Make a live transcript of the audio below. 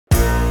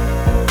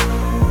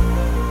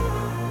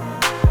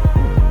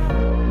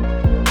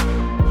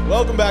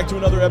Welcome back to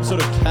another episode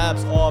of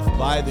Caps Off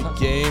by the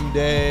Game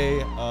Day.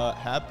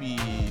 Happy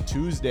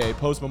Tuesday,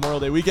 post-Memorial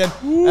Day weekend.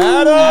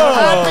 Adam!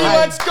 Happy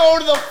let's go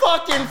to the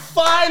fucking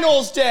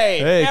finals day.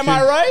 Hey, Am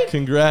I right?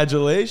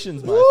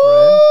 Congratulations, my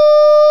friend.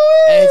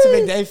 Hey, it's a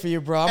big day for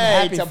you, bro. I'm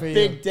happy it's a for you.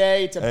 big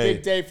day. It's a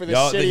big day for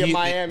the city of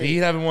Miami. The Heat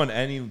haven't won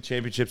any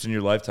championships in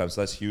your lifetime, so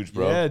that's huge,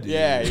 bro. Yeah, dude.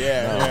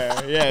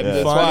 Yeah.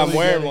 That's why I'm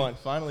wearing one.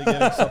 Finally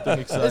getting something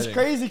exciting. It's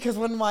crazy because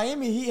when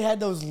Miami Heat had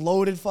those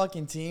loaded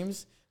fucking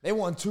teams, they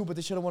won 2, but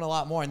they should have won a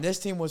lot more. And this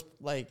team was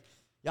like,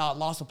 y'all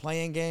lost a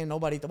playing game.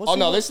 Nobody. This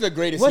is the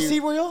greatest. What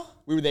seed were y'all?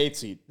 We were the 8th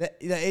seed. The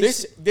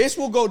 8th This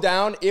will go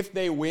down if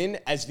they win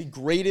as the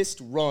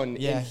greatest run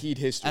in Heat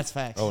history. That's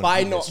facts.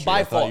 By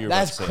far.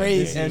 That's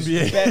crazy.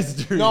 NBA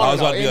history. I was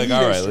about to be like,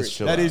 all right, let's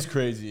chill out. That is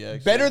crazy,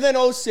 actually. Better than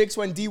 06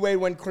 when D-Wade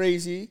went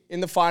crazy in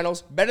the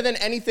finals. Better than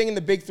anything in the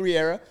Big Three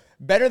era.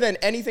 Better than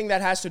anything that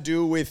has to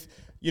do with,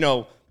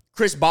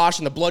 Chris Bosh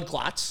and the blood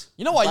clots.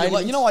 You know why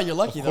you're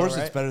lucky, Of course, though,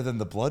 right? it's better than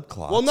the blood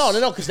clots. Well, no,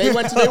 because they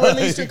were in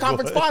the Eastern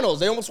Conference Finals.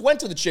 They almost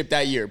went to the chip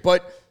that year.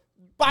 But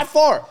by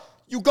far,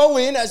 you go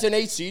in as an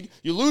 8 seed,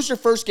 you lose your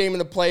first game in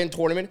the play-in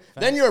tournament,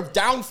 then you're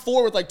down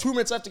 4 with like 2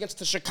 minutes left against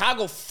the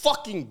Chicago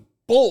fucking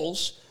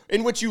Bulls,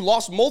 in which you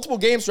lost multiple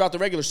games throughout the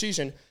regular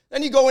season.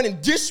 Then you go in and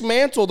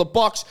dismantle the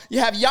Bucks. You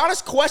have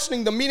Giannis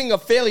questioning the meaning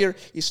of failure.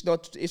 It's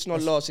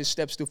not loss, it's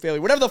steps to failure.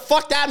 Whatever the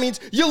fuck that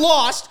means, you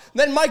lost.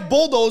 Then Mike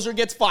Bulldozer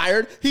gets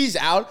fired. He's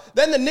out.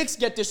 Then the Knicks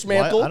get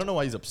dismantled. I don't know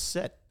why he's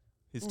upset.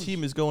 His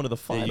team is going to the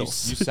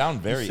finals. You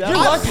sound very... You're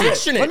I'm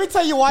passionate. Let me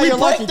tell you why We you're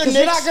broke lucky. the Because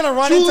you're not Knicks. going to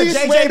run Julius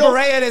into J.J. Randle.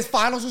 Barea at his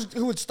finals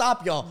who would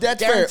stop y'all.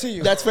 That's Guarantee fair.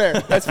 you. That's fair.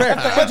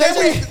 But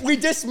then we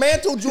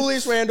dismantle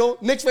Julius Randle.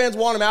 Knicks fans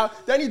want him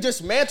out. Then you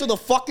dismantle the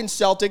fucking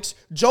Celtics.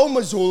 Joe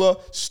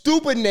Mazzulla,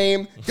 stupid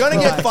name, gonna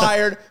get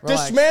fired.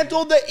 Relax.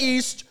 Dismantle the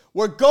East.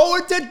 We're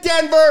going to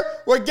Denver.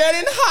 We're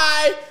getting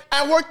high,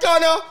 and we're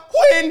gonna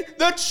win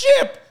the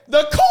chip.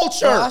 The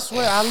culture. Bro, I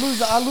swear,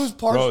 I lose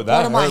part Bro, of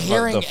that my hurt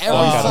hearing the every fuck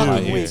out of my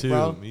fucking ear. week,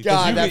 bro.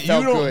 God, that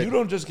felt good. You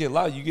don't just get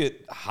loud, you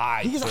get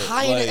high. He gets too.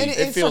 high Like, and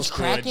it feels starts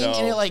cracking good,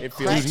 and it though. like It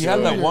feels cracks. Dude, he had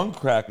your that ear. one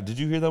crack. Did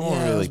you hear that one? Yeah,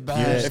 Where it it was like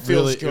bad. pierced? It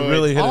feels It good.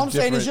 really hit All a I'm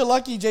saying is different- you're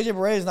lucky J.J.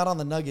 Barea is not on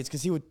the Nuggets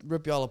because he would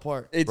rip y'all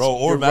apart. Bro,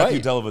 or you're Matthew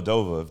right.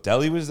 Dellavedova. If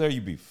Delly was there,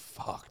 you'd be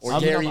fucked. Or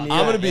I'm Gary going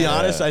Neal. to be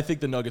honest. I think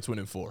the Nuggets win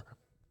in 4.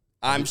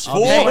 I'm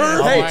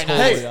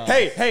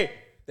Hey, hey.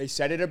 They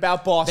said it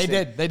about Boston.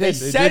 They did. They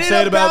said did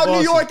say it about New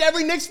Boston. York.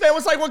 Every Knicks fan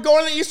was like, we're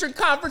going to the Eastern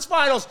Conference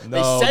Finals.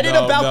 They said it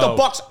about the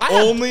Bucks.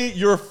 Only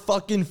your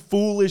fucking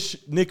foolish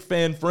Knicks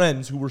fan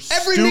friends who were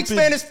Every stupid. Knicks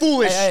fan is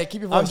foolish. Hey,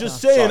 keep your voice I'm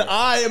just down. saying, Sorry.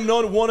 I am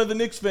not one of the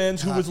Knicks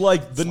fans who was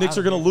like, the Knicks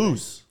are going to loud.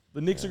 lose.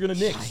 The Knicks are going to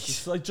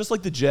Knicks. Just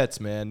like the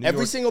Jets, man. New Every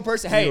York- single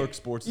person. New Hey, York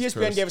sports is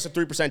ESPN cursed. gave us a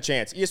 3%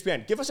 chance.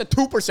 ESPN, give us a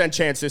 2%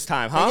 chance this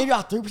time, They huh? gave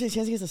y'all 3%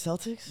 chance against the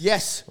Celtics?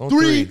 Yes, Oh,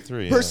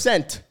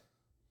 3%.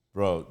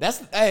 Bro, That's,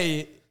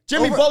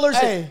 Jimmy Butler's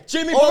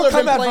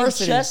overcome been playing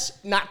adversity. chess,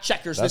 not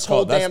checkers, That's this whole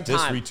called- that's damn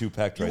time. dis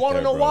re-2-packed You right want to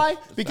there, know bro. why?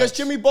 That's Because facts.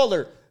 Jimmy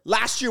Butler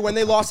last year when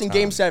they lost in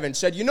Game 7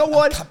 said, "You know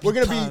what? We're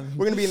gonna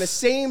be in the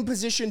same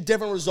position,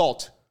 different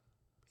result."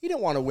 He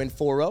didn't want to win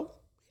 4-0.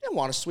 He didn't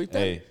want to sweep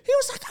them. Hey. He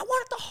was like, "I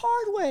want it the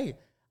hard way.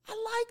 I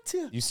like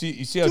to." You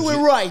see how Do it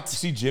right. You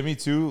see Jimmy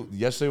too.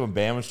 Yesterday when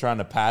Bam was trying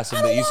to pass him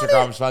I the don't Eastern want it.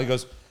 Conference Final, he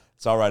goes,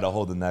 "It's all right. I'll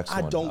hold the next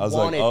I one." don't I was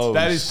want like, it. "Oh,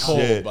 That is cold,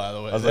 shit." by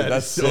the way. I was like, That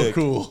 "That's is so sick."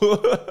 cool.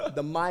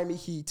 The Miami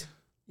Heat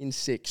in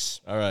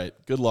 6. All right.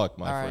 Good luck,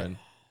 my All right. friend.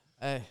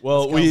 Hey, Well,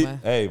 let's go, we- man.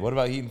 Hey, what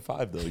about Heat in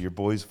 5 though? Your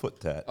boy's foot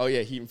tat. Oh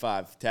yeah, Heat in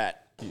 5. Tat.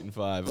 Heat in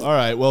 5. All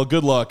right. Well,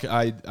 good luck.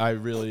 I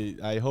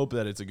hope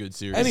that it's a good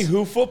series.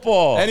 Anywho,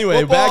 football.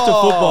 Anyway, back to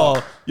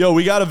football. Yo,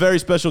 we got a very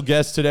special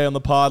guest today on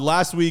the pod.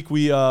 Last week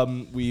we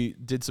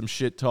did some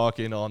shit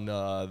talking on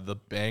the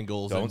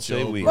Bengals Don't and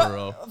say Joe we.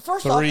 Burrow.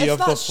 First off, Three it's of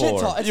not the shit four.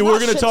 talk. It's Yeah, we're not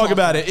going to shit talk talk,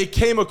 about man. it. It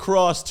came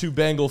across to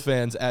Bengal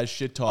fans as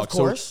shit talk. Of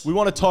course. So we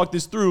want to talk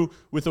this through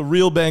with a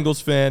real Bengals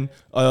fan,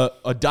 a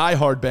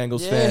diehard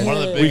Bengals fan. One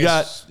of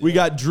the We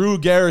got Drew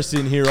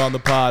Garrison here on the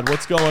pod.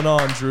 What's going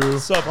on, Drew?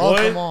 What's up,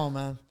 Welcome boy? on,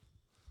 man.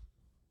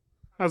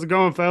 How's it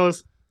going,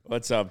 fellas?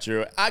 What's up,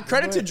 Drew?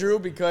 Credit to Drew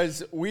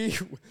because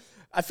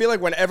I feel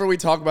like whenever we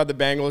talk about the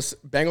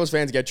Bengals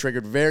fans get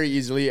triggered very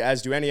easily,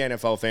 as do any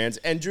NFL fans.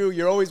 And Drew,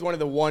 you're always one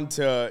of the one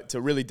to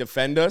really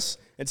defend us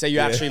and say you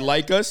actually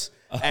like us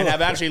and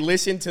have actually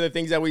listened to the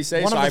things that we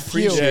say. One So of I the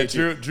few. appreciate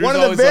Yeah, you. Drew's One of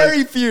the always very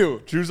like-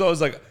 few. Drew's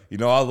always like, I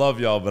love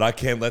y'all, but I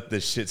can't let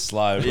this shit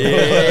slide. Bro.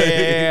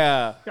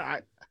 Yeah.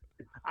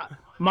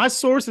 My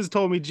sources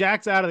told me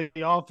Jack's out of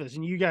the office,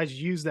 and you guys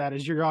use that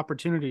as your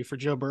opportunity for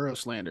Joe Burrow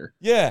slander.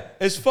 Yeah,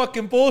 it's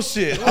fucking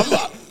bullshit.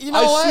 You know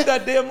I what? see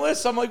that damn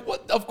list. I'm like,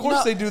 what? Of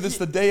course they do this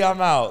the day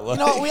I'm out. Like,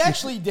 No, we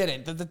actually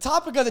didn't. The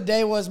topic of the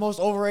day was most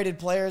overrated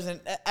players,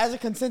 and as a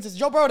consensus,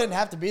 Joe Burrow didn't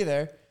have to be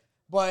there.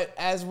 But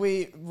as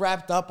we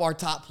wrapped up our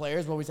top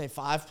players, what we say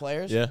 5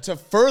 players? Yeah. To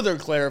further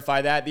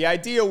clarify that, the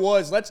idea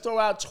was let's throw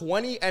out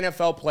 20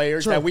 NFL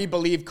players that we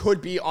believe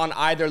could be on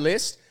either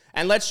list.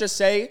 And let's just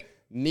say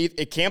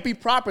it can't be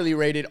properly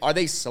rated. Are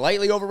they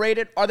slightly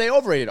overrated? Are they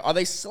overrated? Are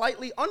they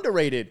slightly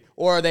underrated?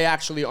 Or are they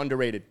actually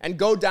underrated? And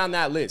go down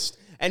that list.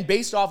 And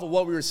based off of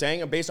what we were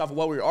saying and based off of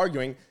what we were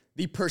arguing,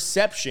 the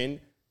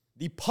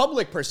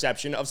public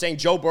perception of saying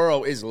Joe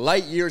Burrow is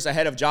light years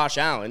ahead of Josh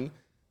Allen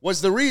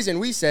was the reason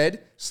we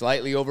said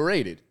slightly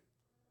overrated.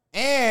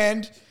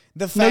 And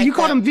the fact No, you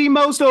called him the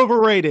most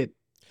overrated.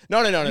 No.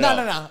 Okay.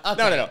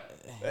 No.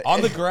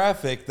 On the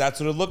graphic, that's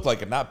what it looked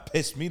like, and that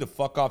pissed me the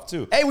fuck off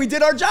too. Hey, we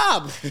did our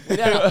job.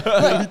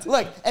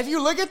 Look, if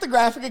you look at the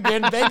graphic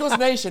again, Bengals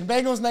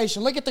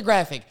Nation, look at the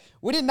graphic.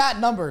 We did not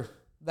number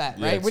that,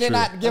 Yeah, right? it's We did true.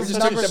 not give It's the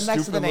just a numbers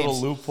next to the stupid little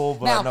names. loophole,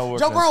 but now, I know we're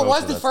Joe gonna Burrow was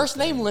social, the that's first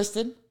okay. name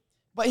listed,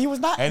 but he was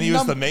not. And he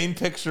was the main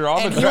picture on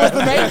the and he graphic. was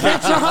the main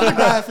picture on the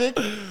graphic,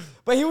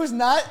 but he was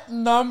not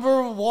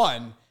number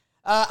one.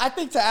 I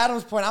think to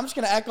Adam's point, I'm just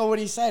going to echo what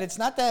he said. It's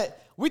not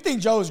that we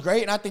think Joe is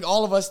great, and I think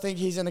all of us think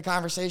he's in the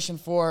conversation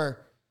for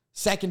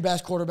second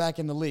best quarterback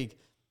in the league.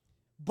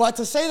 But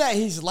to say that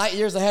he's light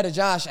years ahead of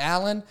Josh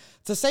Allen,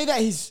 to say that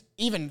he's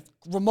even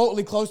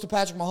remotely close to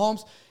Patrick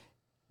Mahomes,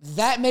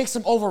 that makes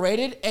him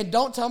overrated. And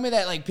don't tell me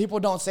that like people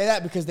don't say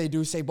that, because they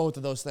do say both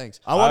of those things.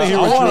 I want to hear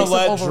I what wanna Drew.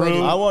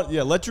 let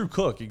Drew. Let Drew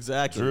cook.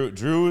 Exactly.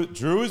 Drew has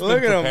been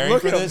Look at him, preparing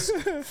look for at him.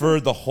 this for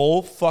the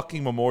whole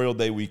fucking Memorial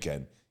Day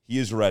weekend. He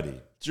is ready.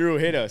 Drew,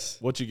 hit us.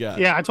 What you got?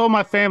 Yeah, I told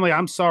my family,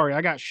 I'm sorry.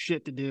 I got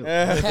shit to do.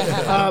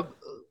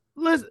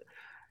 Listen,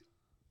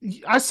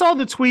 I saw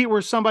the tweet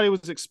where somebody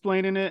was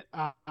explaining it.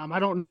 I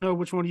don't know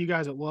which one of you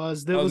guys it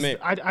was. That was me.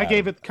 I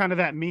gave it kind of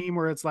that meme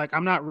where it's like,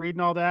 I'm not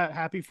reading all that.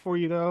 Happy for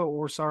you, though,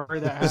 or sorry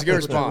that happened. It's a good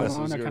response.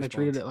 I kind of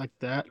treated it like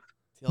that.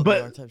 TLDR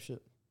But- type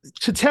shit.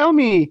 To tell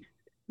me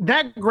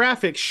that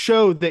graphic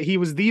showed that he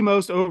was the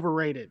most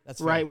overrated, That's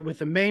fair. right? With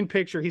the main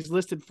picture, he's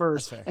listed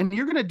first. That's fair. And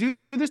you're going to do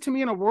this to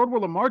me in a world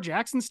where Lamar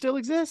Jackson still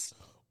exists?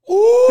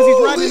 Ooh,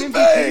 Because he's riding an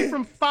MVP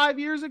from 5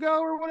 years ago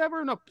or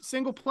whatever in a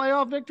single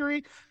playoff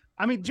victory.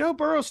 I mean, Joe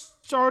Burrow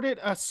started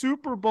a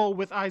Super Bowl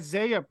with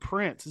Isaiah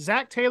Prince.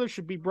 Zach Taylor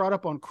should be brought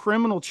up on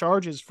criminal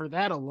charges for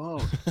that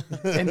alone.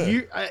 And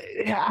you,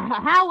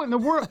 how in the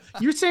world?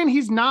 You're saying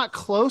he's not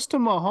close to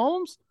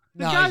Mahomes?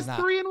 The No, he's guy's not.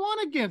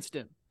 3-1 against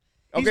him.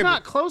 He's Okay,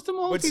 not close to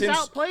Mahomes. but He's since-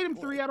 outplayed him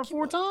 3 out of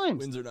 4 times.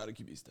 Wins are not a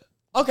QB stat.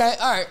 Okay,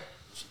 all right.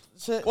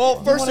 So, Well,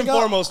 you first wanna and go?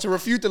 foremost, to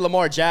refute the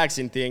Lamar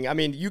Jackson thing, I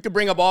mean, you could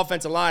bring up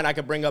offensive line. I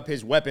could bring up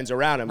his weapons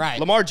around him. Right.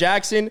 Lamar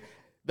Jackson,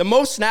 the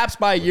most snaps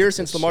by a year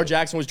since Lamar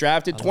Jackson was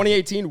drafted,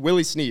 2018,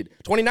 Willie Snead.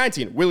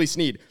 2019, Willie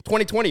Snead.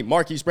 2020,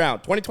 Marquise Brown.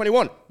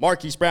 2021,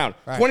 Marquise Brown.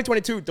 Right.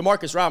 2022,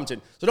 Demarcus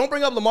Robinson. So don't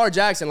bring up Lamar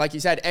Jackson like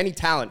he's had any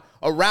talent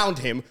around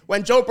him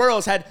when Joe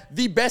Burrow's had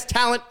the best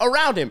talent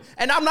around him.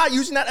 And I'm not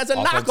using that as a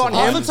knock on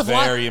him. Offensive Very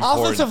line,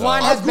 important, offensive though.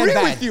 line has been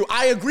bad.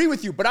 I agree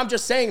with you, but I'm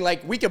just saying,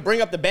 like, we could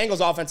bring up the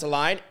Bengals offensive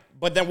line,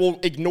 but then we'll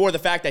ignore the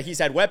fact that he's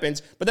had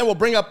weapons, but then we'll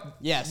bring up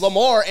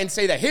Lamar and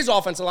say that his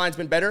offensive line's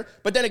been better,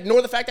 but then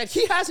ignore the fact that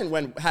he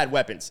hasn't had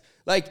weapons.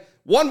 Like,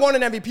 one won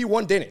an MVP,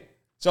 one didn't.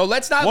 So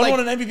let's not One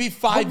won an MVP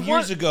 5 But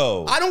years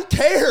ago. I don't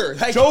care.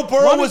 Like, Joe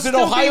Burrow One was is in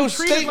still Ohio being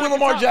treated State when like a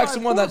Lamar top Jackson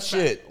five won that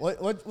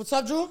quarterback. shit. What's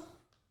up, Drew?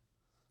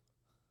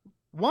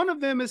 One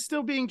of them is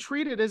still being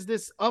treated as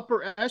this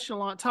upper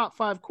echelon top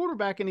 5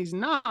 quarterback, and he's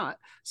not.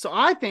 So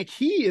I think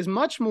he is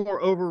much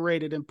more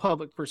overrated in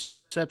public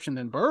perception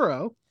than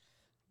Burrow.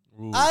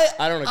 I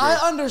don't agree. I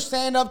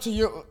understand up to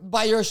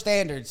your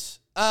standards,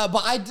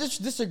 but I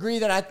just disagree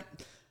that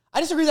I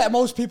disagree that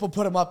most people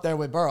put him up there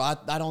with Burrow.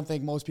 I don't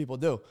think most people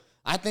do.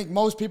 I think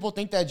most people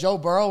think that Joe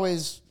Burrow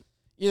is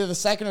either the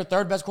second or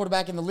third best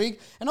quarterback in the league,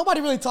 and nobody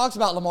really talks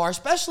about Lamar,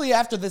 especially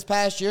after this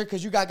past year,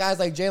 because you got guys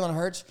like Jalen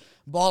Hurts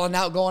balling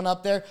out, going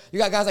up there. You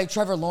got guys like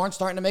Trevor Lawrence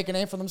starting to make a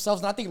name for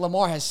themselves, and I think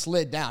Lamar has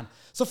slid down.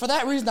 So for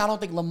that reason, I don't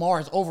think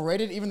Lamar is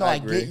overrated, even though I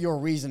agree. get your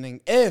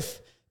reasoning if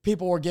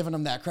people were giving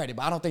him that credit,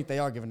 but I don't think they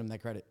are giving him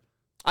that credit.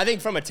 I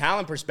think from a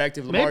talent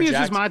perspective, Lamar Maybe it's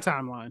Jackson. just my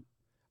timeline.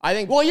 I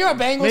think. Well, you're a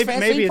Bengals fan, so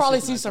maybe you it's probably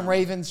just see my some time.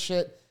 Ravens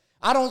shit.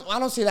 I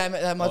don't see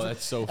that much. Oh,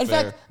 that's so In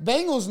fair. fact,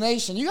 Bengals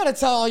Nation, you got to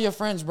tell all your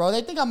friends, bro. They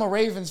think I'm a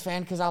Ravens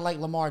fan because I like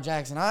Lamar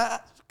Jackson.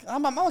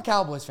 I'm a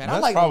Cowboys fan. I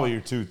That's like probably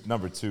Lamar. your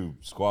number 2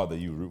 squad that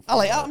you root for. I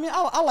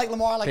like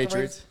Lamar. I like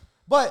Patriots.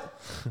 the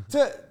Ravens.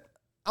 But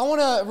I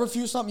want to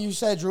refute something you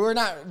said, Drew, or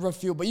not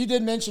refute, but you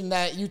did mention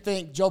that you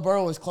think Joe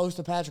Burrow is close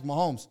to Patrick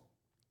Mahomes.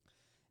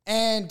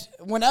 And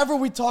whenever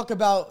we talk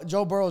about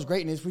Joe Burrow's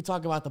greatness, we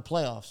talk about the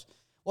playoffs.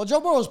 Well,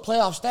 Joe Burrow's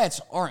playoff stats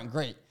aren't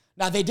great.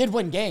 Now, they did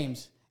win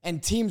games,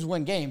 and teams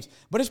win games,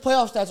 but his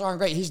playoff stats aren't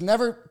great. He's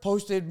never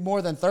posted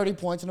more than 30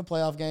 points in a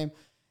playoff game,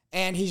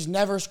 and he's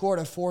never scored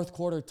a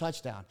fourth-quarter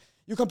touchdown.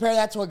 You compare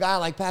that to a guy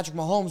like Patrick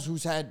Mahomes,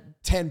 who's had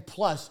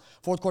 10-plus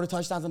fourth-quarter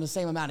touchdowns in the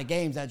same amount of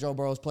games that Joe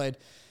Burrow's played.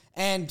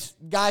 And,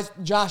 guys,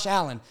 Josh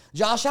Allen.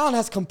 Josh Allen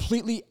has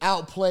completely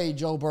outplayed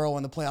Joe Burrow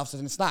in the playoffs,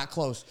 and it's not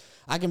close.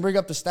 I can bring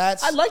up the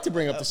stats. I'd like to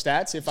bring up the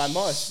stats if I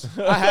must.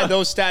 I had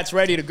those stats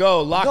ready to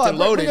go, locked Go ahead, and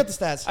loaded. bring up the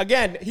stats.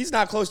 Again, he's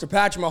not close to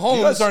Patrick Mahomes.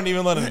 You guys aren't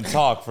even letting him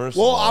talk, first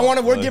Well, of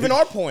all. we're Like, giving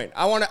our point.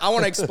 I want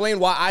to explain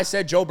why I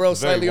said Joe Burrow's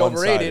Very slightly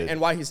overrated one-sided.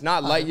 and why he's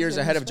not light years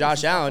ahead of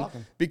Josh Allen.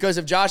 Because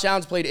if Josh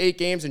Allen's played 8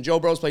 games and Joe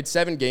Burrow's played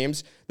 7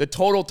 games, the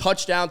total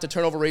touchdown to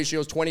turnover ratio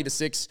is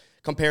 20-6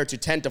 compared to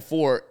 10-4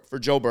 for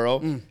Joe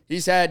Burrow.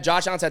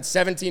 Josh Allen's had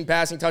 17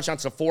 passing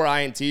touchdowns to 4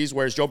 INTs,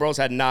 whereas Joe Burrow's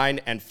had 9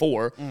 and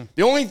 4.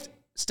 The only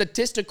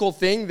statistical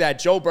thing that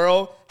Joe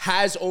Burrow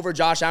has over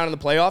Josh Allen in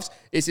the playoffs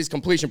is his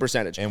completion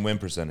percentage. And win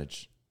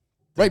percentage.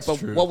 Right,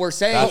 but what we're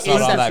saying That's is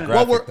not on that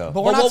graphic, But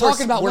though. we're not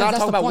talking about we're wins. not That's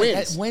talking the about point.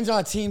 wins. Wins on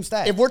a team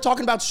stat. If we're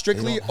talking about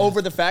strictly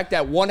over the fact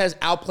that one has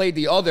outplayed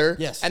the other,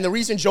 Yes. and the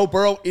reason Joe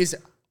Burrow is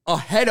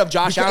ahead of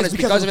Josh Allen is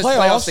because of his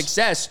playoff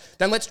success,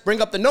 then let's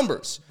bring up the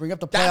numbers. Bring up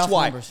the That's playoff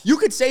why. numbers. You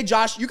could say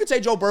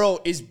Joe Burrow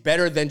is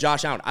better than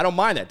Josh Allen. I don't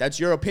mind that. That's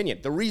your opinion.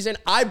 The reason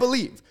I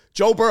believe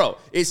Joe Burrow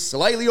is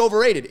slightly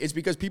overrated is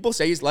because people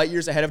say he's light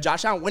years ahead of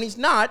Josh Allen when he's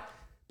not,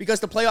 because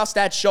the playoff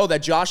stats show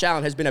that Josh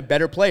Allen has been a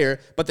better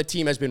player, but the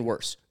team has been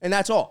worse. And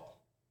that's all.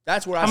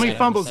 That's where I How many stand.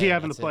 fumbles do you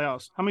have in the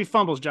playoffs? How many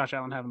fumbles Josh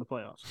Allen have in the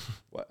playoffs?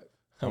 What?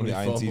 How many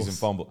INTs and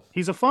fumble?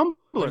 He's a fumbler.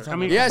 I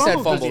mean, Yeah, I said does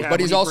he fumbles, have but when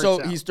he's he also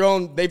breaks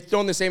out? they've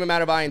thrown the same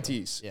amount of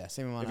INTs. Yeah,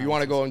 same amount. If you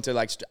want to go into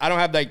I don't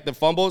have the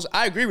fumbles.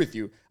 I agree with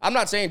you. I'm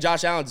not saying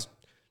Josh Allen's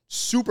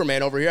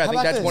Superman over here. I think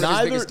about that's this? one of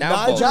his biggest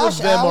downfalls. Neither of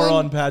them are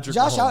on Patrick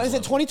Josh Mahomes Allen, is it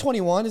level.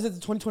 2021? Is it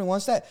the 2021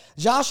 stat?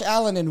 Josh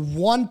Allen in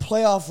one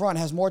playoff run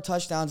has more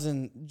touchdowns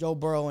than Joe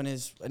Burrow in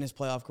his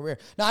playoff career.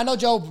 Now I know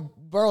Joe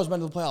Burrow's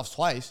been to the playoffs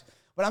twice,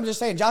 but I'm just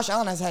saying Josh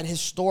Allen has had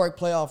historic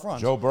playoff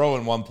runs. Joe Burrow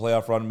in one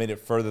playoff run made it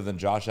further than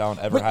Josh Allen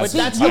ever has. But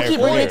in his you entire keep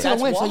bringing career. it to the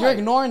That's win, so why. you're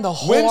ignoring the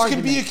whole Wins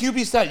argument. can be a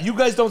QB stat. You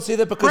guys don't say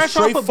that because Fresh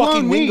Trey off a blown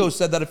fucking Wingo knee.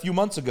 said that a few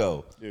months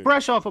ago.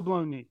 Fresh off a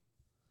blown knee.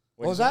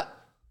 What was that?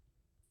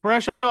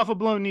 Fresh off a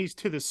blown knees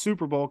to the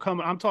Super Bowl.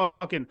 I'm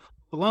talking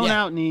blown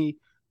out knee,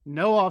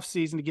 no off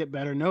season to get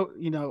better.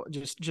 No,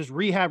 just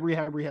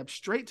rehab,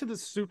 straight to the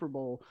Super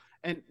Bowl.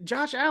 And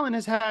Josh Allen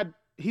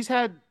he's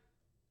had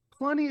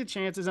plenty of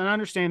chances. And I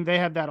understand they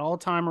had that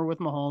all-timer with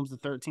Mahomes, the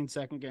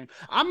 13-second game.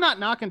 I'm not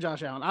knocking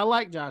Josh Allen. I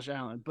like Josh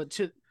Allen, but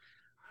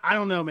I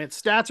don't know, man.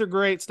 Stats are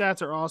great.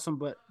 Stats are awesome,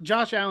 but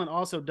Josh Allen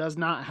also does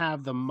not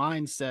have the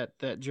mindset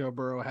that Joe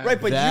Burrow has. Right,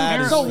 but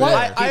That is So what?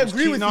 fair. I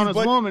agree with on you, his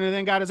but woman and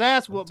then got his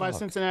ass whooped by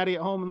Cincinnati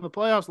at home in the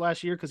playoffs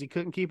last year because he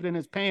couldn't keep it in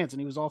his pants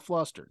and he was all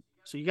flustered.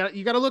 So you got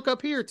to look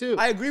up here too.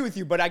 I agree with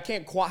you, but I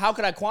can't. How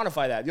could I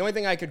quantify that? The only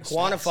thing I could and they're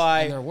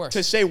quantify worse.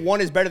 to say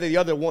one is better than the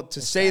other,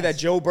 to say that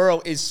Joe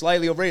Burrow is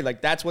slightly overrated, like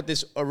that's what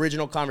this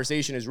original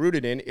conversation is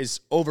rooted in,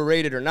 is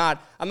overrated or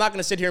not. I'm not going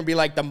to sit here and be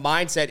like the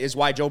mindset is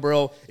why Joe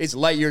Burrow is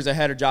light years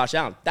ahead of Josh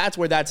Allen. That's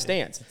where that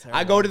stands.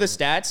 I go to the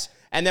stats,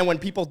 and then when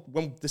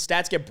the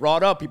stats get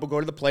brought up, people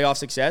go to the playoff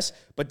success,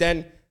 but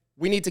then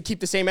we need to keep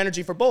the same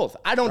energy for both.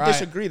 I don't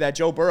disagree that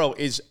Joe Burrow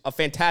is a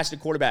fantastic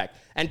quarterback.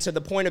 And to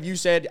the point of you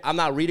said, I'm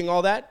not reading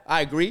all that,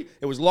 I agree.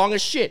 It was long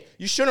as shit.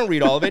 You shouldn't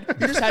read all of it.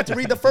 You just had to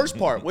read the first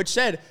part, which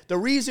said the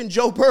reason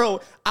Joe Burrow,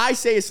 I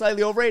say, is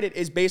slightly overrated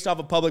is based off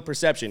of public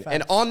perception.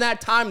 And on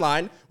that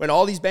timeline, when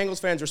all these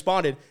Bengals fans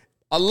responded,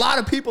 a lot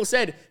of people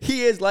said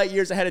he is light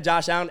years ahead of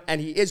Josh Allen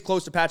and he is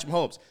close to Patrick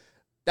Mahomes.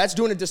 That's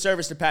doing a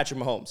disservice to Patrick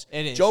Mahomes.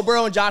 It is. Joe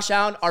Burrow and Josh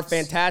Allen are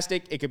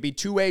fantastic. It could be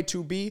 2A,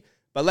 2B.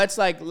 But let's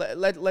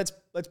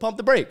pump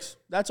the brakes.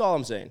 That's all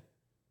I'm saying.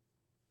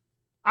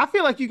 I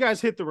feel like you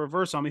guys hit the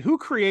reverse on me. Who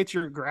creates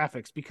your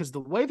graphics? Because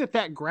the way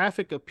that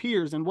graphic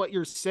appears and what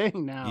you're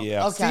saying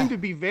now seem to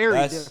be very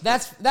different.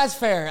 That's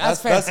fair.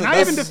 That's fair. And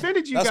I even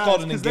defended you that's guys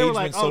called an because they were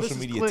like, engagement "Oh, this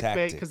social is media clickbait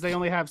tactic. because they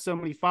only have so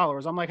many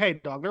followers." I'm like, "Hey,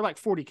 dog, they're like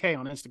 40K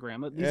on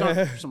Instagram. These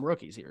aren't some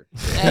rookies here."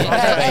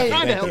 I'm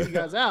trying to help you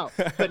guys out,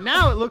 but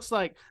now it looks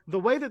like the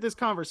way that this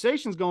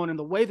conversation's going and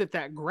the way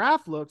that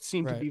graph looked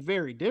seem to be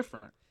very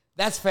different.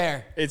 That's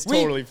fair. It's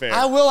totally fair.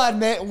 I will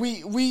admit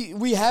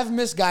we have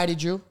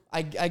misguided you.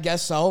 I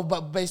guess so,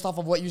 but based off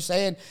of what you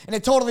say, and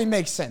it totally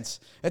makes sense.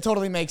 It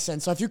totally makes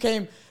sense. So if you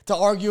came to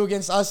argue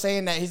against us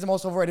saying that he's the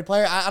most overrated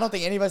player, I don't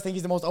think any of us think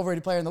he's the most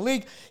overrated player in the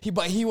league.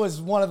 But he was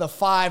one of the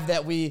 5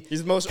 that we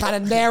kind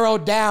of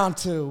narrowed down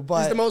to.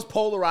 But he's the most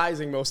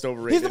polarizing, most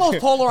overrated. he's the most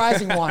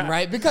polarizing one,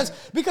 right? Because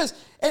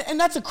and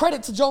that's a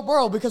credit to Joe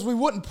Burrow because we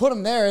wouldn't put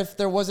him there if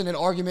there wasn't an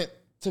argument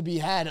to be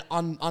had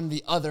on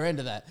the other end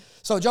of that.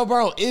 So Joe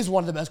Burrow is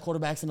one of the best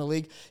quarterbacks in the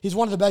league. He's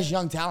one of the best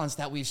young talents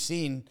that we've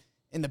seen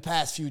in the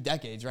past few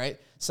decades, right?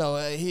 So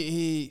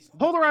he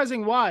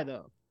Polarizing why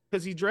though?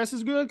 Because he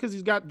dresses good? Because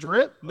he's got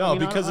drip? No,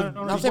 because of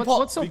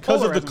the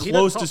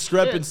close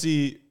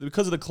discrepancy.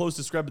 Because of the close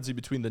discrepancy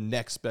between the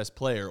next best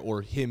player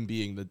or him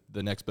being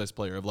the next best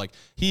player. Of like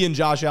he and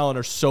Josh Allen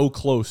are so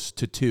close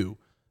to 2,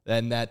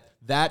 and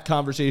that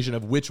conversation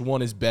of which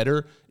one is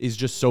better is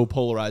just so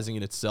polarizing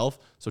in itself.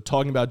 So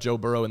talking about Joe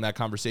Burrow in that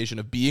conversation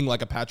of being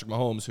like a Patrick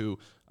Mahomes, who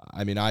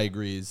I mean I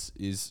agree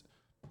is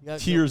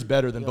tiers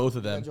better than both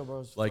of them.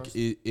 Like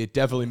it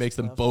definitely makes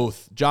them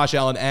both, Josh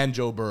Allen and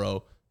Joe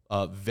Burrow,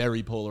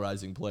 very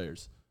polarizing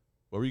players.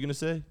 What were you gonna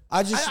say?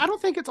 I don't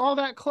think it's all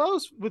that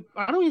close with.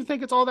 I don't even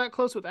think it's all that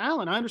close with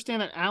Allen. I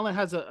understand that Allen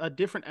has a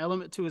different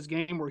element to his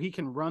game where he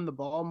can run the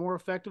ball more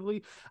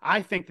effectively.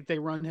 I think that they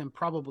run him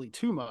probably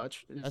too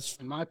much. That's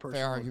in my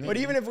personal opinion. But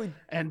even if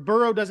and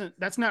Burrow doesn't,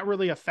 that's not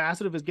really a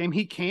facet of his game.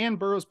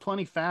 Burrow's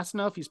plenty fast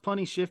enough. He's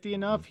plenty shifty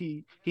enough.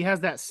 He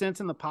has that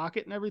sense in the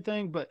pocket and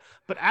everything. But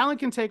Allen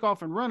can take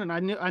off and run, and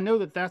I know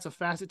that that's a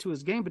facet to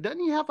his game. But doesn't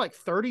he have like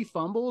 30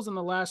 fumbles in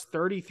the last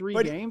 33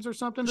 games or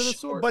something to the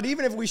sort? But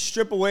even if we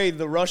strip away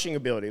the rushing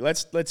ability,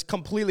 let's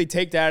completely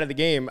take that out of the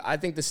game. I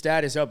think the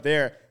stat is up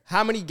there.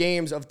 How many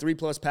games of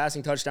 3+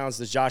 passing touchdowns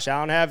does Josh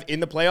Allen have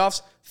in the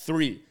playoffs?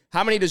 3.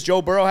 How many does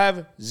Joe Burrow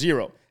have?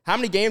 0. How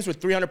many games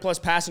with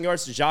 300+ passing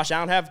yards does Josh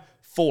Allen have?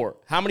 4.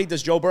 How many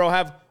does Joe Burrow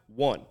have?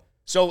 1.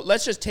 So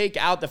let's just take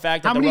out the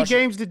fact that how many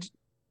games did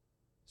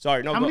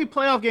how many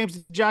playoff games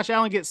did Josh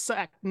Allen get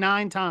sacked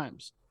 9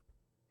 times?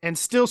 And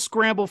still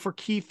scramble for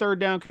key third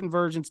down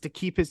conversions to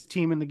keep his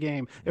team in the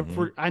game. If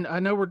I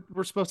know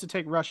we're supposed to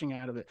take rushing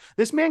out of it.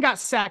 This man got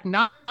sacked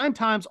 9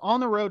 times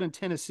on the road in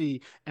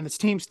Tennessee, and his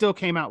team still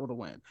came out with a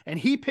win. And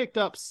he picked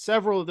up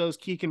several of those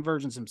key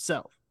conversions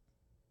himself.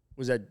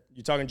 Was that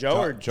you talking Joe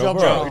or Joe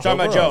Burrow? You're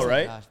talking about Joe,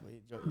 right?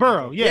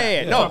 Burrow,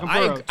 yeah. No,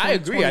 I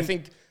agree. I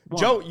think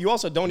Joe, you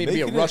also don't need to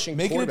be a rushing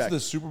quarterback. Making it to the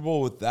Super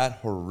Bowl with that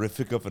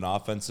horrific of an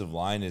offensive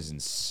line is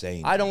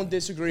insane. I don't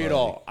disagree at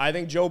all. I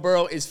think Joe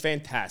Burrow is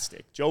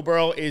fantastic. Joe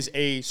Burrow is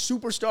a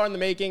superstar in the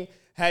making,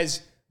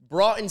 has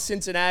brought in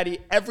Cincinnati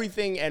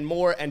everything and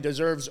more, and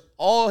deserves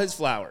all his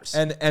flowers.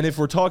 And if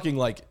we're talking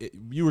like,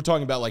 you were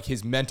talking about like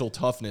his mental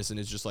toughness and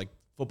his just like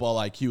football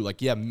IQ,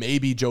 like, yeah,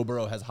 maybe Joe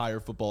Burrow has higher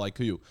football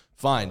IQ.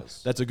 Fine.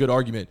 That's a good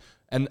argument.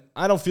 And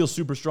I don't feel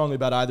super strongly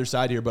about either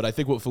side here, but I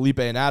think what Felipe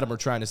and Adam are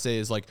trying to say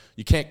is like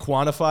you can't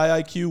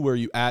quantify IQ where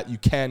you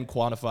can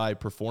quantify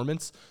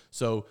performance.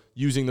 So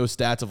using those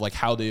stats of like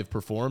how they have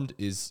performed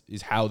is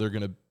how they're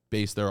going to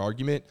base their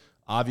argument.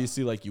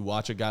 Obviously, like you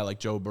watch a guy like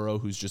Joe Burrow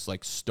who's just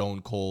like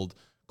stone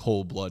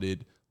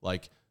cold-blooded,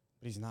 like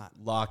he's not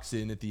locks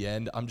in at the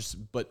end. I'm just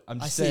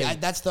saying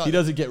he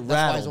doesn't get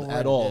rattled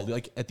at all.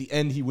 Like at the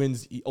end,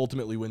 he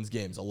ultimately wins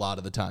games a lot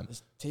of the time.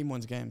 His team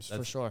wins games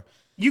for sure.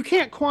 You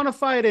can't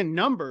quantify it in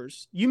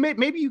numbers.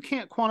 Maybe you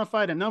can't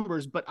quantify it in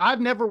numbers, but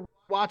I've never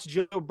watched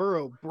Joe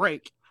Burrow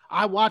break.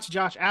 I watched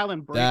Josh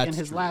Allen break in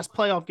his last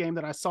playoff game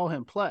that I saw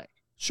him play.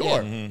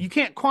 Sure. Yeah. You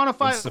can't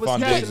quantify it with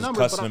the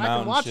numbers, but I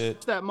can watch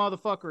that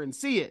motherfucker and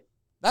see it.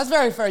 That's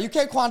very fair. You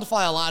can't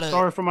quantify a lot of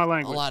Sorry for my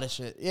language. A lot of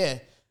shit. Yeah.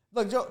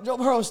 Look, Joe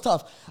Burrow's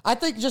tough. I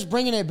think just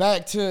bringing it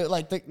back to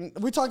like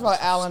we talked about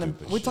Allen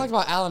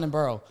and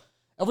Burrow.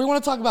 If we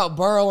want to talk about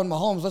Burrow and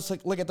Mahomes, let's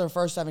look at their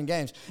first 7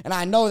 games. And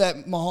I know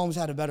that Mahomes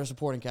had a better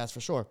supporting cast for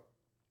sure.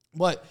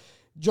 But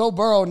Joe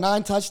Burrow,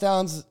 9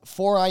 touchdowns,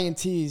 4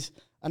 INTs,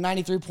 a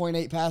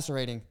 93.8 passer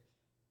rating.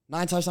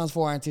 9 touchdowns,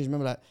 4 INTs.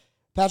 Remember that.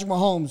 Patrick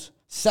Mahomes,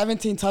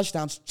 17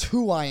 touchdowns,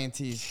 2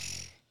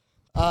 INTs,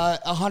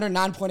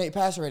 109.8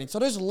 passer rating. So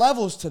there's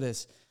levels to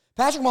this.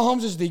 Patrick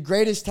Mahomes is the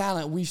greatest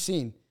talent we've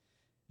seen.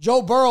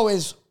 Joe Burrow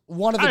is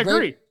one of the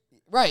agree.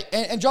 Right,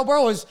 and Joe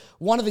Burrow is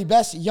one of the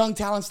best young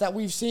talents that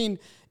we've seen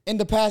in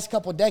the past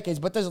couple of decades.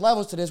 But there's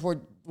levels to this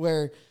where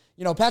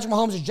Patrick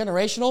Mahomes is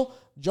generational.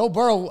 Joe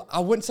Burrow,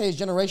 I wouldn't say is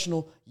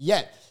generational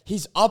yet.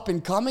 He's up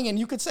and coming, and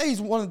you could say he's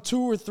one of 2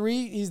 or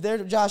 3. He's there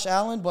to Josh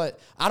Allen, but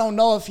I don't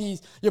know if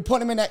you're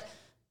putting him in that.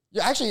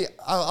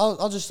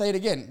 I'll just say it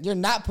again. You're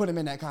not putting him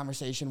in that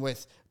conversation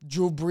with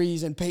Drew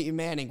Brees and Peyton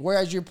Manning,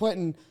 whereas you're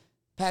putting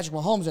Patrick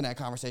Mahomes in that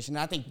conversation.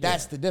 And I think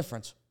that's the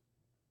difference.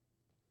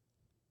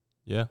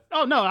 Yeah.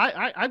 Oh, no,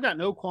 I've got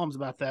no qualms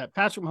about that.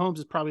 Patrick Mahomes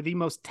is probably the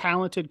most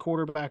talented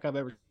quarterback I've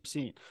ever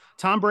seen.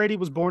 Tom Brady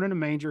was born in a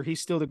manger.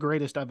 He's still the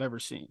greatest I've ever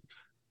seen.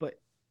 But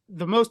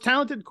the most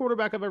talented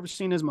quarterback I've ever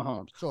seen is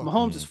Mahomes. Sure.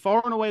 Mahomes is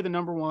far and away the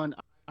number one.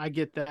 I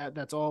get that.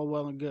 That's all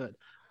well and good.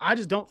 I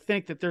just don't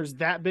think that there's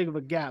that big of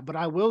a gap. But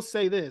I will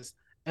say this.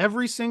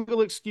 Every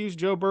single excuse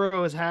Joe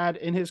Burrow has had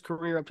in his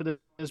career up to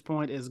this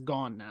point is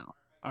gone now.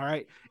 All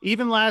right.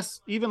 Even last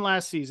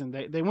season,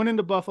 they went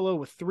into Buffalo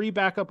with 3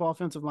 backup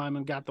offensive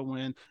linemen, got the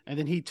win, and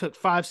then he took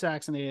 5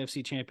 sacks in the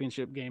AFC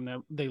Championship game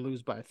that they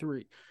lose by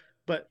 3.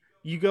 But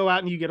you go out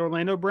and you get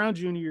Orlando Brown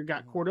Jr., you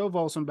got Cordell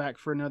Volson back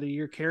for another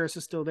year. Karras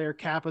is still there.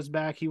 Kappa's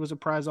back. He was a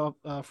prize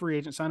free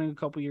agent signing a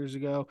couple years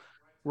ago.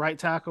 Right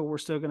tackle, we're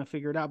still going to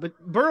figure it out. But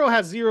Burrow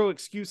has 0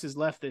 excuses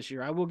left this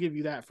year. I will give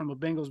you that from a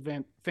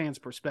Bengals fan's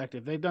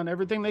perspective. They've done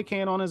everything they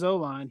can on his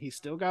O-line. He's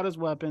still got his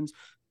weapons.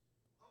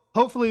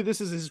 Hopefully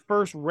this is his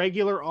first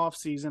regular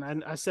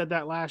offseason. I said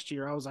that last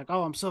year. I was like,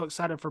 oh, I'm so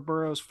excited for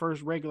Burrow's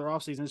first regular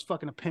offseason. His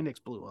fucking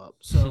appendix blew up.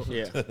 So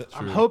yeah,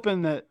 I'm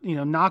hoping that,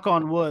 knock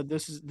on wood,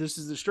 this is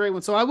the straight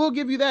one. So I will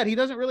give you that. He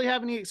doesn't really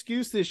have any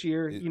excuse this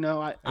year.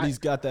 He's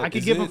got that. I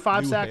could give him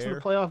 5 sacks in the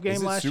playoff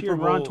game last year.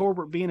 Ron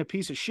Torbert being a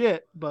piece of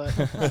shit. But,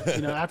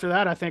 after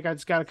that, I think I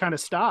just got to kind of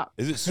stop.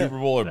 Is it Super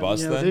Bowl or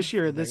bust then? This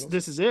year, this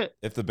is it.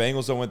 If the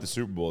Bengals don't win the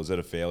Super Bowl, is that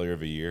a failure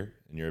of a year,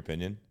 in your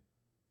opinion?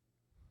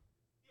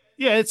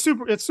 Yeah, it's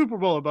Super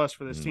Bowl or bust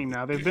for this team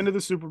now. They've been to the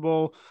Super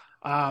Bowl.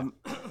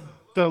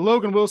 The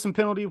Logan Wilson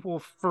penalty will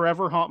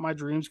forever haunt my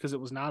dreams because it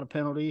was not a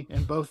penalty,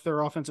 and both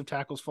their offensive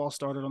tackles false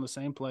started on the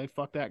same play.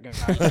 Fuck that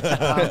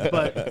guy.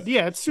 But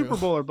yeah, it's Super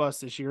Bowl or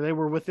bust this year. They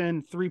were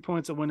within 3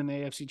 points of winning the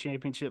AFC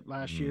Championship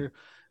last year.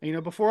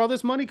 And, before all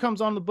this money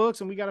comes on the books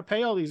and we got to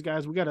pay all these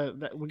guys, we got to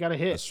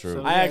hit. That's true.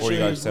 So, I actually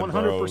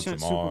 100% Super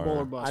Bowl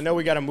or bust. I know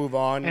we got to move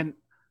on. And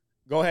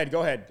go ahead.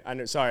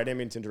 Sorry, I didn't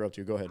mean to interrupt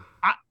you. Go ahead.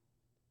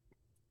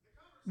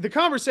 The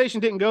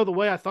conversation didn't go the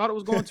way I thought it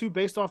was going to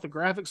based off the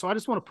graphics. So I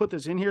just want to put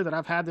this in here that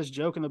I've had this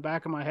joke in the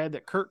back of my head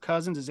that Kirk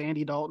Cousins is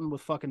Andy Dalton with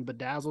fucking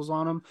bedazzles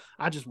on him.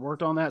 I just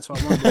worked on that. So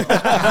I wanted to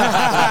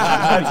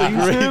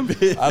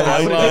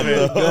I love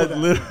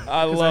it.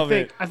 I love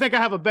it. I think I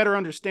have a better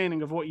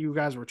understanding of what you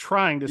guys were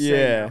trying to say.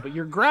 Yeah. Now, but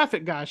your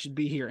graphic guy should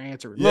be here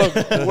answering. Look,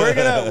 we're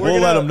gonna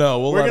let him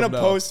know. We're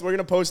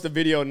gonna post the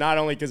video not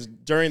only because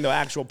during the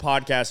actual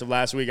podcast of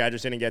last week I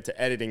just didn't get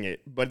to editing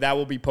it, but that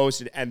will be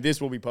posted and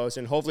this will be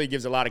posted. And hopefully it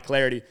gives a lot of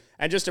clarity.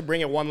 And just to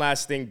bring it one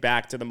last thing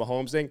back to the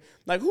Mahomes thing,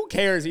 like who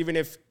cares even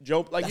if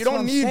Joe, like you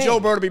don't need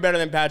Joe Burrow to be better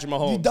than Patrick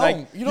Mahomes. You don't.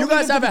 Like, You don't you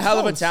guys need have to a be hell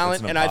of a close.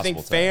 talent, and I think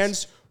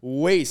fans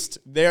waste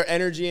their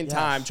energy and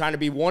time trying to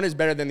be one is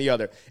better than the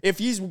other. If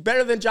he's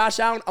better than Josh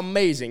Allen,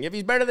 amazing. If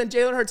he's better than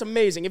Jalen Hurts,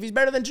 amazing. If he's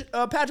better than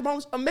Patrick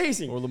Mahomes,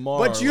 amazing. Or Lamar.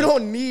 But you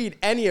don't need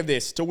any of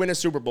this to win a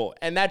Super Bowl.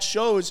 And that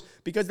shows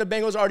because the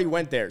Bengals already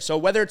went there. So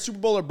whether it's Super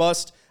Bowl or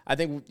bust, I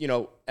think,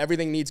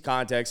 everything needs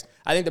context.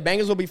 I think the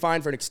Bengals will be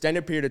fine for an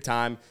extended period of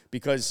time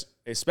because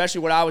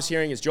especially what I was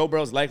hearing is Joe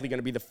Burrow is likely going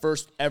to be the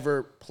first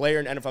ever player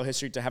in NFL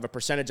history to have a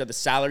percentage of the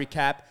salary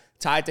cap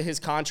tied to his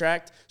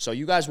contract. So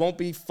you guys won't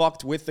be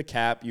fucked with the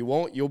cap.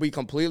 You'll be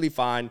completely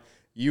fine.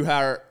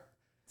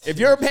 If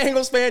you're a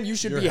Bengals fan, you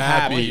should be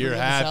happy. You're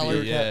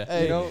happy, yeah.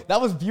 Hey,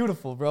 that was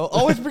beautiful, bro.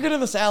 Always bring it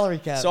in the salary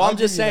cap. So I'm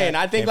just saying,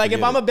 I think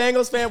if I'm a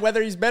Bengals fan,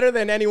 whether he's better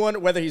than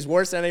anyone, whether he's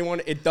worse than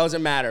anyone, it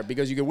doesn't matter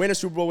because you can win a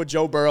Super Bowl with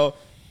Joe Burrow,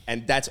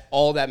 and that's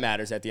all that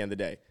matters at the end of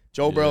the day.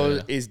 Joe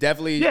Burrow is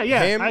definitely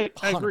him. I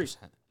agree. 100%.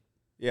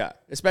 Yeah,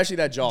 especially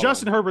that jaw.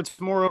 Justin Herbert's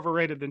more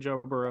overrated than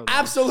Joe Burrow. Though.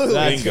 Absolutely.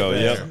 Bingo,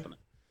 yep.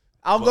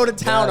 I'll go to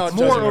town on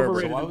more Justin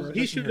overrated. Herbert. Than Burrow.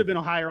 He should have been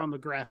higher on the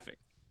graphic.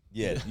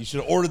 Yeah, you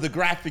should have ordered the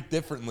graphic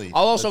differently.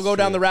 I'll also go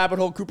down the rabbit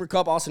hole. Cooper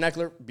Kupp, Austin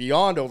Eckler,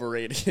 beyond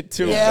overrated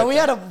too. Yeah, we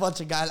had a bunch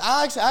of guys.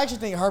 I actually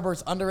think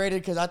Herbert's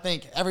underrated because I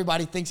think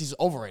everybody thinks he's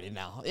overrated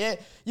now. Yeah,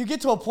 you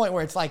get to a point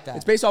where it's like that.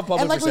 It's based off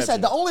public And like we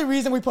perception. said, the only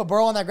reason we put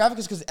Burrow on that graphic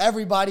is because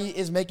everybody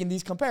is making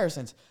these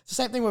comparisons. It's the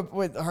same thing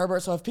with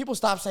Herbert. So if people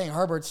stop saying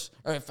Herbert's,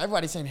 or if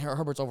everybody's saying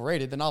Herbert's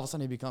overrated, then all of a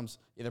sudden he becomes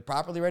either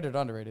properly rated or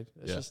underrated.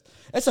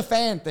 It's a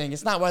fan thing.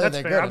 It's not whether That's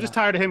they're fair. good. I'm just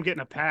tired of him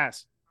getting a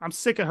pass. I'm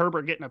sick of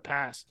Herbert getting a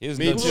pass. Me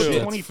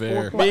too. Me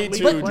too,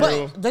 Drew.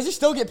 But does he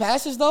still get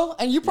passes though?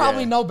 And you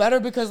probably know better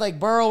because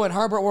like Burrow and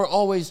Herbert were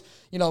always,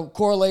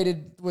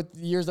 correlated with the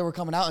years that were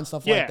coming out and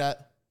stuff like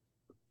that.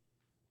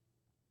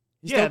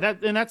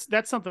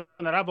 That's something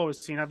that I've always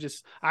seen.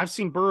 I've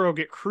seen Burrow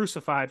get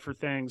crucified for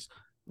things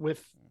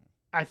with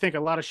I think a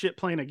lot of shit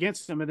playing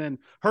against him. And then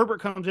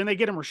Herbert comes in, they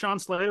get him Rashawn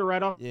Slater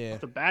right off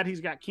the bat. He's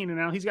got Keenan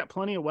Allen. He's got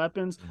plenty of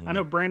weapons. Mm-hmm. I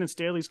know Brandon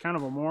Staley's kind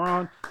of a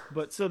moron,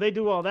 but so they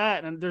do all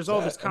that, and there's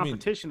all this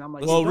competition. I'm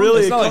like,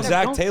 really, it's not like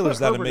Zach Taylor's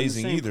that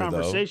amazing either,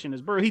 conversation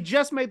as Burrow. He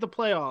just made the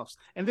playoffs,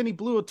 and then he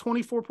blew a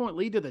 24-point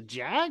lead to the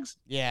Jags.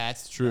 Yeah,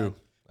 it's true.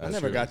 I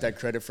never got that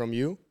credit from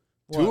you.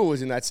 Tua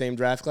was in that same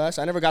draft class.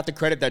 I never got the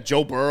credit that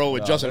Joe Burrow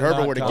and Justin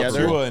Herbert were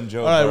together. Tua and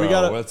Joe All right,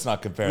 Burrow. Let's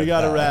not compare. We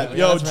got to wrap.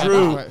 Yo,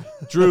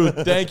 Drew,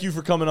 thank you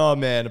for coming on,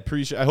 man.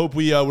 I hope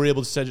we were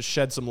able to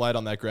shed some light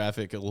on that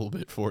graphic a little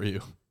bit for you.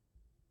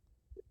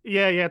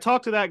 Yeah.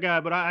 Talk to that guy,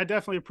 but I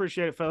definitely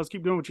appreciate it, fellas.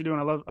 Keep doing what you're doing.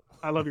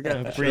 I love your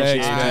guys. Appreciate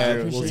it,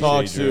 man. We'll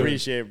talk soon.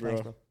 Appreciate it, bro.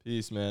 Thanks,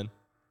 Peace, man.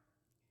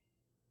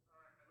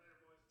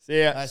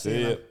 See ya.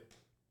 See ya.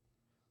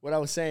 What I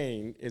was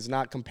saying is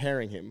not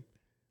comparing him.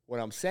 What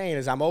I'm saying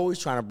is I'm always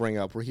trying to bring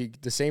up where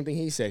the same thing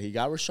he said. He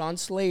got Rashawn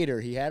Slater.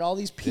 He had all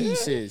these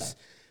pieces.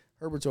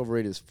 Herbert's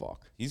overrated as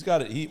fuck. He's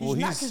got it. He's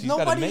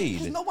got it made.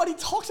 Because nobody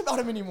talks about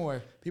him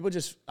anymore.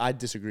 I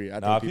disagree. I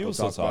think people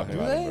still talk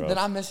about him, bro. Then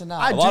I'm missing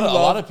out. A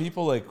lot of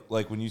people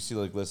like when you see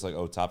like lists like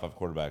top 5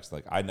 quarterbacks.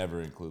 Like I never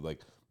include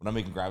like when I'm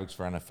making graphics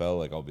for NFL.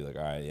 Like I'll be like,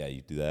 all right, yeah,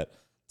 you do that.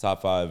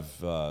 Top 5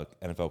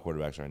 NFL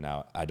quarterbacks right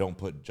now. I don't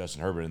put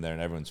Justin Herbert in there,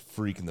 and everyone's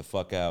freaking the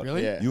fuck out.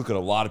 Really? Yeah. You look at a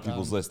lot of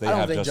people's lists. They I don't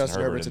have think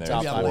Justin Herbert Herbert's in a there.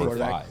 top 5 4 or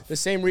quarterback. 5. The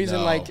same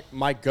reason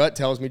my gut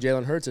tells me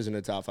Jalen Hurts isn't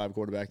a top 5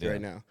 quarterback right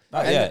now.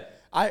 Not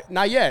yet.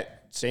 Not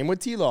yet. Same with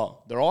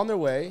T-Law. They're all on their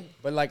way.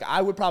 But,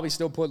 I would probably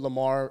still put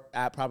Lamar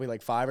at probably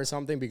 5 or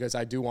something because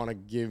I do want to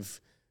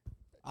give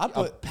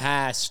a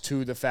pass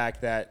to the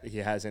fact that he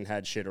hasn't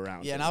had shit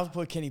around. Yeah, and I would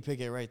put Kenny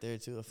Pickett right there,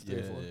 too.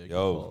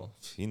 Yo,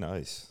 he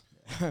nice.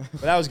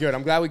 But that was good.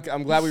 I'm glad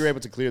we were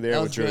able to clear the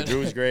air with Drew. good. Drew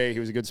was great. He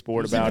was a good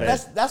sport about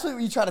it. That's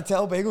what you try to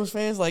tell Bengals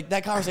fans. Like,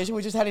 that conversation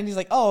we just had, and he's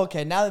like, oh,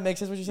 okay, now that makes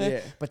sense what you said.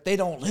 Yeah. But they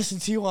don't listen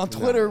to you on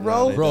Twitter,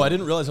 bro. Bro, I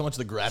didn't realize how much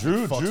the graphic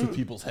fucks with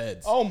people's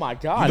heads. Oh, my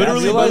God. You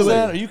didn't realize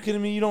that? Are you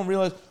kidding me? You don't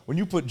realize when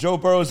you put Joe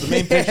Burrow as the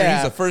main picture,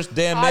 he's the first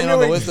damn man on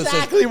the list that says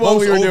exactly what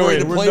we were doing.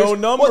 There were no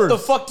numbers. What the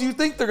fuck do you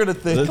think they're gonna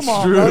think? That's Come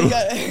on, true. bro.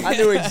 I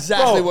knew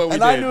exactly what we did.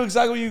 And I knew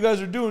exactly what you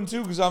guys are doing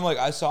too, because I'm like,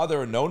 I saw there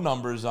were no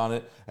numbers on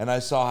it, and I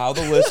saw how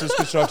the list was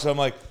constructed. I'm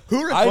like,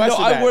 Who requested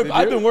that?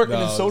 I've been working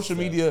No, in it social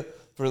was media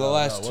for the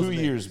last 2 wasn't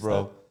me. years,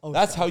 bro. Oh,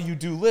 That's how you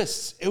do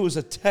lists. It was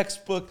a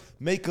textbook,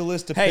 make a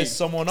list to Hey, piss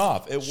someone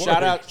off. It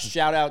worked.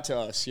 Shout out to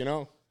us. You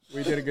know,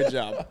 we did a good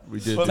job. We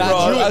did. But do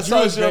bro, that. I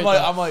saw this shit, great,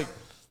 I'm like,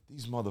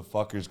 these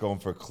motherfuckers going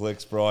for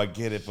clicks, bro. I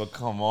get it, but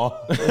come on.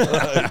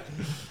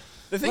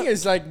 The thing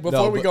is, like,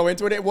 before we but- go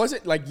into it, it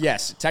wasn't like,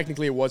 yes,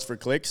 technically it was for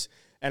clicks.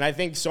 And I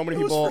think so many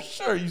It was people. for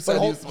sure. You But said he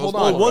hold- was supposed hold to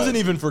on. Well, be it wasn't right.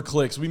 even for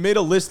clicks. We made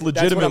a list what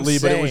I'm legitimately,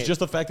 but it was saying. just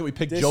the fact that we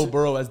picked This- Joe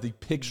Burrow as the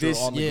picture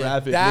on the yeah,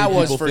 graphic. that made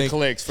was people for think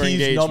clicks, for he's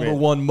engagement. number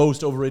one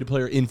most overrated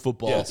player in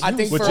football. Yes. I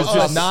think which for is us-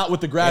 just not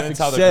what the And graphic that's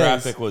how the says.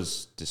 graphic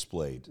was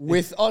displayed.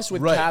 With us,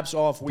 with Right. caps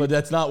off, But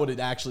that's not what it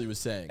actually was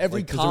saying.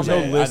 Every 'cause there was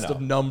comment- no list I know.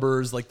 of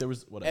numbers. Like there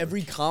was whatever.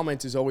 every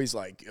comment is always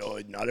like, oh,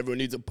 not everyone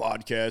needs a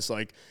podcast.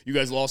 Like, you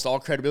guys lost all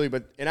credibility.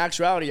 But in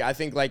actuality, I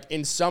think, like,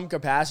 in some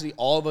capacity,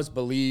 all of us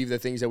believe the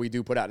things that we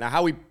do put out. Now,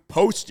 how we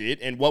post it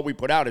and what we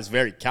put out is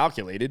very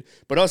calculated.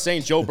 But us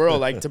saying Joe Burrow,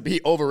 like, to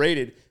be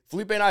overrated,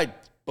 Felipe and I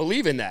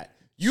believe in that.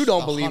 You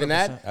don't believe in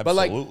that. 100%. But,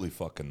 like, Absolutely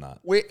fucking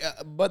not.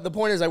 but the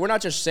point is, like, we're not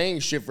just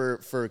saying shit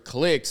for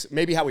clicks.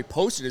 Maybe how we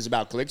post it is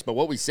about clicks, but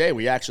what we say,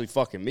 we actually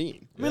fucking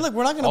mean. I mean, look,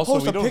 we're not gonna Also,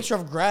 post we a don't- picture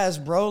of grass,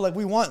 bro. Like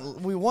we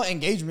want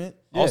engagement.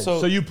 Yeah, Also-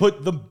 so you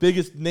put the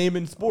biggest name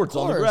in sports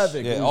on the course.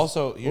 graphic. Yeah, Who's-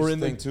 also, or here's the in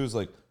thing, too, is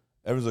like,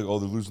 everyone's like, oh,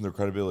 they're losing their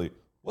credibility.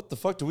 What the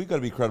fuck do we got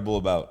to be credible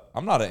about?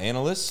 I'm not an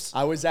analyst.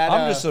 I was at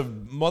I'm a- just a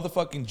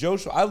motherfucking Joe.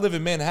 I live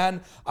in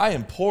Manhattan. I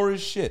am poor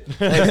as shit.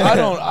 Like,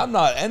 I'm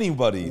not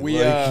anybody.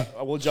 We like,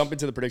 we'll jump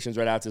into the predictions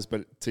right after this,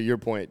 but to your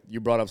point,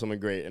 you brought up something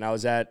great. And I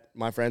was at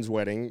my friend's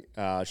wedding.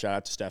 Shout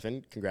out to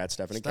Stefan. Congrats,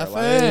 Stefan and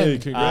Caroline. Hey,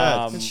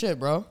 congrats. Good shit,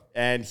 bro.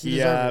 And we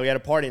deserve it. had a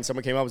party, and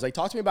someone came up and was like,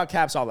 talk to me about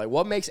caps off. Like,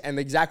 what makes, and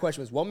the exact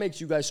question was, what makes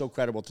you guys so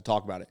credible to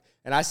talk about it?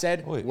 And I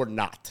said, Wait. we're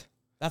not.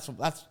 That's hey,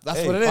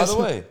 what it is. by the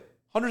way,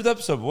 100th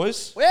episode,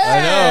 boys. I know,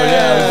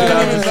 yeah.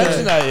 I didn't even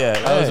mention that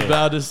yet. I was Hey.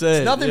 about to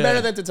say. Nothing yeah.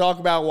 better than to talk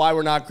about why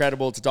we're not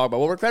credible to talk about.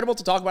 What we're credible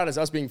to talk about is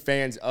us being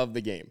fans of the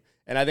game.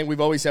 And I think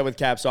we've always said with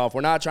caps off,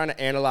 we're not trying to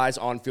analyze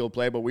on-field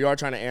play, but we are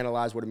trying to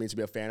analyze what it means to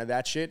be a fan of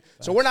that shit.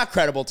 So we're not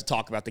credible to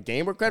talk about the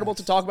game. We're credible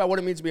to talk about what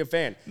it means to be a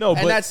fan. No,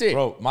 and but- that's it.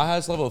 Bro, my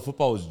highest level of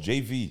football was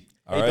JV.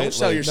 All Hey, right? don't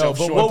sell Like, yourself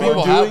no, but short. what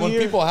we're bro. doing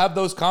here- People have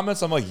those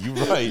comments, I'm like, you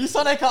right. You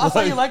saw that? I saw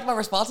you liked my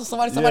response to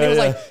somebody. Somebody Yeah, was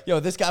yeah. like, "Yo,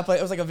 this guy played."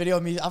 It was like a video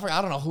of me.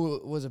 I don't know who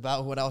it was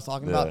about, what I was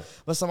talking Yeah. about,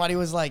 but somebody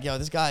was like, "Yo,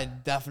 this guy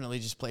definitely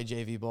just played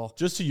JV ball."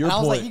 Just to your and I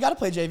was like, point. "You got to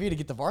play JV to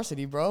get the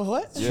varsity, bro."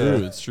 What? It's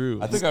true. It's true.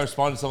 I think I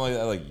responded to something like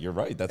that, like, you're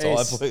right. That's all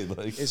I It's- played.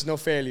 Like, It's no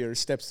failure.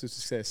 It's steps to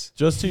success.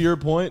 Just to your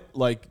point,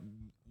 like,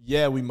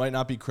 yeah, we might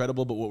not be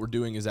credible, but what we're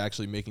doing is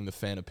actually making the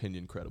fan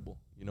opinion credible.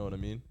 You know what I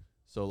mean?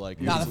 So,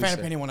 like, Nah, the we fan said.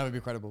 opinion will never be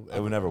credible. it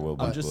would never will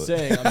be. I'm just but-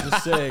 saying.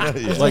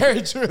 It's Like,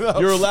 very true though.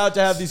 you're allowed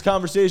to have these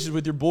conversations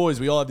with your boys.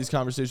 We all have these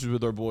conversations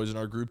with our boys in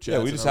our group chat.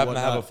 Yeah, we just happen to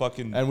have a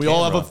fucking and we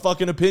all have a camera.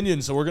 fucking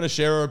opinion. So we're gonna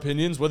share our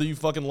opinions, whether you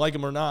fucking like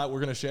them or not.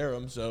 We're gonna share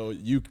them. So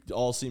you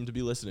all seem to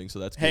be listening. So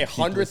that's Hey, good.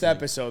 Keep 100th listening.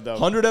 episode, though.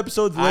 100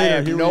 episodes later. I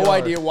have here no we are.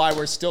 idea why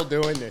we're still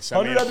doing this.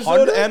 100 episode,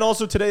 100? and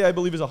also today I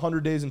believe is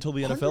 100 days until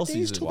the NFL 100 days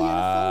season. till the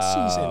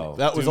NFL season. Wow.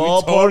 That was Dude, we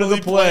all part of the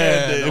totally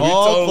planned plan. it. We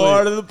All totally-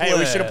 part of the plan. Hey,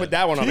 we should have put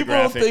that one on the People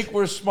don't graphic. think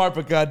we're smart,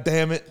 but god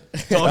damn it.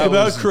 Talk That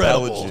about was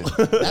credible.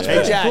 intelligent. That's Hey,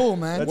 pretty Jack, cool,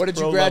 man. what did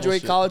you pro-level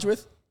graduate shit. college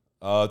with?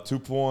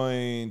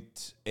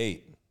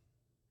 2.8.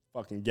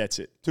 Fucking gets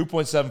it.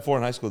 2.74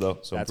 in high school, though.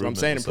 So That's what I'm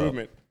saying. What's up?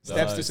 Improvement.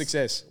 Steps to Nice.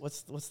 success.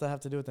 What's that have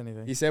to do with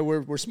anything? He said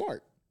we're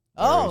smart.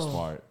 Very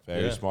smart.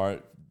 Very Yeah.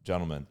 smart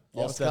gentlemen.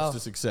 All let's steps go. to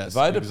success. If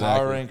I had to Exactly.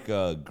 power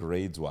rank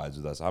grades wise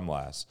with us, I'm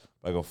last.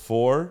 If I go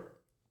 4,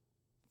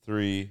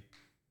 3,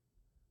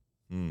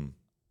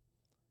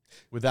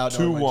 Without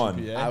knowing my 2-1.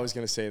 GPA, I was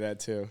gonna say that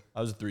too.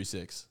 I was a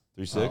 3.6.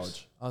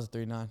 3.6. I was a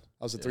 3.9.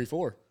 I was a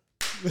 3.4.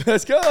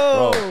 Let's go.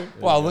 Bro,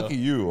 wow, you look go. at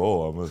you.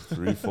 Oh, I'm a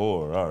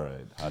 3.4. All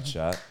right, hot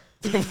shot.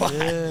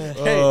 Yeah.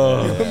 Hey,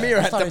 you and me are I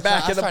at the started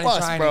back try- of the I started bus,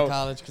 trying bro. in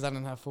college because I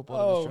didn't have football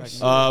Oh, to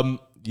distract me.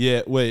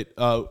 Yeah, wait.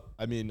 I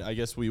mean, I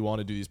guess we want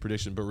to do these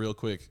predictions, but real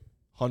quick,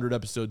 100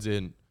 episodes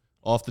in,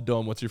 off the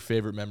dome, what's your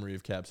favorite memory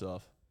of Caps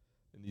Off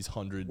in these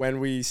 100? When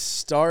we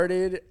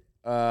started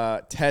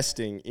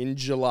testing in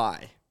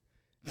July,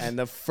 and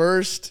the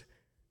first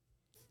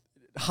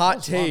hot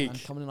was fun, man.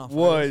 take Coming in off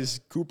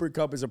was Cooper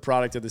Kupp is a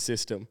product of the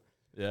system.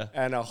 Yeah.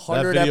 And That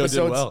 100 video did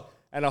episodes well.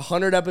 and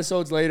 100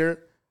 episodes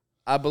later,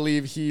 I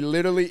believe he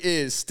literally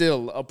is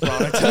still a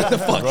product of the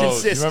fucking Bro, do you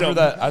system.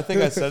 remember that? I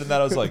think I said in that,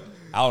 I was like,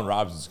 Allen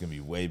Robinson's going to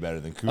be way better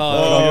than Cooper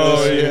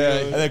Oh, Kupp. yeah.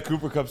 And then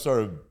Cooper Kupp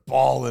started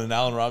balling, and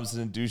Allen Robinson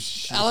didn't do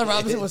shit. Allen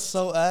Robinson was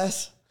so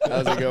ass.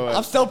 How's it going?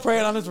 I'm still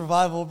praying on his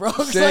revival, bro.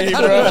 'Cause Same,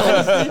 I don't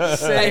know. bro. Hey,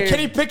 Same.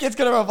 Kenny Pickett's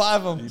gonna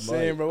revive him.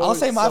 Same, bro. I'll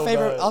say my so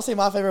favorite. bad. I'll say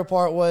my favorite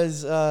part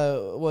was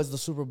the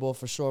Super Bowl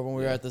for sure when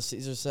we were at the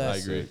Caesar Set. I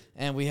agree.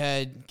 And we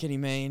had Kenny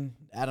Mayne,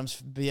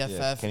 Adam's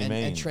BFF, Kenny and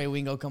Mayne. Trey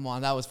Wingo come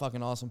on. That was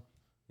fucking awesome.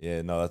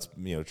 Yeah, no, that's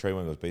Trey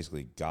Wingo's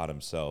basically God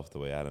himself, the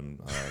way Adam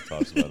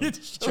talks about him.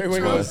 Trey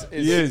Wingo is.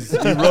 He is. He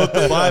wrote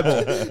the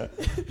Bible,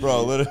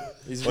 Bro. Literally,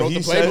 He's wrote the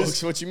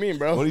playbooks. What you mean,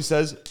 bro? What he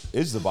says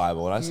is the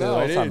Bible, and I say it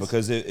all the time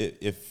because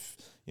if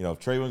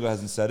Trey Wingo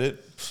hasn't said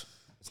it,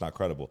 it's not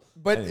credible.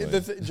 But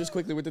anyway. just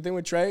quickly with the thing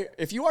with Trey,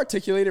 if you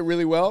articulate it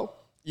really well,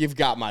 you've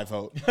got my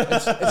vote.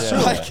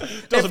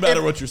 It's Doesn't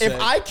matter what you're saying.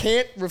 If I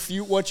can't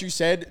refute what you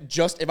said,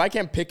 if I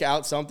can't pick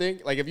out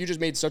something, like if you just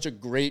made such a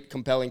great,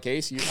 compelling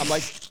case, I'm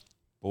like.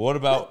 But what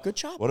about good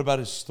job? What about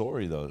his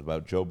story though?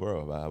 About Joe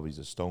Burrow, about how he's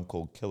a stone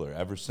cold killer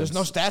ever since. There's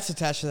no stats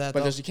attached to that.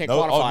 But though. you can't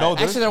quantify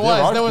it. Actually, there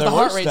was the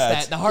heart rate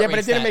stat. The heart but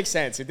it didn't stat. make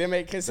sense. It didn't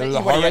make because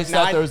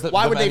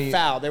why would they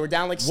foul? They were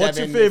down like 7. What's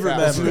your favorite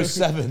memory? He was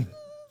 7.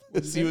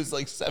 He was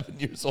like 7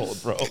 years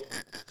old, bro.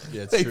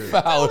 Yeah, it's they true.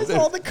 That fouled. was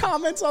all the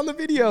comments on the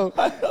video.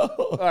 I know.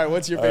 All right,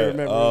 what's your favorite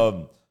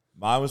memory?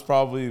 Mine was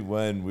probably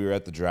when we were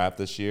at the draft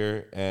this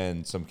year,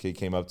 and some kid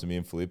came up to me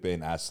and Felipe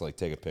and asked to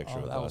take a picture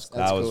with us.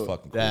 That was cool.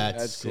 fucking cool.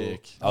 That's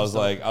sick. I was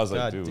like,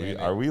 God dude, damn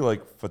are we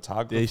like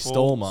photographers? They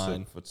stole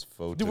mine.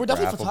 Dude, we're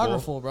definitely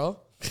photographer, bro.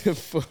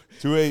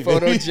 2-8,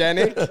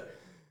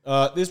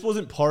 Photogenic. This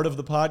wasn't part of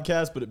the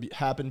podcast, but it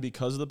happened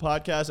because of the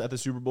podcast. At the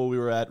Super Bowl, we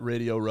were at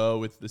Radio Row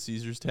with the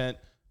Caesars tent,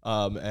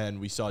 and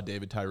we saw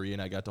David Tyree,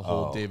 and I got to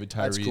hold David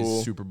Tyree's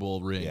cool. Super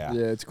Bowl ring. Yeah.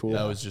 Yeah, it's cool.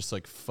 That was just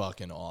like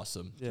fucking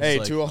awesome. Hey,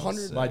 It's to like,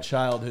 100. my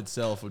childhood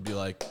self would be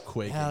like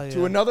quaking. Hell yeah.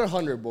 To another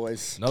 100,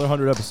 boys. Another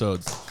 100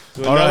 episodes.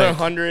 To All another right.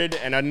 100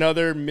 and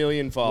another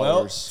million Well,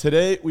 followers.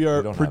 today we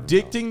are don't have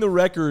predicting the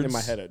records. In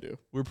my head, I do.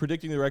 We're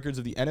predicting the records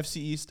of the NFC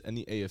East and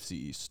the AFC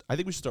East. I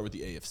think we should start with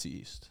the AFC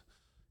East.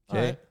 Okay,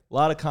 All right. a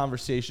lot of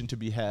conversation to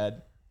be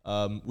had.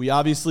 We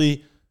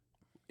obviously,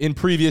 in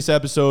previous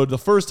episode, the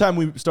first time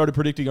we started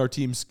predicting our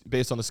teams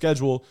based on the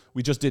schedule,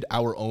 we just did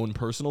our own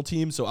personal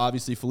teams. So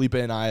obviously, Felipe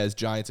and I, as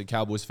Giants and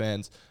Cowboys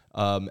fans,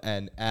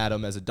 and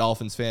Adam, as a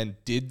Dolphins fan,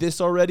 did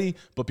this already.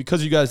 But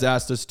because you guys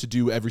asked us to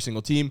do every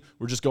single team,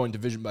 we're just going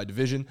division by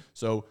division.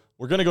 So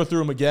we're going to go through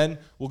them again.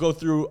 We'll go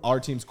through our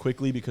teams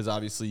quickly because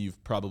obviously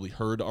you've probably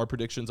heard our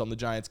predictions on the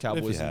Giants,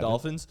 Cowboys, and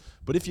Dolphins.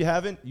 But if you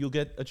haven't, you'll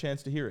get a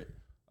chance to hear it.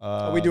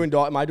 Are we doing?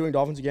 Am I doing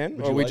Dolphins again,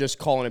 or are we like- just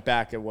calling it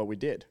back at what we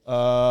did?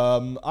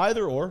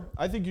 Either or.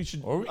 I think you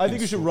should. Or we I can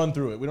think you should run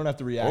through it. We don't have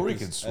to react. Or we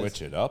can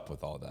switch it up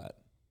with all that.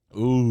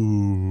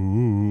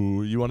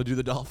 Ooh, you want to do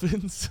the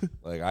Dolphins?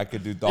 Like I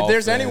could do If Dolphins.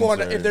 there's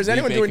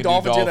anyone doing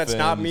Dolphins here that's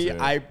not me,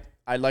 or-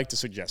 I'd like to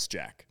suggest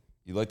Jack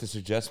You'd like to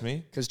suggest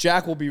me? because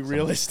Jack will be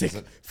realistic.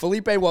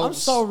 Felipe will. I'm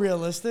so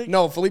realistic.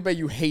 No, Felipe,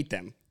 you hate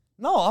them.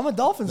 No, I'm a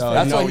Dolphins No, fan.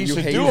 That's No, why he you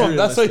should hate do it. them.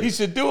 That's why he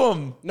should do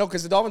them. No,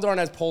 because the Dolphins aren't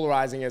as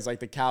polarizing as like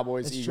the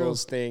Cowboys, It's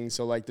Eagles thing.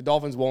 So like the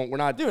Dolphins won't. We're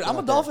not. Dude, we're I'm a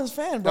not there. Dolphins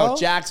fan, bro. No,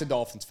 Jack's a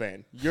Dolphins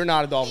fan. You're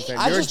not a Dolphins fan.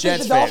 I You're just a think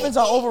Jets the fan. Dolphins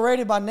are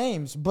overrated by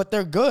names, but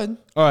they're good.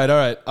 All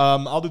right.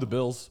 I'll do the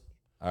Bills.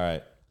 All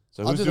right.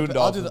 So I'll who's do doing the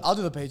Dolphins? I'll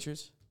do the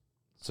Patriots.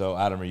 So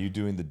Adam, are you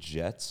doing the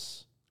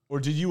Jets?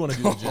 Or did you want to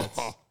do the Jets?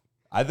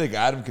 I think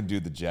Adam can do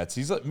the Jets.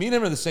 He's like, me and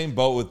him are the same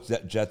boat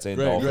with Jets and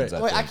Great, Dolphins.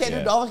 great. Wait, I think, can't yeah.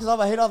 do Dolphins because I'm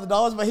a hate on the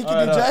Dolphins, but he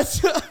can do right.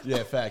 Jets.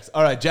 Yeah, facts.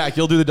 All right, Jack,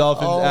 you'll do the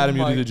Dolphins. Adam,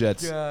 you do the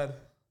Jets. God.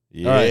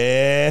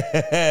 Yeah,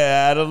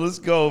 Adam, let's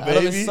go, Adam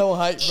baby. is so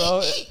hyped,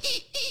 bro.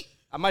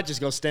 I might just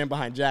go stand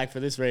behind Jack for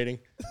this rating.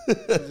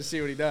 Just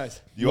see what he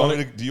does. Do you want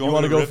me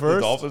to go rip first?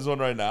 the Dolphins one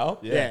right now?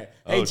 Yeah.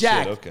 Oh, Hey,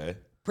 Jack. Shit, okay.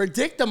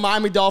 Predict the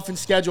Miami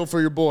Dolphins schedule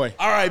for your boy.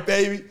 All right,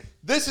 baby.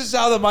 This is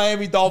how the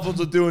Miami Dolphins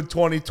will do in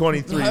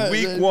 2023.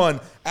 Week 1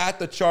 at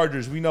the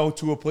Chargers. We know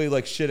Tua played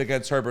like shit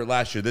against Herbert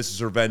last year. This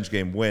is a revenge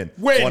game. Win.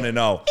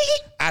 1-0.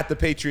 At the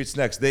Patriots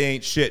next. They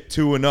ain't shit.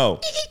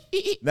 2-0.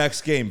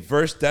 Next game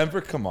versus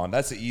Denver. Come on,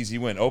 that's an easy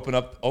win. Open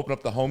up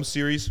the home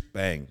series.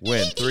 Bang.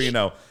 Win.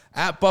 3-0.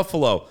 At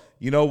Buffalo.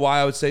 You know why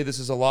I would say this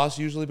is a loss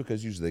usually?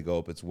 Because usually they go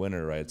up. It's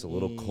winter, right? It's a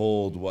little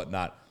cold,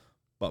 whatnot.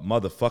 But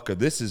motherfucker,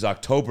 this is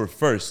October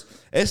 1st.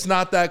 It's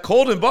not that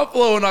cold in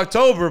Buffalo in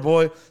October,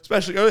 boy.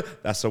 Especially,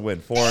 that's a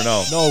win.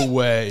 4-0. No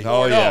way.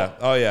 Oh, yeah.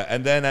 Oh, yeah.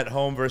 And then at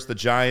home versus the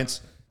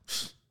Giants.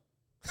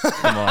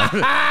 Come on.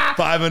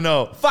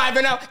 5-0.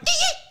 5-0.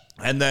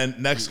 And then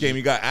next game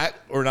you got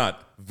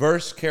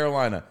versus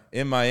Carolina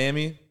in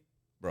Miami.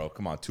 Bro,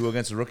 come on. Tua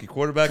against a rookie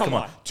quarterback. Come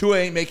on. Tua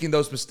ain't making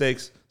those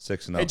mistakes.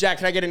 6-0. Hey, Jack,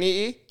 can I get an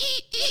EE?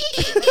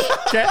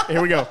 Okay,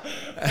 here we go.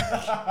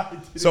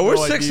 So we're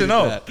know I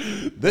 6-0.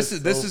 needed This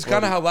is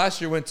kind of how last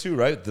year went too,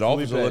 right? The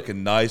Dolphins are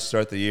looking nice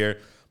start the year,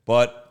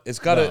 but it's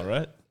got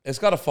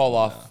to fall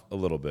off a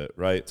little bit,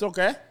 right? It's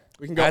okay.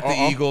 We can go At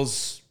the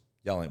Eagles,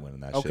 y'all ain't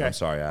winning that shit. Okay. I'm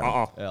sorry,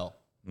 Adam. L.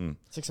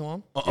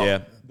 6-1. Yeah,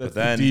 That's but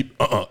then the deep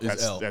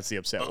is L. That's the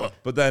upset one.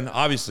 but then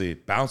obviously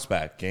bounce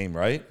back game,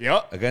 right?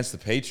 Yep. Against the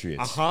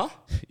Patriots. Huh?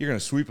 You're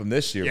gonna sweep them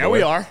this year. Yeah, boy.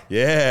 we are.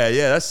 Yeah,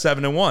 that's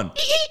 7-1.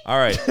 All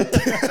right.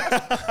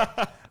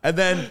 And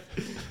then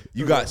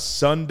you got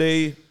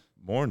Sunday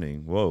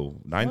morning. Whoa,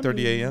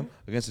 9:30 a.m.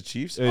 against the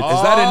Chiefs. Is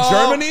that in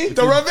Germany?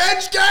 The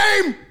revenge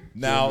game.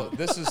 Now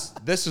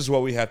this is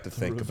what we have to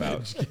think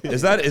about.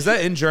 Is that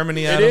in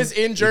Germany, Adam? It is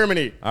in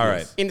Germany. All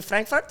right. In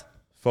Frankfurt?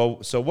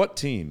 So what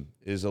team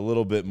is a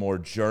little bit more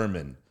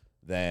German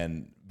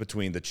than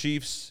between the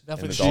Chiefs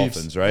Definitely and the the Chiefs.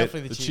 Dolphins, right?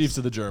 Definitely The Chiefs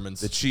are the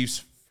Germans. The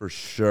Chiefs for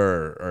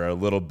sure are a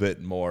little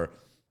bit more.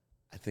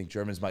 I think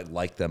Germans might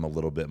like them a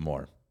little bit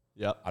more.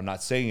 Yep. I'm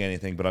not saying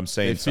anything, but I'm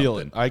saying They feel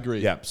something. it. I agree.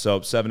 Yeah,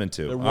 so 7-2.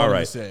 They're All one and right.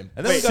 the same.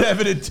 And then we got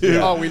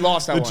 7-2. Oh, we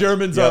lost that The one.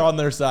 Germans Yep. are on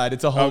their side.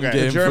 It's a home Okay.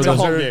 game. The Germans for are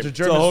home the, game. The It's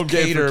a home Germans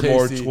game for cater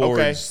more KC.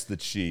 towards the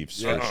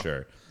Chiefs for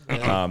sure.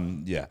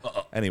 Yeah.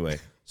 Anyway,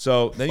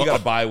 so then you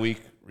got a bye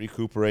week,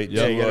 recuperate.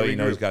 Yeah, you gotta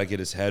Tua, he's regroup. got to get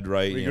his head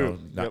right.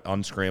 Regroup. Not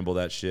unscramble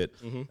that shit.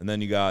 And then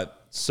you got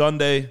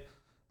Sunday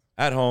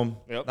at home,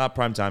 not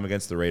prime time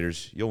against the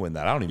Raiders. You'll win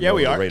that. I don't even know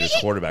who the Raiders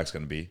quarterback's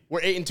going to be.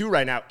 We're 8-2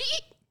 right now.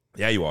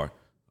 Yeah, you are.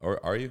 Or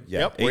are you? Yeah,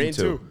 Yep, we're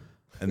 8-2.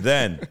 And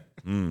then,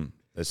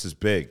 this is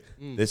big.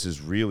 This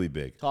is really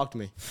big. Talk to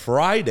me.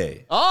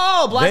 Friday.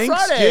 Oh, Black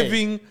Friday.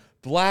 Thanksgiving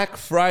Black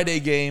Friday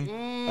game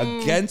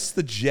against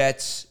the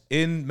Jets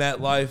in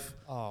MetLife.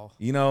 Oh.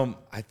 You know,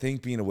 I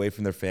think being away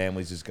from their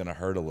families is going to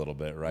hurt a little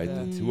bit, right?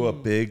 To a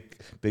big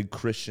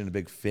Christian, a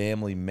big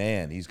family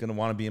man, he's going to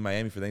want to be in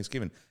Miami for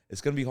Thanksgiving. It's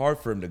going to be hard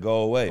for him to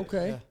go away.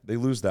 Okay. They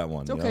lose that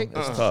one. okay.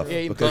 It's tough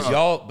Yeah, because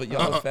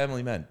y'all are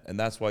family men, and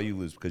that's why you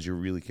lose, because you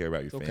really care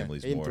about your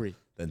families 8-3. more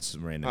than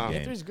some random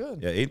game. 8-3's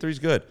good. Yeah, 8-3's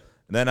good.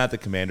 And then at the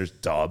Commanders,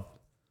 dub.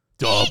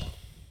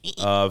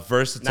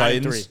 Versus the 9-3.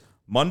 Titans,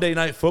 Monday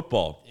Night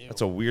Football.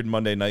 That's a weird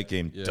Monday night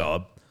game.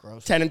 Dub.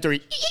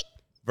 10-3.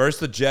 Versus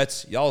the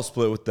Jets, y'all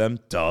split with them.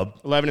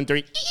 Dub.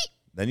 11-3.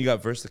 Then you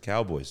got versus the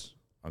Cowboys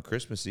on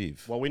Christmas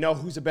Eve. Well, we know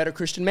who's a better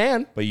Christian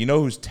man. But you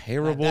know who's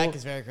terrible? Dak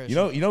is very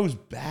Christian. You know who's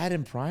bad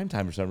in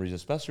primetime for some reason,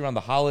 especially around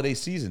the holiday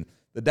season?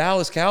 The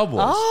Dallas Cowboys.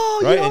 Oh,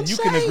 you right? don't And you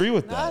say. can agree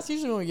with Nah, that. that's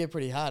usually when we get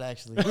pretty hot,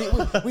 actually.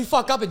 We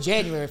fuck up in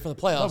January for the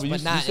No, playoffs, but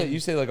but not you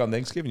say like on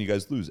Thanksgiving you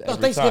guys lose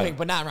every Thanksgiving, time.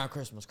 but not around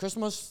Christmas.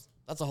 Christmas,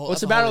 that's a whole. Well, it's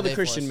that's the a battle of the holiday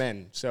for Christian us.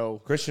 men.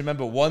 So Christian men,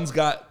 but one's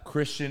got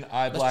Christian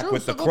eye black true,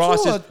 with so the go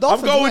crosses. Tua. I'm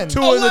Dolphins going win.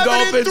 Tua and the 11-3.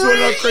 Dolphins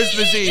win on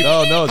Christmas Eve.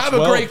 No, Have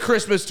 12. a great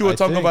Christmas to I a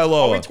Tonga think. are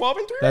Bailoa. we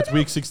 12-3? That's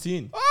week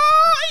 16.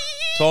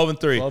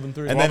 12-3.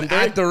 12-3. And then 12-3.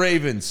 at the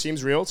Ravens.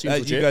 Seems real. Seems You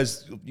legit.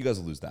 guys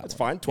will lose that. That's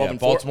one. fine. 12-4.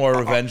 Baltimore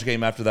revenge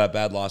game after that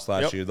bad loss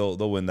last Yep. year.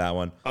 They'll win that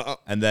one.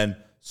 And then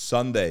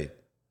Sunday,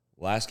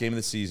 last game of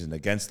the season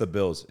against the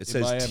Bills. It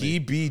says Miami.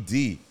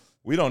 TBD.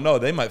 We don't know.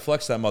 They might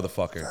flex that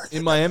motherfucker.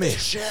 In Miami.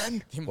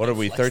 What are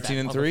we? Flex that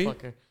 13-3.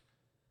 motherfucker.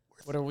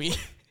 What are we?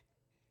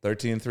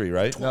 13-3,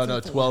 right? No,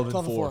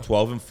 12-4.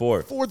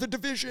 12-4. For the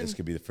division. This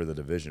could be for the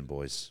division,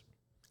 boys.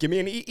 Give me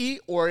an EE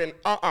or an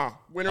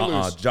win or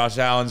lose. Josh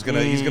Allen's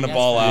he's gonna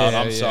ball out.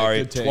 Yeah, I'm yeah, sorry.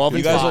 good take. 12 You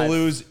and guys 5. will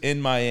lose in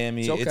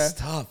Miami. It's okay. It's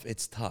tough.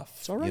 It's tough.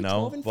 It's all right, You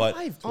know, 12 and but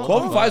 5.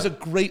 12 and 5 is a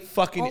great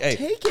fucking. I'll Hey,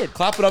 take it.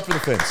 Clap it up for the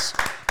Finns.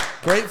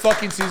 Great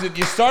fucking season.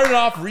 You started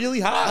off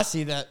really I hot.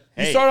 see that.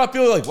 You started off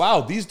feeling like,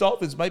 wow, these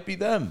Dolphins might be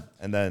them,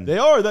 and then They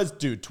are. That's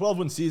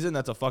 12-win season.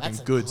 That's a fucking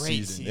That's a good great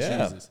season. season.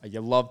 Yeah. Jesus. You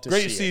love to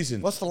great see it.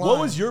 season. What's the line? What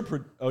was your?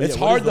 It's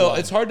hard though.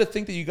 It's hard to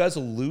think that you guys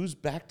will lose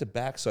back to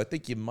back. So I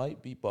think you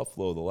might beat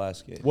Buffalo the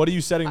last game. What are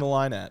you setting the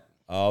line at?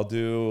 I'll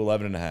do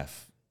 11.5.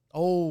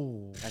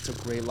 Oh, That's a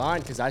great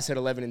line because I said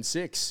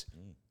 11-6.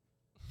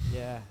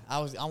 yeah. I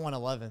want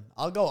 11.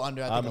 I'll go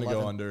under. I'm think gonna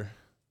 11. go under.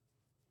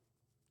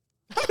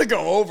 I'm gonna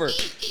go over.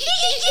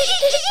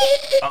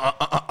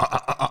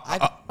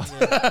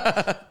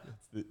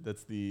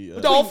 That's the.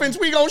 Dolphins,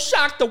 we gonna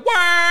shock the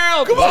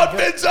world. Come on,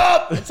 Fins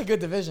up! It's a good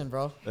division,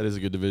 bro. That is a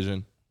good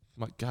division.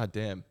 My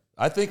goddamn.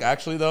 I think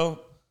actually though,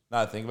 now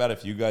that I think about it,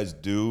 if you guys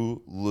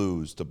do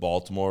lose to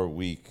Baltimore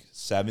week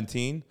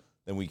 17,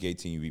 then week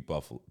 18 you beat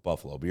Buffalo.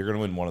 But you're gonna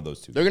win one of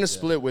those two. They're gonna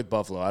split with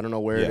Buffalo. I don't know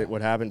where Yeah.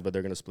 what happened, but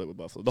they're gonna split with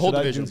Buffalo. The whole Should I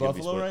do division's gonna be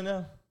Buffalo split. right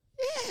now?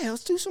 Yeah,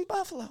 let's do some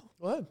Buffalo.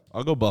 What?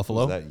 I'll go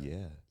Buffalo.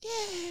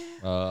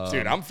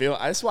 Dude, I'm feeling.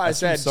 That's why I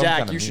said, some Jack,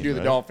 kinda you should meme, do the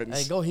right?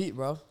 Dolphins. Hey, go Heat,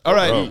 bro. All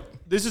right. Bro.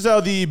 This is how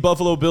the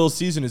Buffalo Bills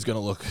season is gonna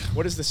look.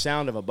 What is the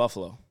sound of a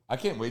buffalo? I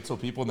can't wait till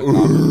people in the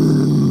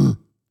comments.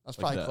 That's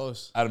probably that.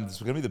 close. Adam, this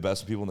is gonna be the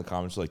best people in the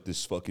comments are like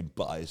this fucking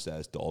biased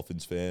ass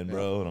Dolphins fan,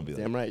 bro. And I'll be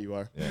like, Damn right you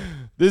are.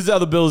 This is how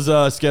the Bills'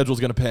 schedule is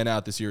going to pan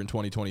out this year in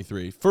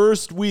 2023.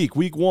 First week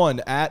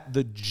 1, at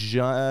the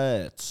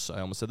Jets.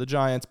 I almost said the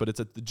Giants, but it's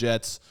at the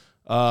Jets.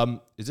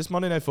 Is this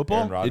Monday Night Football?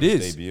 Aaron Rodgers'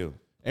 It is. debut.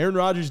 Aaron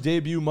Rodgers'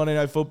 debut Monday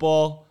Night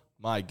Football.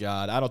 My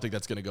God, I don't think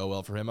that's going to go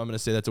well for him. I'm going to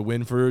say that's a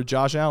win for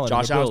Josh Allen. and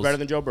Josh the Allen's Bills. better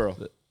than Joe Burrow.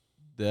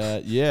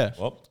 Yeah.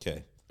 Well,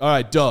 okay. All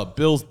right, dub.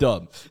 Bills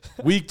dub.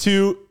 Week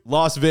 2,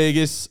 Las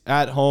Vegas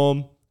at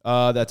home.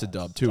 That's a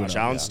dub. 2-0. Josh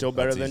Allen's still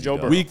better that's than easy Joe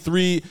dub. Burrow. Week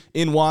 3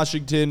 in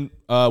Washington,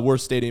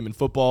 worst stadium in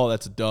football.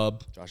 That's a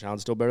dub. Josh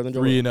Allen's still better than Joe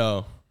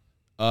Burrow.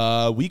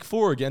 3-0. Week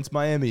 4 against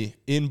Miami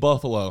in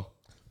Buffalo.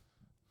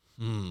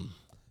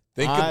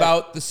 Think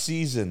about the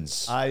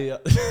seasons.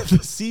 The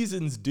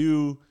seasons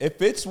do.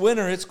 If it's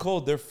winter, it's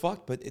cold. They're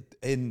fucked. But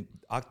in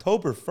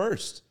October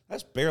 1st,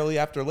 that's barely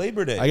after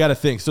Labor Day. I got to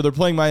think. So they're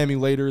playing Miami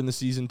later in the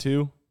season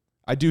too.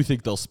 I do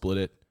think they'll split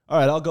it. All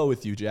right, I'll go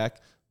with you, Jack.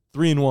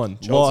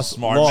 3-1. Joe's a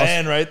smart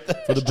man right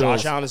there. for the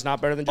Bills. Josh Allen is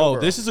not better than Joe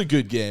Burrow. This is a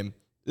good game.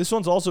 This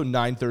one's also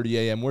 9:30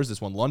 a.m. Where's this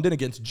one? London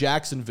against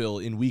Jacksonville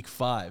in week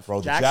 5.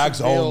 Bro, the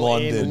Jags own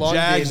London.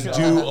 Jags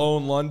do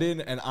own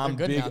London, and I'm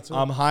big.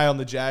 I'm high on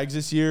the Jags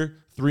this year.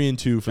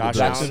 3-2 for the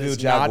Jacksonville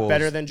Jaguars. Not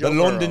better than Joe the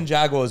Burrow. London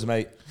Jaguars,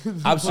 mate.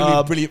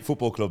 Absolutely brilliant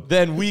football club.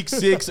 Then week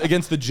 6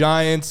 against the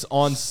Giants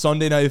on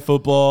Sunday Night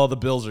Football. The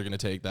Bills are going to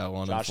take that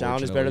one. Josh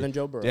Allen is better than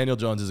Joe Burrow. Daniel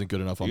Jones isn't good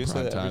enough on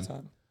prime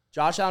time.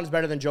 Josh Allen is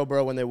better than Joe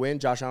Burrow when they win.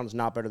 Josh Allen is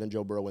not better than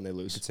Joe Burrow when they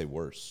lose. You could say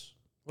worse.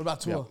 What about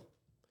Tua? Yeah.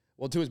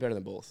 Well, Tua is better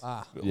than both.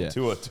 Yeah.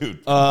 Tua, dude.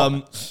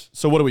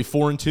 So what are we,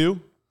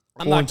 4-2?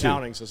 I'm not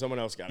counting, so someone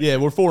else got it. Yeah,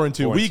 we're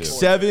 4-2. Week 4-2.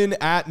 7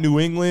 at New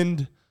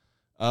England.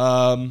 What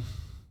are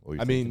you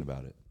thinking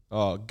about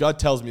it? Gut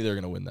tells me they're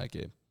going to win that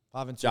game.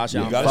 Josh You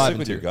Allen. got to stick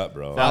with your gut,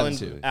 bro.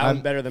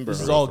 Allen better than Burrow.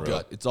 This is all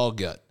gut. It's all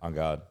gut. On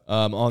God.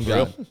 On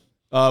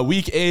God.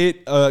 Week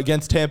 8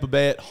 against Tampa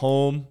Bay at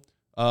home.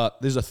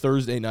 This is a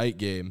Thursday night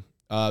game.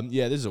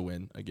 Yeah, this is a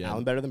win again.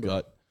 Allen better than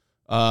Burrow.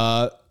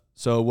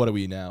 So what are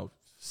we now?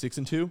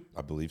 6-2?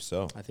 I believe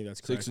so. I think that's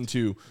correct.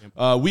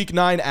 6-2. Week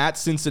 9 at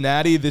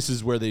Cincinnati. This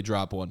is where they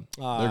drop one.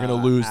 They're going to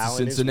lose to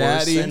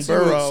Cincinnati.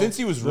 Since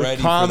he was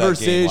ready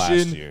conversation, for that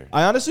game last year.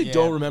 I honestly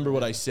don't remember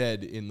what I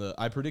said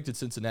I predicted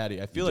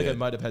Cincinnati. I feel like I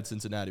might have had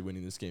Cincinnati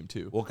winning this game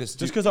too. Well, just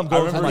because I'm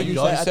going for my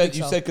gut.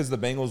 You said because the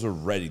Bengals were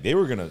ready. They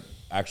were going to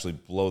actually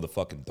blow the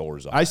fucking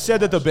doors off. I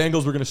said that the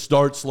Bengals were going to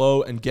start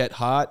slow and get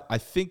hot. I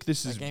think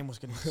this is That game was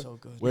going to be so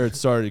good. where it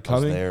started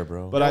coming. there,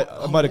 bro. But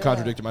I might have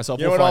contradicted myself.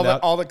 You know we'll what find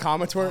out. all the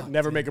comments were?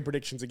 Never making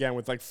predictions again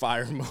with like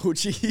fire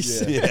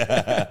emojis.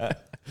 Yeah.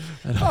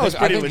 That was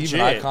pretty legit. Even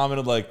I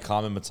commented like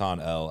comment Matan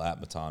L at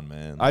Matan,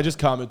 man. I just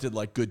commented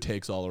like good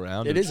takes all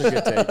around. It is a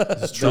good take.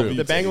 It's true.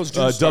 The Bengals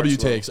do start W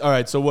slow. takes. All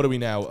right, so what are we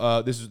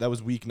now? That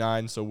was week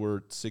 9, so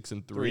we're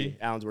 6-3.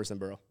 Allen's worse than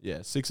Burrow. Yeah,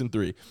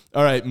 6-3.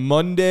 All right,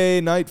 Monday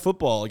Night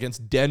Football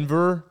against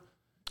Denver.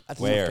 That's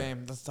Where? a tough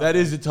game. That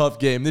is a tough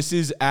game. This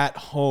is at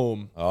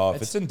home. Oh,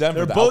 if it's in Denver,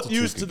 They're the both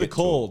altitude used to could the get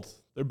cold.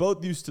 They're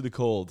both used to the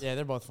cold. Yeah,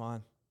 they're both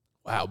fine.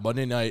 Wow,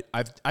 Monday night.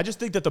 I just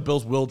think that the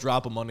Bills will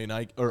drop a Monday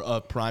night or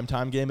a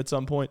primetime game at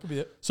some point. Could be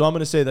it. So I'm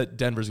going to say that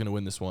Denver's going to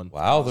win this one.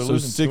 Wow, they're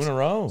losing 2 in a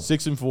row.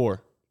 6-4,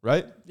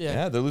 right?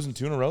 Yeah, they're losing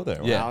 2 in a row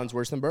there. Yeah. Allen's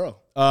worse than Burrow.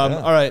 All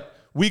right,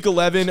 week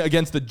 11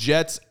 against the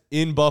Jets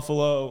in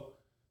Buffalo.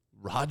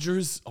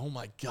 Rodgers, oh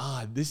my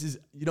God, this is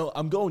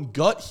I'm going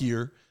gut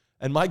here.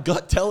 And my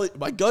gut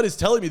is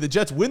telling me the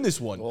Jets win this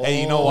one.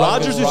 Hey, you know what?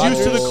 Rodgers is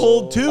used to the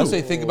cold too. I say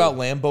think about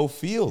Lambeau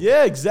Field.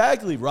 Yeah,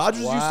 exactly.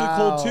 Rodgers is used to the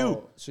cold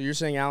too. So you're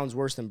saying Allen's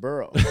worse than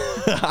Burrow?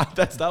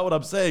 That's not what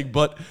I'm saying,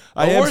 but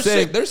I am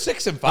saying they're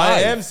 6-5. I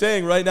am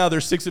saying right now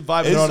they're 6-5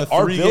 and they're on a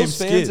 3-game Bills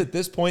fans skid. at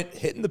this point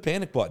hitting the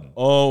panic button?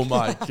 Oh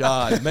my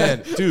God,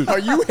 man, dude! Are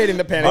you hitting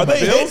the panic button?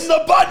 Are they hitting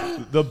the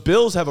button? The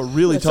Bills have a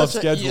really That's tough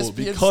such an schedule ESPN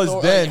because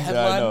story. then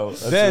Headline. I know.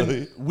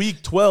 then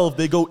week 12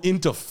 they go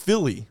into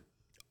Philly.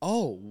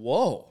 Oh,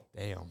 whoa.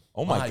 Damn.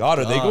 Oh my My God,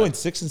 are they God. going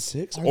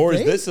 6-6, or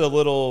is this a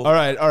little? All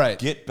right.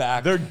 Get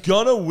back. They're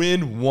gonna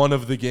win one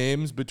of the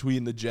games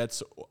between the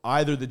Jets,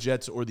 either the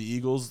Jets or the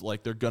Eagles.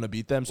 Like they're gonna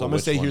beat them. So I'm gonna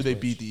which say here one's they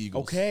which? beat the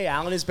Eagles. Okay,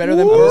 Allen is better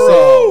than I'm gonna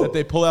Burrow. say that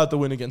they pull out the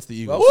win against the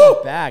Eagles.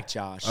 Welcome back,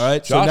 Josh. All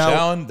right, Josh so now,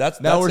 Allen, that's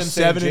we're him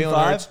saying, 7-5.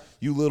 Jalen Hurts,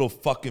 you little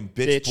fucking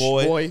bitch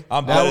boy.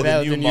 I'm Now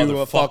better than you,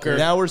 motherfucker.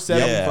 Now we're 7-5.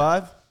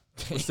 Yeah.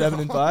 We're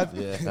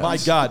 7-5. My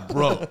God,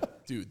 bro,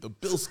 dude, the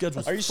Bills'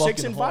 schedule. Are you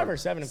 6-5 or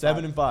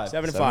 7-5? 7-5.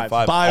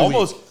 7-5. Bye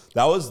almost. week.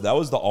 That was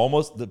the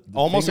almost the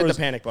Almost finger hit the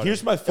panic button.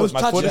 Here's my foot.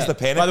 My foot is the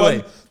panic By the way,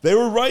 button. They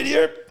were right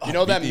here. You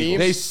know that meme?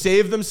 They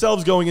saved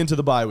themselves going into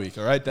the bye week.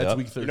 All right, that's Yep.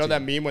 week 13. You know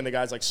that meme when the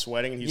guy's like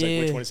sweating and he's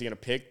like, which one is he going to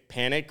pick?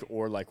 Panic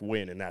or like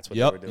win? And that's what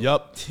they were doing.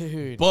 Yep.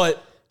 Dude.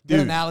 But Good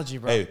dude, analogy,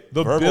 bro. Hey,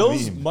 the verbal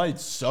Bills meme. might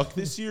suck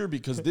this year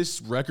because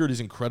this record is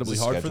incredibly Is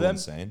the hard for schedule them.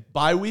 insane?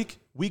 Bye week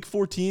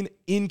 14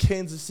 in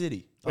Kansas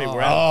City. Wait,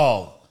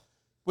 we're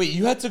Wait,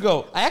 you had to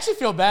go. I actually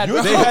feel bad. You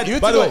bro. They had, You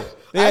had by to the go- way,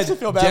 they I had actually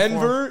feel bad for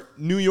Denver,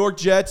 New York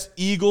Jets,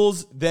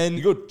 Eagles, then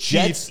You go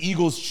Jets, Chiefs.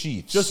 Eagles,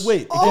 Chiefs. Just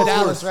wait. It Oh, gets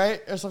Dallas, worse.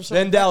 right? Or some shit.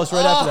 Then Dallas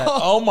right after that.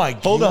 Oh my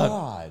God. Hold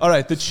on. All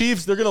right, the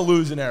Chiefs, they're going to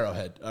lose in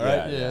Arrowhead. All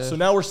right? Yeah. So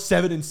now we're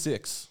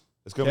 7-6.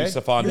 It's gonna be Okay?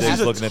 Stephon This Diggs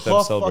is a looking at them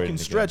tough celebrating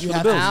fucking stretch again.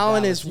 for the Bills.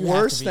 Allen Dallas. is You have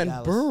to worse beat than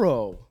Dallas.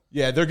 Burrow.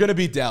 Yeah, they're going to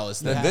beat Dallas.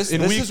 Then this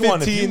in is week 15,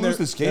 one. If you they're- lose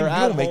this game, you they're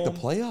at don't make the home.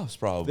 playoffs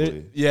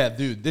probably. Yeah,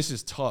 dude, this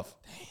is tough.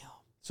 Damn.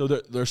 So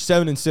they're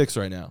 7-6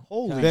 right now.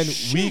 Holy then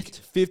shit. week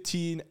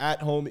 15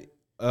 at home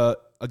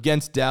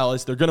against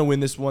Dallas, they're gonna win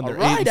this one. They're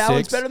All right, 8-6.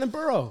 Allen's better than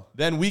Burrow.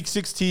 Then week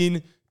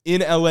 16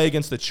 in LA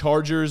against the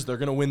Chargers, they're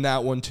gonna win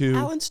that one too.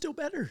 Allen's still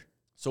better.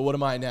 So what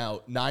am I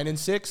now?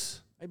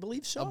 9-6. I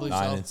believe so.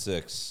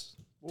 9-6.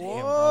 Damn,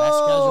 bro. That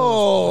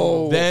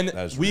schedule is Then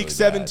That's week really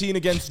 17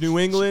 against New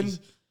England.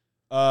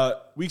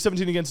 Week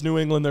 17 against New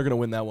England, they're gonna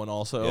win that one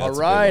also. Yeah, All that's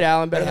a right, big one.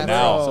 Allen better than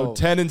Now. Burrow.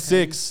 So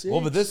 10-6.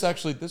 Well, but this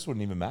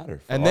wouldn't even matter.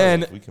 For And ours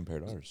then- if we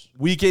compared ours.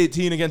 Week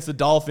 18 against the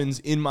Dolphins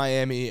in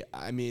Miami.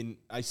 I mean,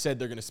 I said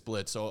they're going to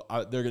split, so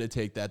they're going to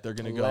take that. They're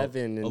going to go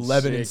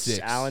 11-6.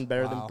 Allen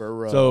better than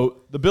Burrow. So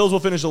the Bills will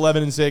finish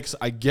 11-6.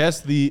 I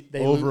guess the They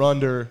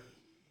over/under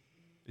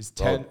is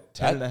 10 Bro,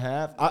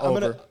 10.5.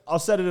 Over. I'll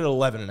set it at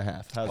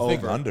 11.5. How's I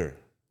think that? under.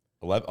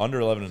 Under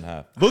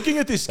 11.5. Looking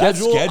at the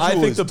schedule, I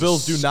think the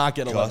Bills do not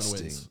get 11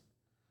 wins.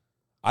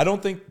 I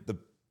don't think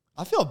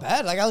I feel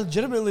bad. Like I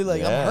legitimately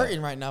I'm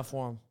hurting right now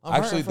for him.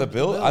 Actually, the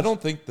Bills. I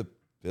don't think the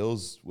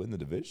Bills win the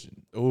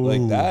division. Ooh.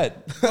 Like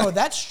that. Bro,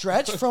 that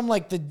stretch from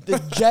like the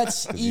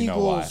Jets,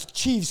 Eagles,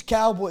 Chiefs,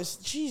 Cowboys.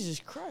 Jesus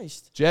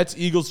Christ. Jets,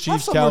 Eagles, Chiefs,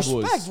 Have some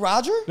Cowboys. respect,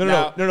 Roger.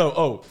 No.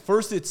 Oh,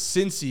 first it's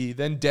Cincy,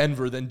 then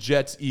Denver, then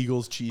Jets,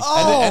 Eagles, Chiefs.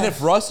 Oh. And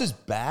if Russ is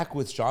back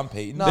with Sean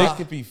Payton,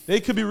 They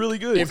could be really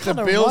good. If the kind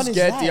of Bills run is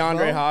get that, DeAndre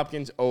bro?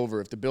 Hopkins,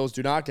 over. If the Bills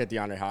do not get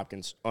DeAndre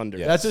Hopkins, under.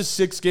 Yeah. That's a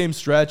 6-game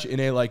stretch in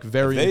a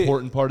very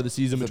important part of the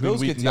season the between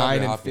Bills week get 9 DeAndre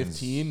and Hopkins,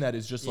 15. That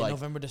is just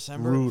November,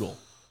 December. brutal.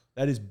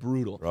 That is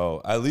brutal.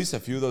 bro, at least a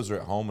few of those are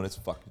at home when it's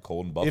fucking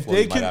cold in Buffalo. If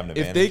they you might have an can,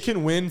 if advantage. they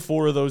can win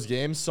 4 of those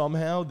games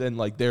somehow, then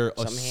they're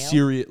a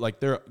serious,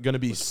 they're going to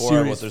be four,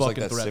 serious there's like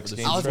fucking that threat for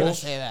the 6-game I Super was Bowl. going to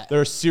say that.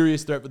 They're a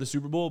serious threat for the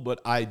Super Bowl,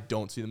 but I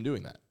don't see them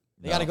doing that.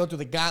 They got to go through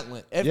the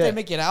gauntlet. If Yeah. they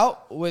make it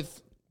out with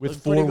a 4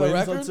 pretty good wins,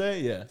 record, let's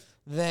say,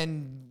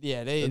 then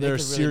they're they a could really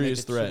serious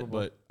make it to threat. Super Bowl.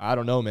 But I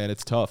don't know, man.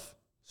 It's tough.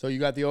 So you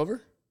got the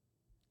over?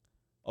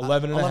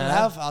 11 and a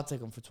half. I'll take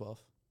them for 12.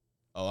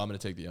 Oh, I'm going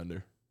to take the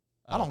under.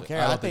 I don't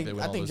care. I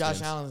think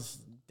Josh Allen's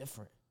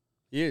different.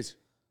 He is.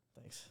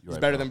 Thanks. He's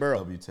better than Burrow.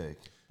 W take.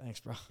 Thanks,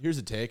 bro. Here's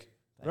a take.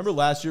 Remember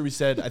last year we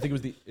said, I think it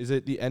was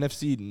the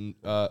NFC,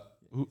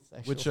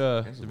 which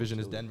division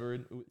is Denver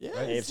in? Yeah,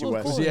 right? AFC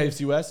West. Was the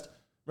AFC West?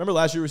 Remember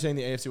last year we were saying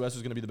the AFC West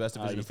was going to be the best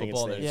division you of think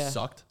football, it's and it theirs?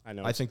 sucked. I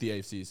know. I think the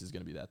AFC East is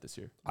going to be that this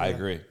year. I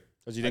agree.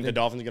 Because you think the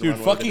Dolphins are going Dude, to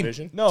run away with the fucking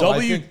division? No,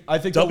 I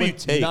think they'll win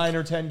take. 9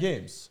 or 10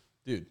 games.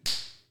 Dude,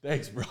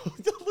 thanks, bro.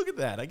 Look at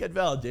that. I get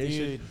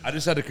validation. I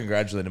just had to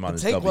congratulate him on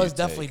his Take W was take.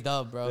 definitely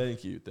dub, bro.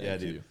 Thank you. Thank Yeah, you.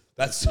 dude.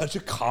 That's such a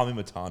Kami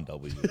Matan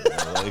W.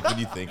 Like when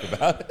you think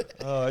about it.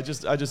 Oh, I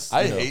just I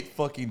you know, hate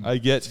fucking I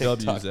get TikTok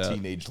W's out.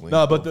 teenage lingo,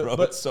 No, but bro.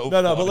 but It's so no,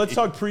 but funny. let's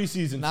talk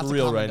preseason Not for the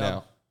real common right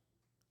dub.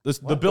 now.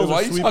 The Bills Why are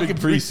are you sweeping talking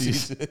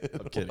preseason.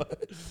 I'm kidding.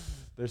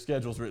 Their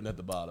schedule's written at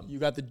the bottom. You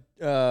got the.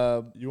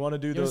 You want to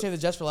do You want to the? say the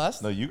Jets for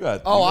last? No, you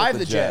got. Oh, you got I have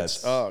the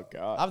Jets. Oh, I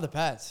God. have the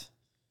Pats.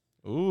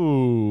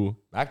 Ooh,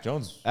 Mac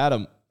Jones.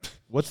 Adam,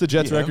 what's the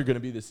Jets' Yeah. record going to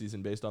be this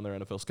season based on their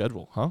NFL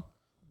schedule? Huh?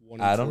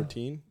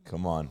 1-14.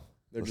 Come on.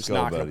 They're Let's just go,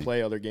 not going to buddy.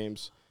 play other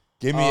games.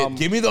 Give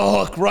me the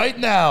hook right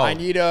now. I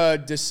need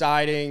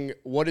deciding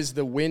what is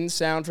the win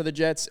sound for the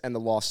Jets and the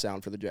loss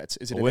sound for the Jets.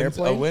 Is it an a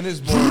airplane? win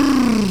is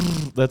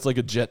more. That's like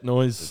a jet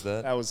noise. Is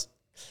that? That was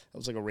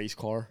like a race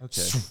car.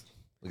 Okay.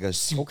 Like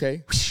a,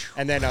 Okay.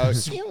 And then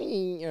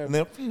and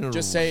then-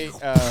 just say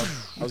I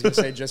was going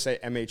to say just say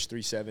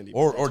MH370.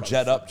 or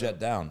jet up, jet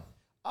down.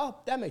 Oh,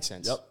 that makes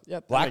sense. Yep.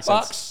 that Black makes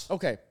box? sense.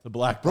 Okay. The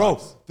black Bro,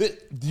 box.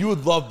 you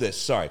would love this.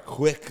 Sorry,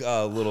 quick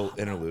little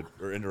interlude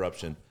or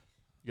interruption.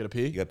 You got to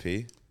pee? You got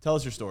pee? Tell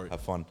us your story.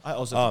 Have fun. I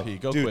also have to pee.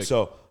 Go dude, quick.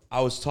 So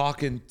I was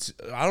talking to,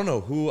 I don't know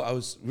who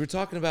we were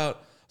talking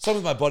about, something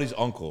with my buddy's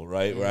uncle,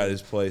 right? We're at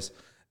his place,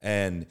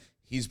 and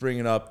he's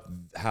bringing up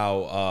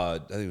how, I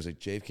think it was like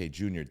JFK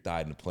Jr.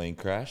 died in a plane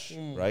crash,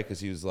 right? Because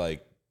he was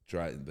like,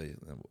 I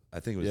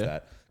think it was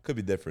that. Could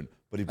be different.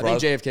 But he I brought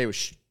think JFK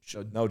was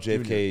no,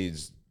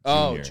 JFK's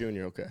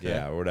Junior, okay.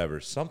 Yeah, or whatever.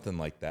 Something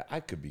like that.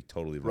 I could be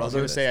totally wrong. I was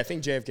going to say, I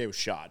think JFK was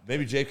shot.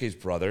 Maybe JFK's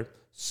brother,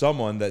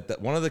 someone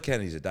that one of the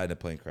Kennedys that died in a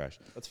plane crash.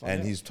 That's fine.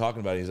 And he's talking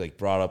about it. He's like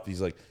brought up.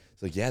 He's like,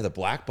 yeah, the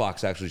black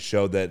box actually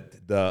showed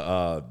that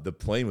the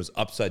plane was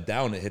upside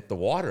down. It hit the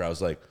water. I was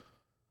like,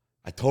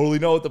 I totally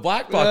know what the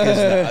black box is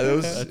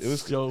now. It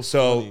was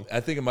so funny.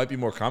 I think it might be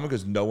more common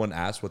because no one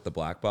asked what the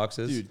black box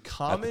is. Dude, at the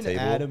common table.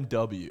 Adam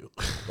W.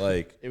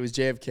 Like It was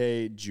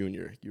JFK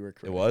Jr. You were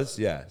correct. it was,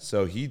 yeah.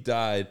 So he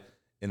died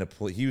in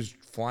he was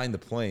flying the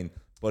plane,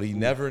 but he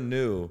never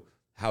knew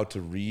how to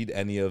read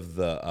any of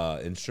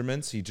the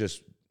instruments. He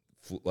just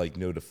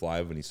knew to fly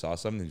when he saw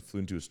something. He flew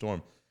into a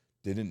storm,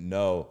 didn't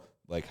know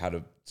like how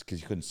to, because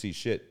he couldn't see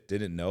shit.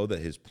 Didn't know that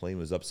his plane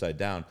was upside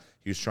down.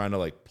 He was trying to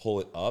like pull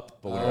it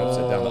up, but when you're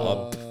upside down, the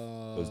up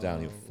goes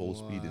down. He went full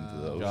speed into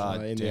the ocean.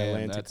 God in the damn,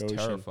 Atlantic that's Ocean.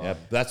 terrifying. Yeah,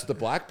 that's what the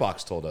black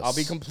box told us. I'll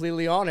be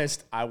completely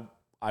honest.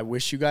 I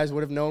wish you guys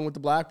would have known what the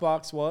black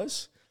box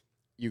was.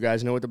 You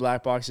guys know what the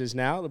black box is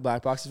now. The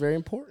black box is very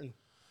important.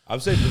 I'm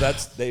saying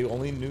they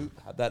only knew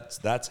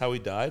that's how he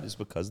died is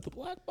because of the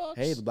black box.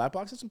 Hey, the black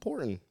box is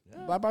important. The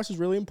black box is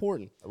really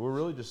important. We're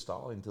really just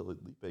stalling until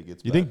Lipe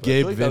gets. You back, think but I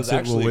feel Gabe like that was Vincent will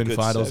actually a win good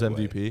Finals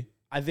segue. MVP?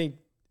 I think,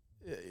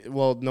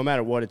 well, no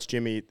matter what, it's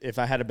Jimmy. If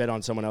I had to bet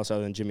on someone else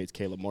other than Jimmy, it's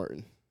Caleb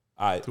Martin.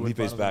 All right, win Lipe's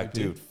Finals back, MVP?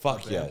 dude.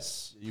 Fuck Bam.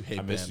 yes. You hate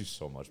I miss Bam. you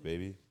so much,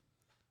 baby.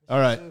 All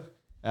right.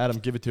 Adam,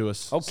 give it to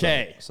us.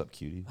 Okay. What's up,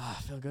 cutie? I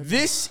feel good.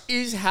 This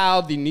is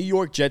how the New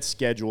York Jets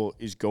schedule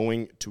is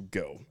going to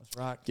go. Let's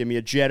rock. Give me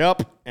a jet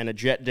up and a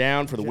jet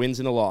down for the wins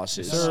and the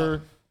losses.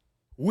 Sir.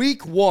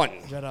 Week 1.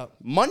 Jet up.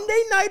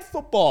 Monday Night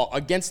Football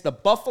against the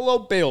Buffalo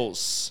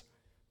Bills.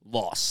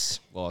 Loss.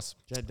 Loss.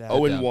 Jet down.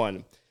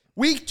 0-1.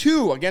 Week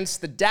 2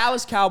 against the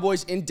Dallas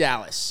Cowboys in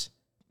Dallas.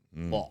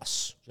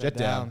 Loss. Jet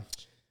down.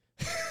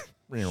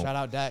 Shout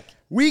out Dak.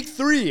 Week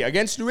 3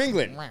 against New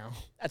England.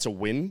 That's a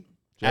win.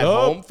 at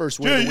home. First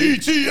win of the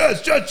week.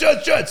 Jets,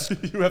 Jets.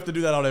 You have to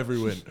do that on every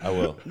win. I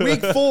will.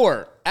 Week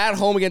 4 at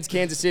home against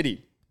Kansas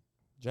City.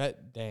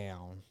 Jet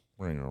down.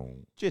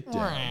 Jet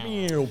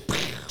down.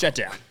 Jet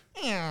down.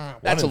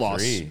 That's a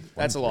loss.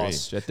 That's a 1-3.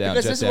 loss. Jet down,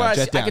 Because jet this is down, where I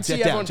jet down, can see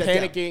jet everyone down, jet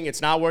down. panicking.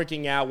 It's not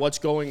working out. What's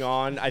going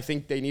on? I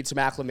think they need some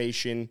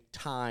acclimation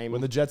time.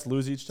 When the Jets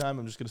lose each time,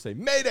 I'm just going to say,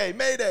 Mayday,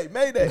 Mayday,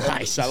 Mayday.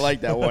 Nice. I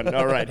like that one.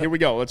 All right, here we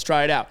go. Let's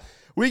try it out.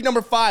 Week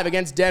number 5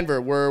 against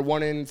Denver. We're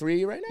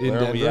 1-3 right now.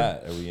 Where are we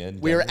at? Are we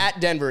in? We're at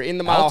Denver in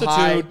the Mile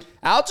High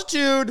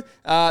altitude.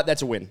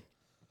 That's a win.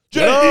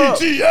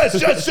 Jets.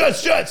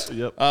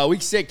 Yep.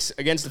 Week 6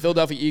 against the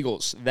Philadelphia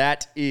Eagles.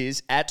 That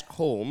is at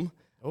home.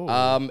 That's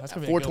gonna be a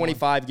good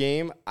 425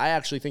 game. I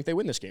actually think they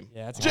win this game.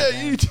 Yeah, that's a good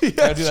game. J-E-T-S.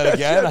 Can I do that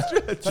again?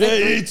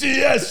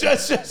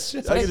 Jets.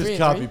 I can just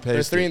copy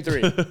There's paste.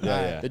 3-3.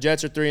 Yeah. The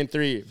Jets are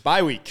 3-3.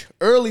 Bye week.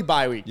 Early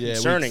bye week. Yeah,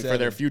 Concerning week for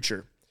their 7.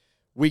 future.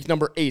 Week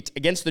number 8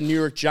 against the New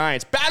York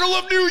Giants. Battle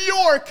of New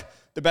York.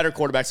 The better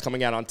quarterback's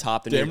coming out on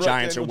top. The New York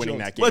Giants are winning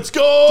that game. Let's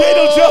go.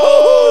 Daniel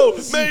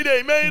Jones.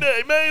 Mayday,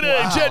 Mayday,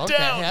 Mayday. Wow, Jet okay.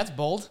 down. Yeah, that's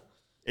bold.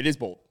 It is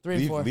bold.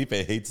 3-4.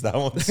 Lipe hates that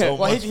one so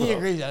Well, much. he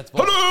agrees that it's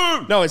bold.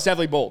 No, it's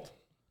definitely bold.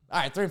 All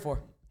right, 3-4.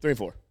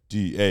 3-4.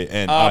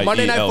 Danil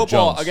Monday Night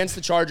Football Jones. against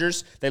the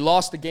Chargers. They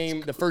lost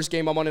the first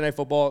game on Monday Night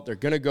Football. They're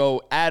gonna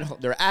go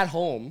they're at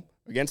home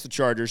against the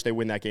Chargers. They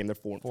win that game. They're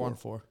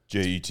 4-4.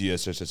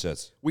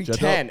 Jets. Week Jet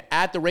 10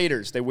 at the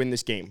Raiders. They win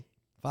this game.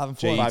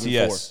 5-4.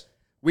 5-4.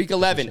 Week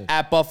 11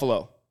 at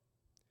Buffalo.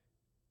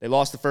 They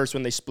lost the first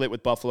one. They split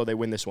with Buffalo. They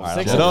win this one.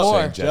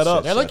 6-4. Jet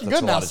up. They're looking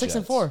good now.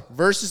 6-4.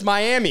 Versus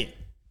Miami.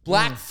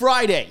 Black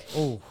Friday.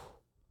 Oh,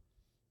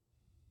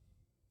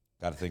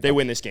 Gotta think. They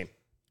win this game.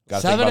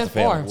 Gotta think about the 7-4.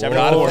 family. 7-4.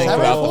 Gotta think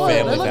about 7-4. the family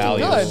They're looking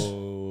values.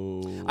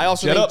 good. I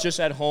also Jet think up. just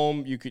at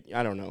home, you could,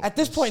 I don't know. At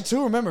this point,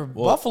 too, remember,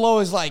 Buffalo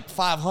is like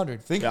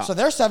 500. Yeah. So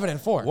they're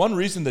 7-4. One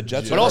reason the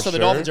Jets But are also for the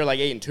sure, Dolphins are like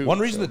 8-2. One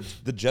reason that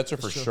the Jets are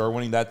for sure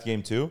winning that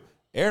game too.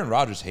 Aaron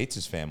Rodgers hates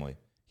his family.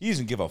 He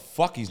doesn't give a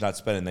fuck. He's not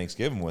spending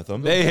Thanksgiving with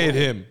them. They hate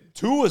him.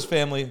 Tua's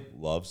family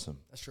loves him.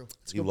 That's true.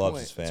 It's a He good loves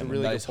point. his It's a family.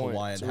 really Nice good point.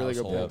 Hawaiian It's a really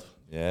good household. point.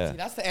 Yeah. See,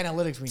 that's the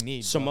analytics we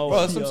need. Samoa.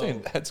 Well, that's what I'm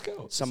saying. Let's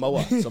go.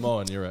 Samoa.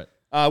 Samoan, you're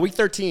right. Week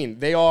 13,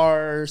 they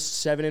are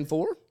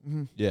 7-4.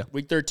 Yeah.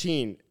 Week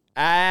 13,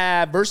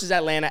 versus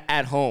Atlanta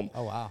at home.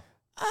 Oh, wow.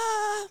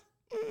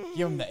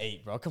 Give them the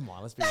 8, bro. Come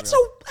on, let's be That's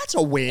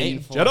real. a win.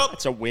 8-4. Jet up.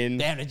 That's a win.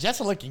 Damn, the Jets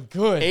are looking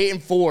good.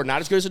 8-4,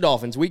 not as good as the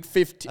Dolphins. Week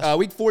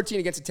 14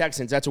 against the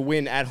Texans. That's a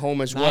win at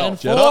home as well.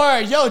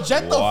 9-4. Yo,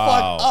 Jet the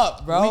Wow. fuck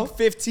up, bro. Week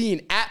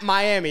 15 at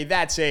Miami.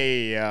 That's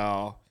a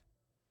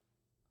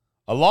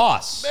A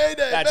loss.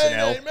 that's an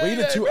L. Well, you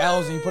did 2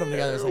 L's and you put them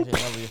together. It's like a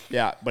W.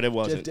 Yeah, but it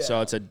wasn't. Jet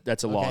So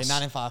that's a Okay, loss.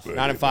 9-5.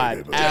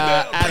 9-5.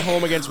 At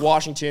home against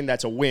Washington.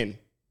 That's a win.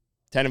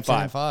 10-5.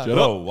 10-5. Jet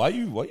Bro, why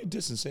you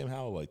dissing Sam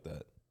Howell like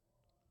that?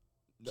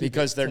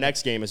 Because their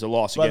next game is a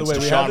loss By the against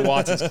way, we Deshaun haven't-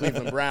 Watson's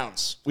Cleveland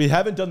Browns. We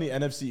haven't done the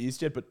NFC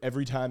East yet, but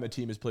every time a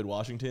team has played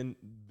Washington,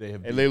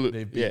 they've Yeah.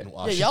 beaten Yeah,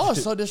 Washington. y'all are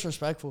so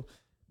disrespectful.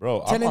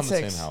 Bro, 10 I'm and on the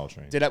 6. same Howell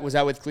train. Was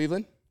that with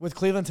Cleveland? With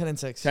Cleveland,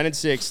 10-6.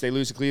 10-6. They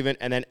lose to Cleveland,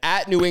 and then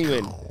at New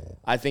England.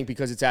 I think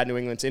because it's at New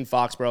England, it's in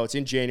Foxborough, it's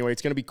in January,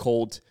 it's going to be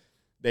cold.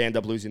 They end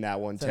up losing that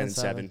one,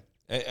 10-7.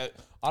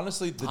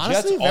 Honestly, the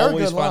Honestly, Jets very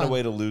always good find a line.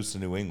 way to lose to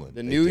New England.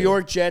 The They New do.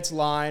 York Jets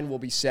line will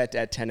be set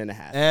at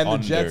 10.5. And the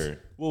Under. Jets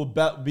will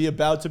be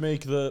about to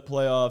make the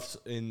playoffs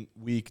in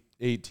week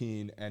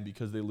 18, and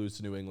because they lose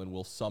to New England,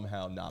 will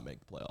somehow not make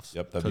the playoffs.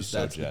 Yep, that'd be 'Cause so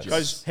that's the Jets.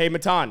 Because, hey,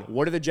 Matan,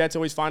 what do the Jets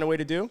always find a way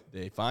to do?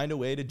 They find a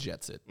way to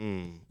Jets it.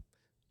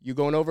 You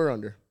going over or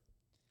under?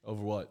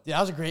 Over what? Yeah,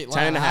 that was a great 10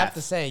 line. and a I half. have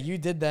to say, you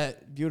did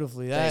that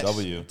beautifully. That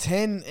W.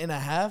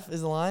 10.5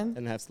 is the line?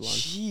 10.5's the line.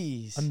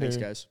 Jeez. Thanks,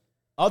 guys.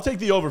 I'll take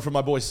the over for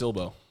my boy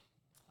Silbo.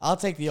 I'll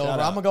take the over. out.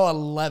 I'm going to go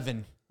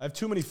 11. I have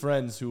too many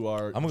friends who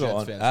are I'm gonna Jets go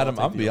on. fans. Adam,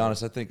 so I'll I'm take gonna be the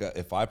honest. I think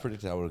if I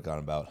predicted, I would have gone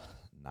about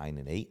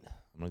 9-8.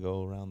 I'm gonna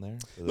go around there.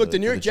 for Look, the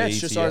New for York Jets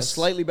just are a JETS.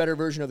 slightly better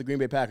version of the Green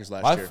Bay Packers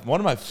last year. One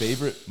of my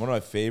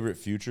favorite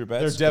future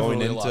bets They're going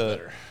definitely a into lot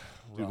better.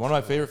 dude, one of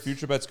my favorite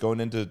future bets going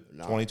into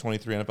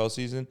 2023 NFL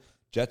season.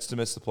 Jets to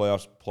miss the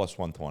playoffs plus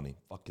 120.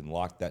 Fucking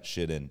lock that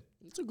shit in.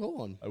 It's a good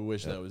one. I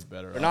wish that was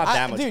better. They're not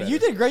that much Dude, better. you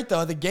did great,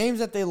 though. The games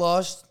that they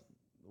lost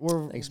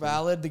were Thanks, man.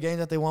 valid. The games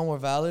that they won were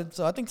valid.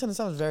 So I think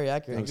 10-7 is very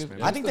accurate. Thanks,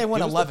 man. I think they won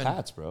Give us 11. the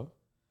Pats, bro.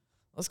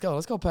 Let's go.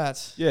 Let's go,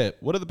 Pats. Yeah,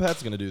 what are the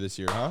Pats going to do this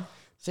year, huh?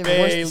 Save the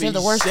worst, Bailey save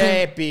the worst team.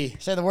 Zappi.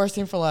 Save the worst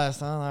team for last,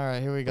 huh? All right,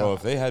 here we Bro, go.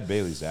 if they had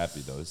Bailey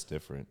Zappi though, it's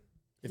different.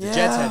 If the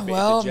Jets had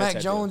well, if the Jets Mac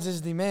had Jones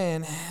is the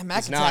man. Mac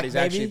He's not. attack, He's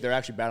baby. actually. They're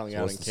actually battling So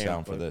out what's in the camp.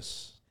 sound for but-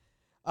 this?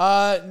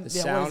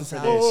 sound for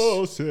this.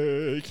 Oh,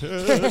 say, can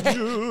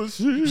you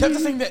see? You have to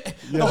sing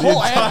the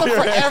whole anthem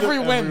for every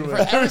win. For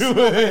every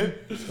single win.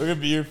 We're gonna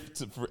be here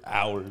for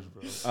hours,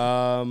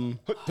 bro.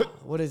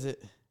 What is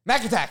it?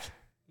 Mac attack.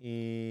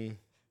 mm,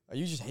 Oh,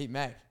 you just hate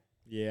Mac.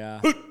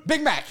 yeah.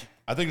 Big Mac.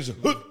 I think it's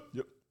a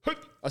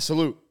A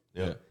salute.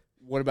 yeah.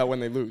 What about when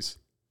they lose?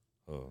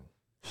 Oh.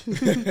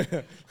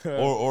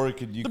 or it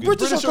could you could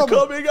British British are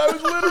coming. I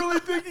was literally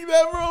thinking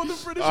that, bro.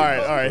 The British All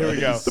right, here we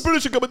go. The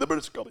British are coming. The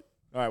British are coming.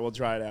 All right, we'll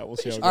try it out. We'll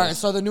see how it goes. All right,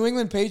 so the New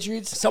England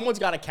Patriots. Someone's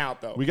got to count,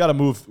 though. We gotta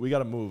move.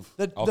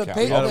 The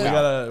Okay,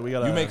 We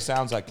gotta. You make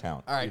sounds that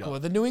count. All right, cool.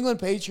 The New England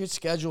Patriots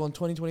schedule in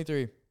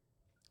 2023.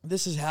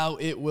 This is how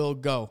it will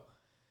go.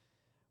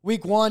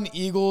 Week 1,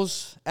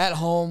 Eagles at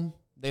home.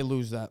 They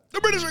lose that.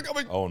 The British are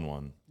coming.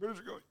 0-1. British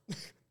are going.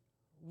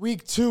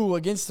 Week 2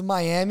 against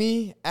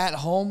Miami at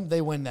home.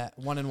 They win that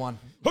 1-1.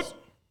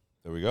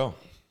 There we go.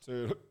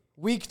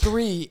 Week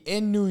 3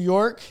 in New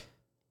York.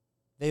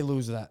 They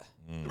lose that.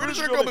 The British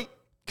are coming.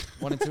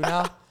 1-2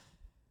 now.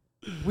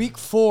 Week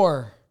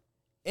 4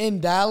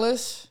 in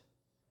Dallas.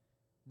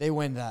 They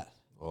win that.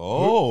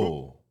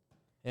 Oh.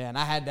 Yeah, and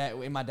I had that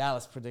in my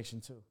Dallas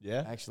prediction too.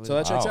 Yeah? Actually. So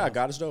that checks out.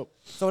 God is dope.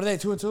 So what are they,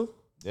 2-2?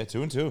 Yeah,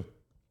 2-2.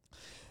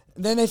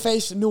 Then they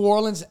face New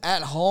Orleans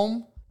at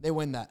home. They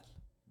win that.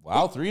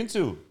 Wow,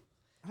 3-2.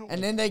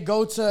 And then they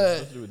go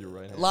to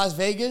Las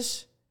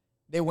Vegas.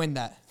 They win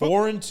that.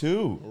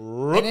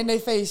 4-2. And then they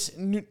face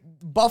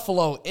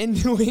Buffalo in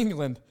New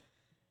England.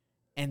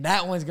 And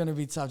that one's going to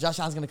be tough. Josh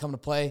Allen's going to come to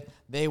play.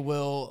 They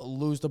will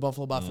lose to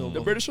Buffalo by field The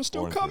goal. British are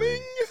still 4-3.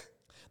 coming.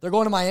 They're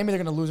going to Miami.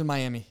 They're going to lose in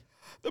Miami.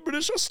 The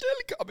British are still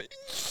coming.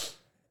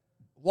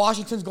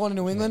 Washington's going to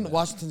New England.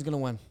 Washington's going to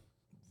win.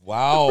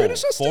 Wow.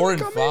 British are still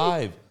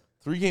 4-5.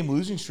 3-game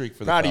losing streak for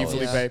the Proud of you,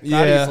 fellas. Felipe. Yeah.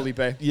 Proud of you,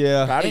 Felipe.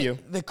 Yeah. Proud of you.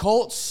 The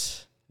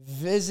Colts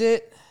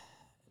visit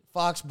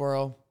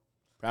Foxborough.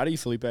 Proud of you,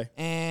 Felipe.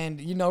 And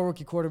you know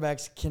rookie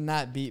quarterbacks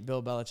cannot beat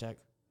Bill Belichick.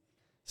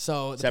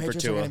 So Except the for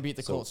Patriots are Tua. going to beat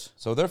the Colts.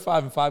 So they're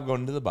 5-5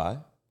 going into the bye.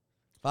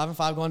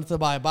 5-5 going into the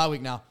bye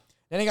week now.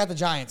 Then they got the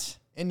Giants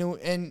in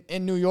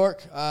New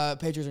York.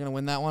 Patriots are going to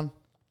win that one.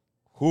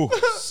 Whew,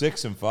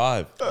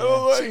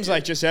 6-5. Seems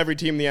like just every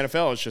team in the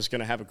NFL is just going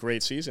to have a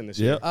great season this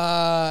year.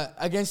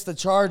 Against the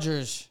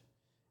Chargers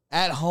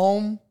at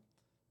home.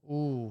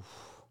 Ooh.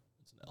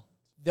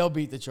 They'll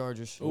beat the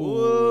Chargers.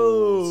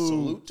 Whoa.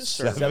 Salute to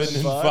Sir.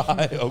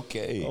 7-5.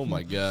 Okay. Oh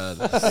my God.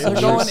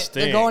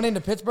 They're going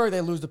into Pittsburgh. They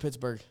lose to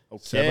Pittsburgh.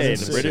 Okay,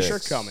 the 7-6. British are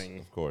coming.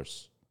 Of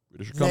course.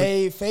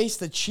 They face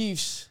the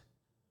Chiefs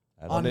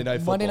on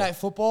Monday Night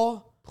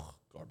Football.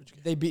 Garbage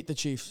game. They beat the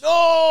Chiefs.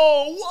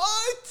 Oh,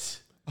 what?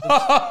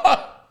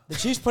 The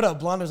Chiefs put up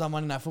blunders on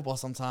Monday Night Football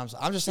sometimes.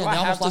 I'm just saying Do they I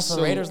almost have to lost to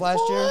the Raiders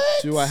last year.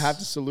 Do I have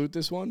to salute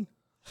this one?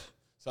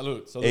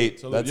 Salute.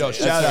 8. That's Yo, that's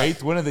shout their out.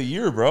 8th win of the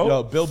year, bro.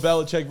 Yo, Bill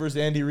Belichick versus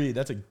Andy Reid.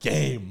 That's a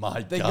game,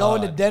 my They God. go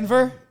into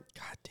Denver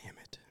God damn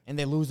it. and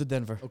they lose to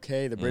Denver.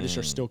 Okay, the British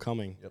are still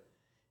coming.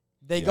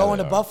 They go they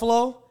into are.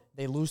 Buffalo.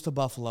 They lose to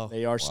Buffalo.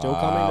 They are still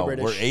coming,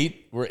 the British.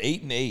 We're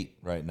 8-8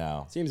 right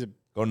now. Seems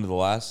Going to the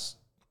last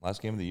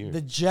game of the year.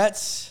 The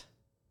Jets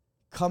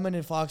come in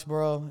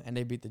Foxborough and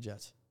they beat the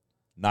Jets.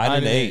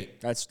 9-8.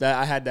 that's that.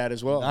 I had that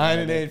as well.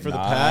 9-8 for the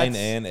Pats.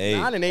 9-8.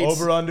 9-8.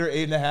 Over under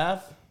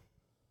 8.5.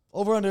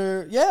 Over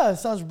under, yeah,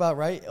 sounds about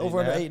right. Over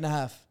under 8.5.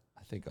 I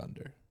think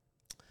under.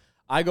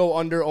 I go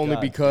under only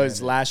God because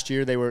damn it. last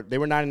year they were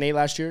 9-8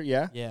 last year.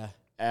 Yeah. Yeah.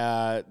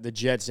 The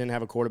Jets didn't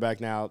have a quarterback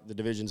now. The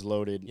division's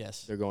loaded.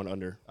 Yes. They're going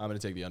under. I'm going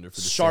to take the under for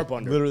the Sharp same,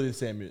 under. Literally the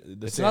same.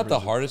 It's same not the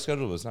reason. hardest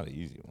schedule, but it's not an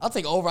easy one. I'll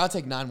take over. I'll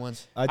take 9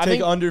 wins. I I take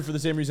think- under for the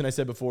same reason I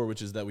said before,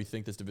 which is that we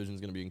think this division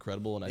is going to be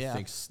incredible, and I Yeah.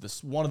 think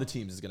this one of the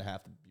teams is going to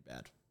have to be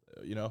bad.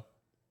 You know?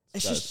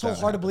 It's That's just so gotta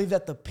hard to happen. believe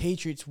that the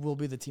Patriots will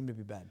be the team to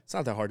be bad. It's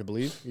not that hard to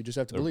believe. You just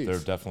have to They're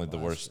believe. definitely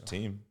the worst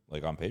team,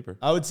 like on paper.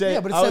 I would say,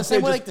 Yeah, but it's I the would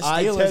same say way just like the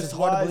Steelers, eye it's test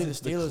hard to wise, believe it's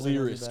the Steelers are gonna be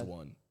clearest bad.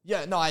 one.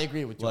 Yeah, no, I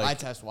agree with you. Like- Eye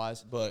test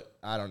wise. But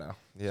I don't know.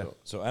 Yeah.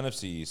 So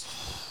NFC East.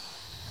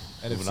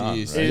 NFC on,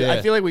 East. right? Yeah.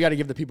 I feel like we got to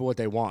give the people what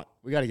they want.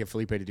 We got to get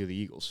Felipe to do the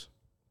Eagles.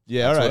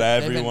 Yeah, all That's what right.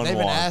 everyone they've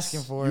been wants.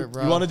 asking for it,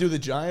 bro. You want to do the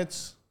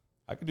Giants?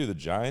 I could do the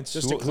Giants.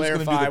 Just Who- to who's gonna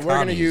do clarify, the we're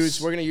commies?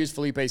 gonna use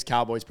Felipe's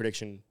Cowboys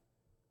prediction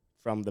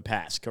from the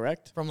past,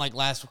 correct? from like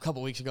last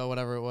couple weeks ago,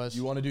 whatever it was.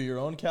 You want to do your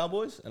own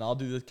Cowboys, and I'll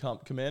do the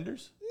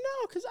Commanders?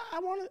 No, because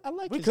I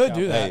like. We his could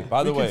do Cowboys. that. Hey,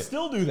 by the We way, can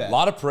still do that. a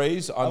lot of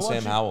praise on want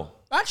Sam you- Howell.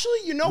 Actually,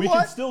 you know We what?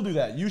 can still do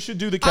that. You should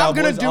do the I'm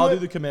gonna Cowboys. do I'll it. do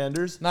the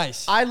Commanders.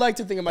 Nice. I like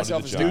to think of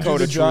myself the as Giants. You do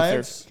Dakota the truther.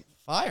 Giants.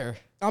 Fire.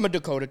 I'm a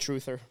Dakota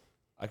truther.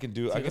 I can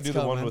do let's the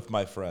go, one man. with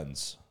my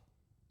friends,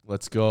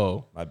 Let's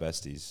go. my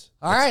besties.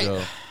 All right. Go.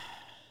 Should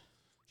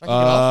I kick it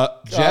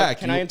off? Jack,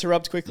 can I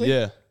interrupt quickly?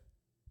 Yeah.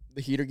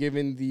 The Heat are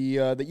giving the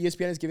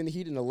ESPN is giving the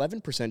Heat an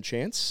 11%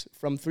 chance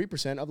from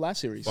 3% of last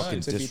series.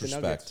 Fucking to beat the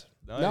Nuggets. disrespect.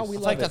 No, Nice. we I love feel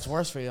like it. that's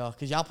worse for y'all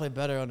because y'all play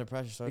better under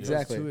pressure. So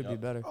Exactly. two would be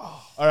better.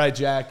 All right,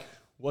 Jack.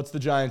 What's the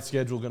Giants'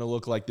 schedule going to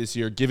look like this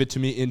year? Give it to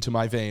me into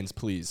my veins,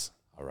 please.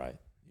 All right,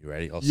 you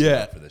ready? I'll Yeah. sit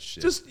up for this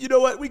shit. Just, you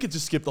know what? We could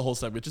just skip the whole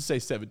segment. Just say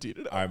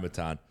 17. All right,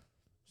 Matan.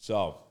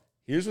 So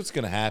here's what's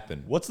gonna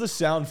happen. What's the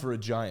sound for a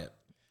giant?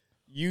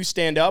 You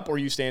stand up or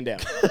you stand down.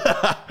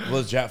 Well,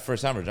 it's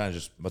first time for Giants,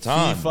 just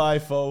Matan. Fee-fi,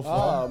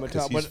 fo-fum.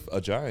 Because he's a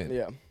giant.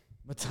 Yeah.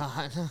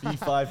 Matan.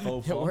 Fee-fi, It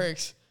fo-fum.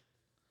 works.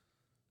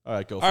 All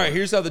right, go for All right, it.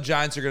 here's how the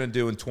Giants are going to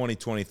do in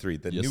 2023.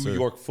 The Yes, New sir.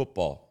 York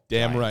football.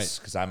 Damn Giants,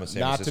 right. Because I'm a San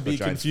Not to Francisco be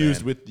Giants confused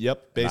fan, with, and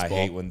baseball.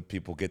 I hate when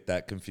people get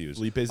that confused.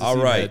 Felipe's a All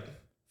seam right, head.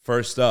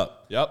 first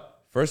up. Yep.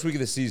 First week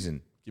of the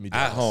season. Give me at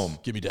Dallas. home.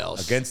 Give me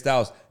Dallas. Against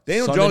Dallas.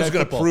 Daniel Sunday Jones is Night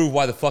going to Football. prove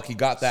why the fuck he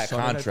got that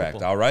Sunday Night contract,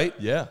 Football. all right?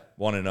 Yeah.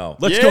 Want to know.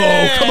 Let's go.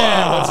 Come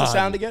on. What's the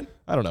sound again?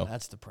 I don't know.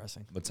 That's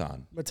depressing.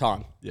 Baton.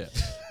 Baton. Yeah.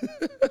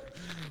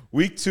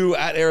 Week 2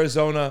 at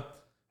Arizona.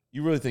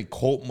 You really think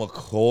Colt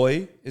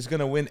McCoy is going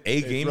to win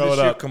a game throw this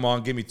it year? up. Come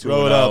on, give me 2.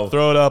 Throw it up.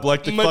 Throw it up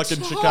like the Baton.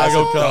 fucking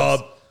Chicago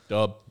Cubs.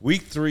 Dub.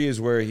 Week 3 is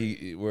where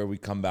we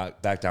come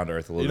back down to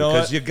earth a little You bit know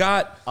because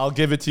what? I'll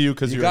give it to you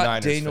because you you're a got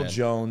Niners Daniel fan.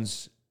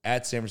 Jones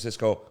at San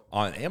Francisco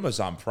on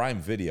Amazon Prime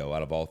Video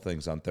out of all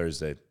things on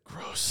Thursday.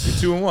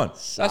 Gross. You're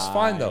 2-1. That's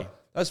fine though.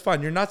 That's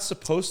fine. You're not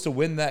supposed to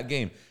win that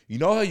game. You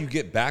know how you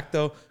get back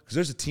though? Because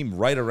there's a team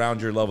right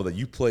around your level that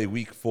you play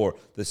week 4,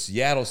 the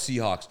Seattle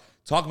Seahawks.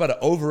 Talk about an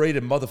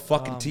overrated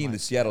motherfucking team, the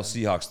Seattle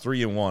Seahawks,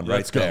 3-1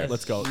 right there.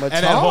 Let's go. Baton.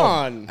 And at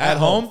home. At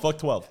home? Fuck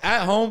 12.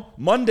 At home,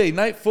 Monday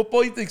Night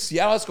Football. You think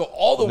Seattle has to go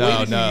all the way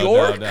No, to no, New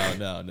York?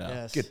 no.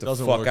 Yes. Get the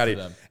Doesn't fuck work out for of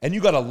here. them. And you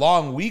got a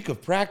long week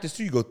of practice,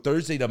 too. You go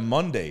Thursday to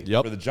Monday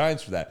Yep. for the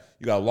Giants for that.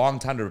 You got a long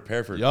time to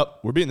prepare for Yep.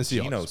 We're beating the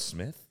Seahawks. Geno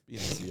Smith.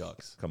 Beating the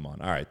Seahawks. Come on.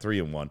 All right,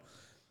 3-1.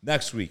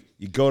 Next week,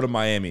 you go to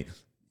Miami.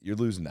 You're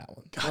losing that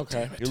one.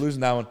 Okay. You're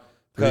losing that one.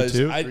 Because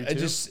 3-2? I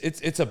just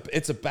it's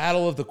a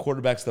battle of the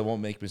quarterbacks that won't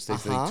make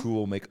mistakes. I think Tua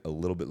will make a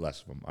little bit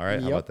less of them. All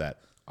right, how about that?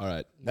 All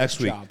right. Next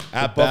week job.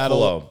 at battle-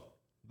 Buffalo.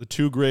 The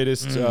two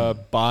greatest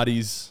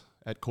bodies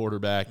at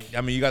quarterback.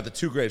 I mean, you got the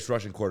 2 greatest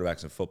rushing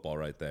quarterbacks in football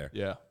right there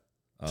Yeah.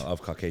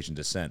 of Caucasian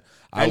descent.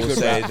 I will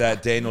say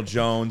that Daniel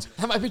Jones,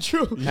 That might be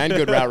true. And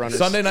good route runners.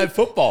 Sunday Night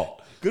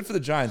Football. Good for the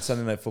Giants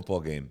Sunday Night Football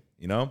game.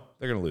 You know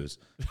they're gonna lose.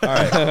 All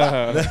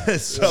right.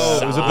 So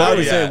I was about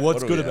to say, what's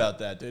What are good we at? about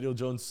that? Daniel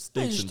Jones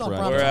stinks just in don't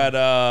prime.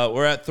 run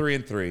We're at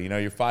 3-3. You know,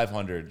 you're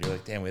 500. You're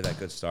like, damn, we had that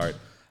good start.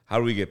 How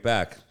do we get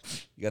back?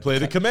 You got Play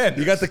the Commanders.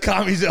 You got the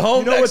commies at home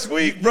You know next what's-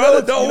 week, you know brother.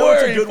 what's- Don't you know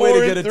what's worry. a good way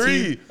to get a 4-3.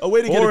 team. A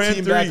way to get a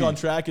team back 4-3. on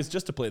track is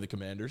just to play the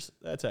Commanders.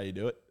 That's how you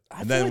do it. I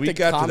And feel then like week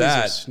the after commies are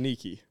that-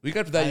 sneaky. Week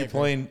after that, you're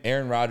playing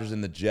Aaron Rodgers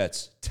and the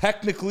Jets.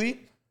 Technically,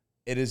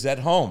 it is at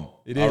home.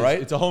 It is. All right.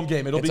 It's a home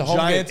game. It'll It's be a home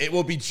game. Giants. It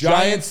will be Giants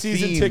Giants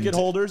season themed ticket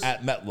holders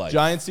at MetLife.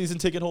 Giants season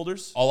ticket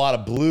holders. A lot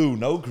of blue,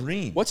 no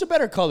green. What's a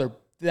better color,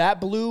 that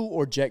blue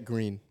or jet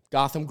green?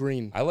 Gotham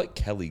green. I like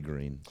Kelly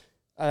green.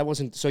 That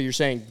wasn't. So you're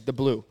saying the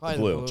blue, Probably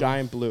the Blue.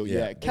 giant blue.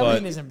 Yeah. Yeah. Kelly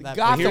But- isn't that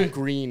Gotham big.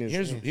 green is.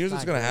 Here's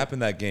what's gonna happen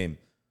that game.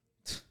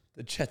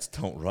 The Jets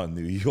don't run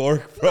New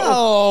York, bro.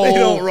 No. They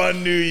don't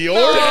run New York.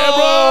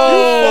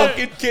 No. You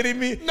fucking kidding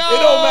me? It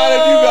don't matter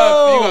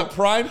if you got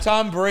prime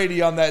Tom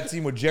Brady on that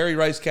team with Jerry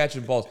Rice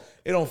catching balls.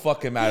 It don't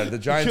fucking matter. The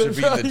Giants are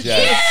beating the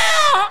Jets.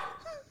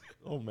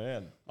 Oh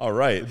man. All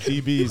right.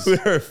 DBs.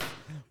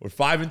 We're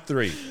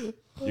 5-3.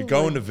 You're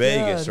going to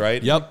Vegas, God.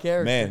 right? Yep.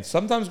 Character. Man,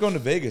 sometimes going to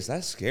Vegas,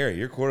 that's scary.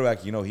 Your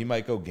quarterback, you know, he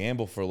might go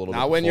gamble for a little bit.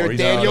 Not when before you're he's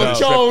Daniel going to a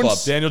strip Jones. club.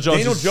 Daniel Jones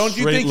Daniel is Jones,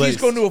 you think he's straight-laced.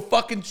 going to a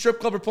fucking strip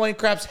club or playing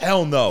craps?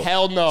 Hell no.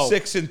 Hell no.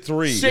 6-3.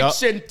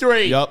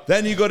 6-3. Yep.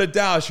 Then you go to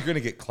Dallas, you're going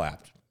to get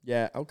clapped.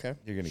 Yeah. Okay.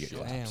 You're going to get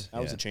clapped.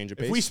 That was a change of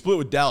pace. If we split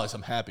with Dallas,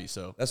 I'm happy.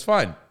 So That's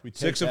fine. We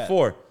take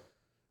 6-4.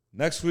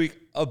 Next week,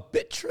 a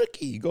bit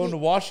tricky. Going to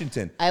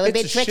Washington. A little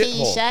It's bit tricky,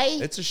 you shithole. say?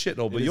 It's a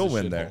shithole, but is you'll a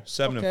win shithole. there.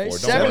 7-4. Okay.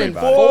 Don't worry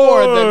about it.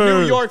 7-4. The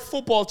New York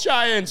Football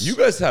Giants. You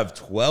guys have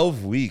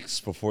 12 weeks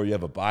before you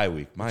have a bye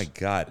week. My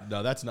God.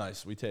 no, that's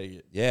nice. We take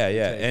it. Yeah.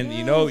 And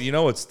you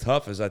know what's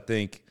tough is I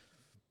think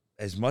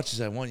as much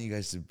as I want you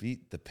guys to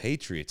beat the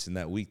Patriots in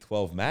that Week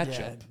 12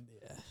 matchup,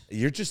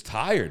 you're just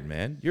tired,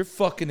 man. You're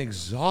fucking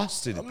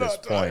exhausted at this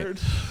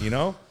point. You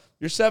know?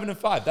 You're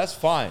 7-5. That's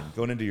fine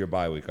going into your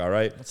bye week, all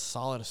right? That's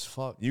solid as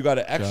fuck. You got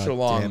an extra God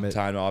long damn it.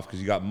 time off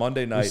because you got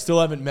Monday We night. still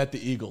haven't met the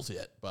Eagles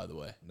yet, by the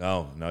way.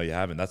 No, you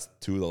haven't. That's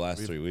 2 of the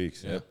last 3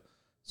 weeks. yeah. Yep.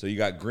 So you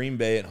got Green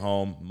Bay at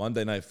home,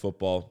 Monday Night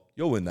Football.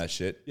 You'll win that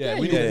shit. Yeah,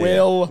 you we need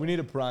will. We need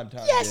a prime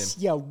time Yes,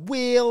 you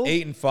will.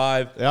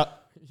 8-5. game. Yeah.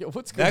 Yo,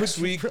 what's good Next with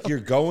you, week, bro? you're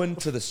going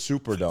to the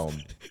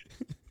Superdome.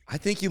 I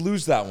think you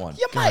lose that one.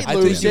 You might I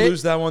lose think you it.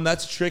 lose that one.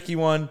 That's a tricky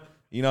one.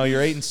 You know,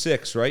 you're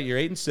 8-6, right? You're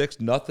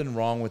 8-6. Nothing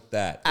wrong with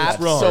that. That's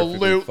perfectly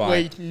Absolutely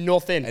fine.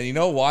 nothing. And you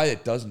know why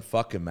it doesn't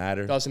fucking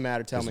matter? Doesn't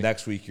matter. Tell 'Cause me.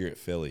 next week you're at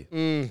Philly.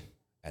 And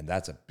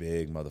that's a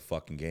big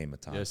motherfucking game,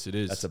 Matan. Yes, it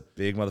is. That's a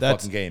big motherfucking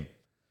That's- game.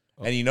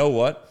 And you know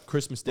what?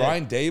 Christmas Day.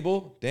 Brian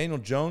Dable, Daniel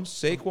Jones,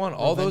 Saquon,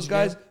 all those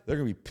guys, they're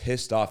going to be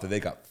pissed off that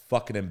they got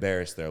fucking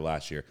embarrassed there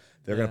last year.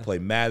 They're going to play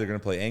mad. They're going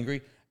to play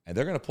angry. And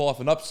they're going to pull off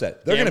an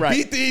upset. They're Damn going to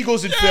right. beat the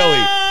Eagles in Philly.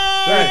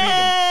 They're going to beat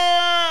them.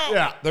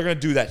 Yeah. They're going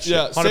to do that shit.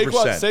 Yeah,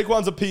 100%.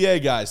 Saquon's a PA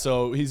guy,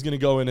 so he's gonna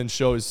go in and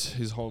show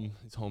his home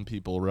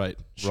people right.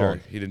 Sure. Wrong.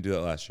 He didn't do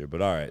that last year.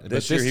 But all right. But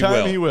This this year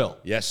time he will.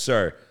 Yes,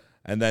 sir.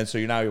 And then, so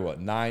you're now, you're what,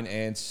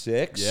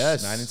 9-6?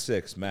 Yes.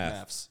 9-6, math.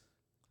 Maths.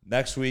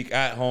 Next week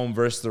at home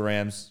versus the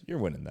Rams. You're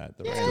winning that.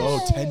 The Rams. Go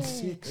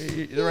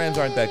 10-6. The Rams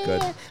aren't that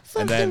good.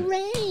 Fuck And then the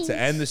Rams. to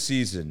end the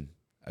season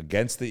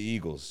against the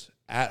Eagles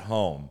at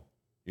home,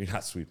 you're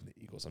not sweeping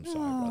the Eagles. I'm sorry,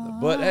 brother.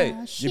 But hey,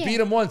 you shit. beat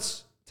them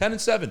once.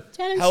 10-7.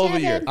 10-7. Hell of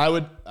a year. I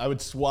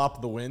would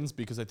swap the wins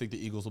because I think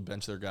the Eagles will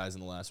bench their guys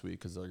in the last week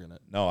because they're gonna.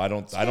 No, I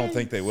don't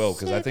think they will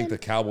because I think the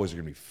Cowboys are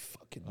going to be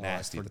fucking Oh,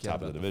 nasty I at the forget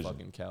top of the about division.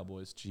 Fucking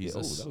Cowboys. Oh,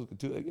 Jesus. that was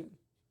do that again.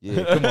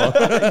 Yeah, come on.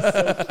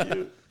 So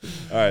cute.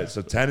 All right,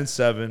 so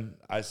 10-7.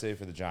 I say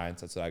for the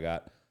Giants. That's what I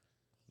got.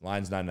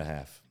 Line's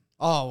 9.5.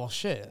 Oh, well,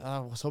 shit. I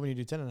was hoping you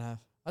do 10.5.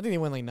 I think they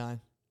win like 9.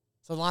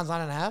 So the line's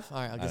 9.5?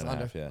 All right, I guess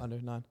 9.5, yeah. Under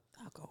 9.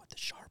 I'll go with the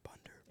sharp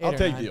under. I'll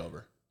take the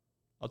over.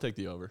 I'll take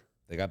the over.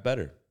 They got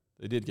better.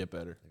 They did get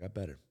better. They got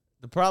better.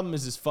 The problem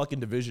is this fucking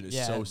division is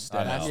so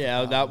stacked.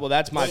 Yeah,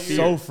 that's my fear.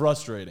 So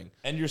frustrating.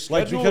 And your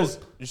schedule, because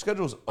your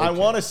schedule's okay. I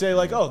want to say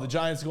like, oh, the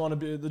Giants will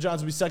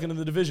be second in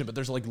the division, but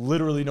there's like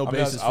literally no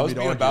basis for me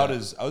to argue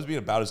that. I was being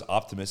about as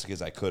optimistic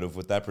as I could have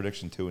with that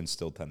prediction too, and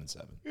still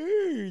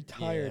 10-7.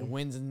 Tired.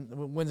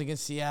 Wins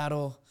against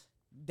Seattle,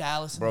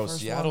 Dallas. Bro,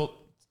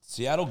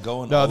 Seattle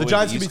going. No, all the way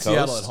Giants to can the beat East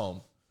Seattle Coast. at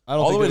home. I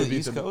don't All think the way they to the beat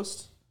East them.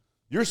 Coast.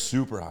 You're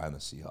super high on the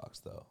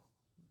Seahawks, though.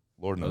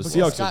 Lord knows. The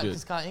Seahawks are good.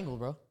 Scott Engel,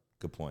 bro.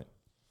 Good point.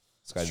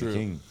 This guy's True. the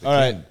king. All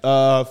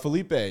right,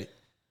 Felipe,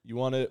 you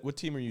want to? What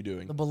team are you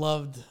doing? The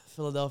beloved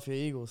Philadelphia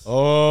Eagles.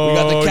 Oh, We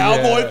got the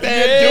Cowboy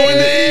fan doing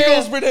the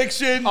Eagles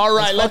prediction. All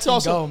right, let's fucking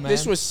also. go, man.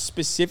 This was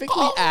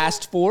specifically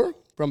asked for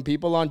from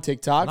people on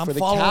TikTok And I'm for the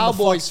following the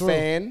Cowboys fuck through.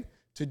 fan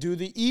to do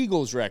the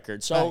Eagles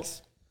record. So,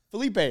 Thanks.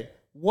 Felipe,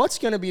 what's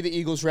going to be the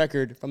Eagles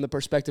record from the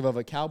perspective of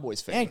a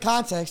Cowboys fan? And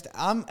context,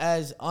 I'm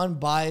as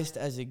unbiased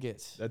as it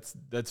gets.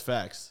 That's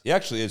facts. He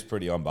actually is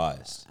pretty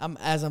unbiased. I'm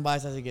as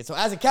unbiased as it gets. So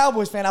as a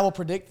Cowboys fan, I will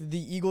predict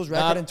the Eagles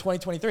record in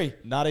 2023.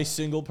 Not a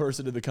single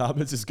person in the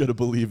comments is going to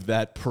believe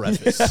that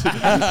preface.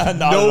 Not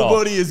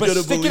Nobody is But going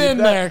to stick believe it in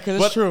that. there because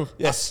But it's true.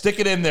 Yeah, stick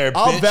it in there,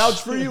 I'll bitch.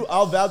 vouch for you.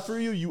 I'll vouch for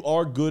you. You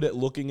are good at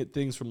looking at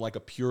things from like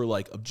a pure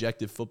like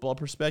objective football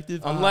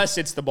perspective. Unless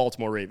it's the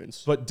Baltimore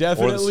Ravens. But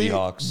definitely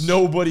Seahawks.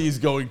 nobody is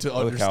going to the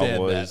understand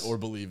Cowboys. that or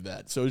believe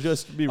that. So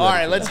just be ready. All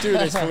right, for let's that. do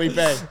this, Felipe.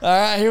 All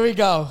right, here we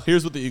go.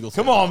 Here's what the Eagles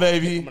Come on,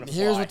 baby.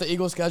 Here's what the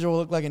Eagles schedule will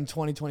look like in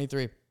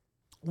 2023.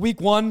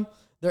 Week 1,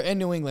 they're in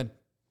New England.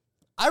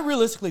 I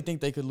realistically think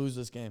they could lose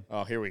this game.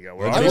 Oh, here we go. I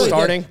We're really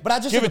starting. did. But I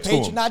just Give did it the to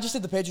Patriots. 'em. No, I just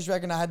did the Patriots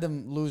record and I had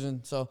them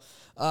losing. So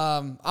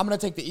I'm gonna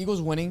take the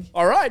Eagles winning.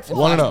 All right.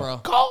 1-0.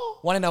 Bro.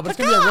 1-0, but it's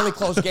gonna be a really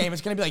close game.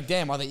 It's gonna be like,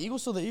 damn, are the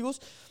Eagles still the Eagles?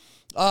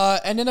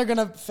 And then they're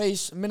gonna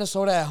face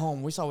Minnesota at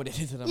home. We saw what they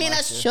did to them.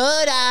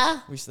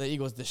 Minnesota. The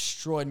Eagles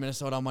destroyed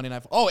Minnesota on Monday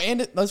night. Oh,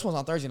 and this one's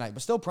on Thursday night,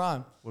 but still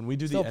prime. When we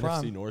do Still the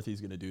prime. NFC North, he's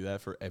going to do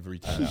that for every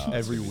team,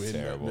 every win.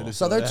 terrible. Minnesota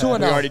So they're has. 2-0.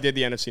 We already did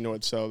the NFC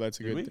North, so that's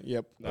a good. we?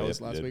 Yep, that Oh, was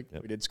yep, we last did. week.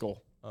 Yep. We did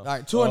Skull. All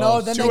right,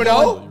 2-0. Then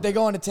 2-0? they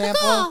go into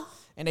Tampa,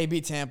 and they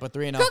beat Tampa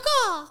 3-0.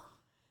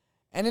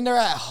 And then they're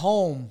at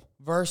home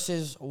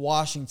versus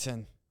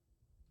Washington.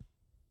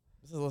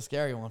 This is a little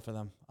scary one for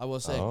them, I will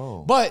say.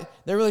 Oh. But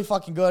they're really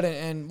fucking good,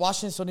 and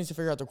Washington still needs to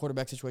figure out their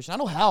quarterback situation. I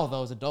know Howell,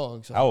 though, is a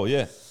dog. So. Oh,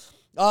 yeah.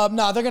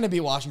 No, they're going to beat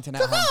Washington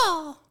at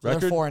home. So they're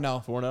Record?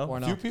 4-0.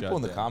 4-0? A few people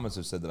in the Goddamn. comments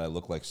have said that I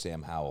look like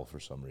Sam Howell for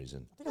some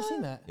reason. I think I've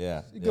seen that.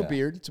 Yeah. Good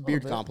beard. It's a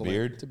beard bit. compliment.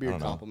 Beard? It's a beard I don't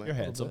know. compliment. You're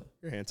handsome.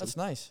 You're handsome. That's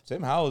nice.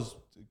 Sam Howell's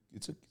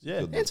it's a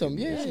good Handsome.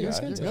 looking Yeah, guy. he's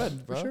handsome. You're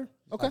good, bro. For sure.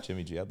 Okay. Okay.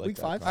 Jimmy G, I'd like Week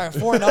that. 5.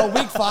 All right, 4-0.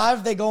 Week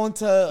 5, they go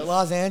into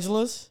Los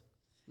Angeles.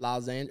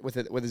 Los Angeles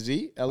with a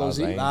Z,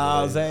 L-O-Z. Los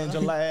Los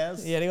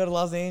Angeles. Yeah, they go to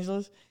Los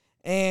Angeles.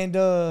 And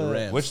The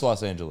Rams. Which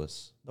Los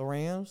Angeles? the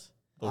Rams.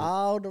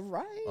 Oh, the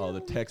right. Oh, the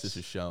Texas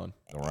is shown.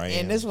 The Rams.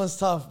 And this one's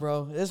tough,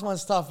 bro. This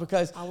one's tough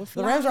because we're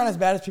the Rams aren't as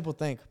bad as people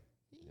think.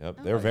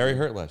 Yep, they were very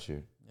hurt last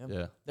year.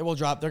 Yeah. They will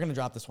drop. They're going to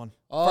drop this one. First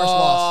Oh,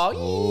 loss.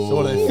 So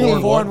what are they?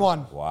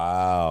 4-1.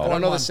 Wow. I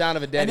don't know the 4-1. sound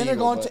of a dead And then they're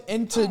eagle, going but-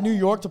 into New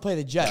York to play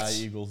the Die Jets.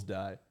 Eagles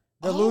die.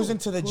 They're losing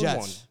to the good Jets.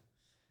 one.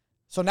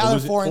 So now they're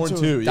losing 4-2. 4-2, yeah.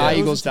 They're losing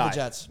Eagles to the die.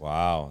 Jets.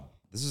 Wow.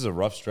 This is a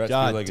rough stretch.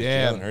 God Feel like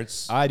damn. It's Jalen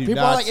Hurts. I do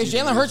People not are like, is see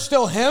Jalen the Hurts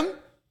still him?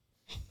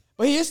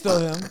 But he is still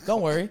him.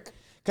 Don't worry.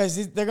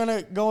 Because they're going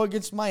to go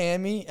against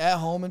Miami at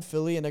home in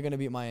Philly, and they're going to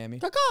beat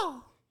Miami.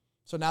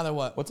 So now they're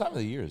what? What time of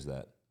the year is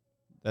that?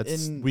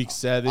 That's In week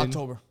 7.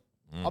 October.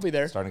 I'll be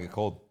there. Starting to get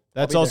cold.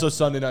 That's be also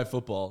Sunday Night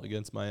Football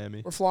against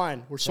Miami. We're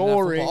flying. We're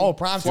soaring. Oh,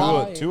 prime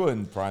time. Tua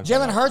in prime.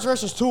 Jalen time. Hurts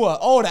versus Tua.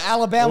 Oh, the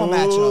Alabama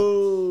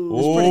matchup.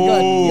 It's pretty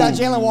good. You got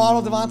Jalen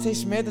Waddle, Devontae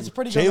Smith. It's a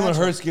pretty good Jalen matchup.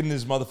 Hurts getting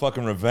his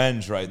motherfucking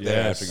revenge right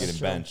there Yes. after getting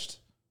true. benched.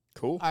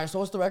 Cool. All right, so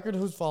what's the record?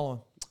 Who's following?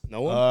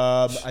 No one.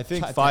 I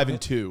think God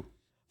 5-2.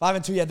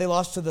 5-2. Yeah, they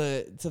lost to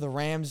the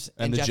Rams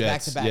and the Jets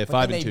back to back. Yeah,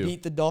 but then 5-2. they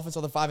beat the Dolphins,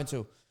 so they're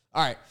 5-2.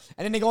 All right,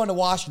 and then they go into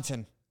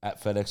Washington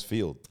At FedEx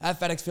Field. at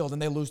FedEx Field,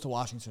 and they lose to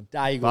Washington.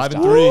 Die Eagles.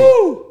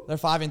 5-3. They're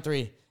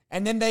 5-3,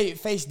 and then they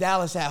face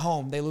Dallas at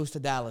home. They lose to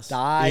Dallas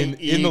Die In the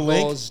Eagles.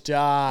 link?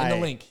 Die. in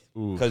the link.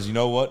 Because you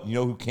know what? You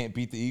know who can't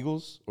beat the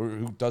Eagles? Or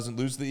who doesn't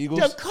lose to the Eagles?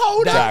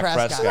 Dakota Dak Dak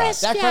Prescott.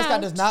 Prescott. Dak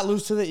Prescott does not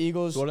lose to the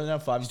Eagles. So what are they now?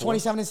 5-4.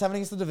 27-7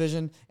 against the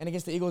division, and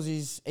against the Eagles,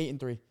 he's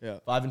 8-3.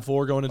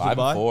 5-4 going into the 5-4.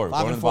 bye. Going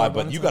 5-4, to the bye, going but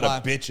into you the got a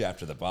bye. bitch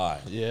after the bye.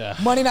 Yeah.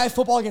 Monday Night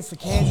Football against the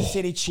Kansas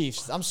City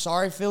Chiefs. I'm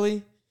sorry,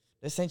 Philly.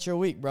 This ain't your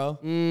week, bro.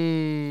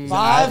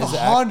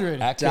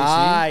 500 At KC?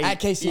 Die. At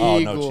KC.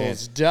 Eagles. Oh, no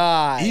chance.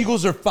 Die.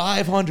 Eagles are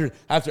 500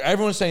 after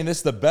everyone's saying this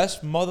is the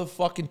best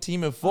motherfucking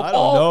team in football. I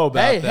don't know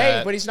about Hey, that.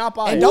 hey, but he's not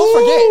biased.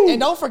 And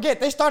don't forget,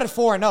 they started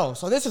 4-0.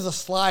 So this is a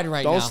slide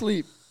right now. Don't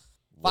sleep.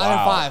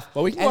 5-5.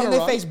 But we can and run then a they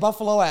run. face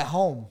Buffalo at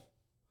home.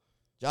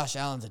 Josh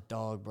Allen's a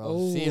dog,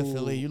 bro. See ya,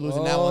 Philly. You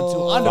losing that one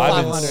too. Under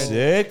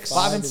 500. 5-6.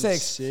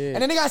 5-6.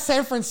 And then they got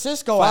San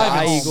Francisco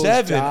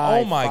 5-7.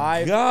 Oh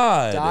my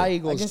God. Die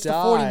Eagles against die.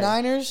 the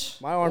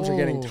 49ers. My arms are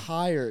getting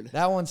tired.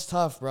 That one's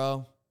tough,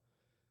 bro.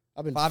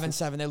 I've been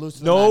 5-7. They lose to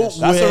the No Niners.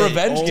 That's a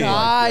revenge game.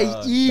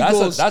 Die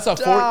Eagles. That's a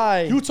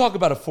die. You talk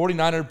about a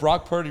 49er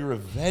Brock Purdy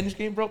revenge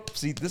game, bro.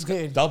 See, this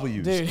guy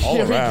W's Dude, all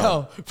here around.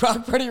 we go.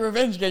 Brock Purdy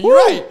revenge game. You're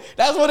right.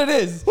 That's what it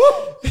is.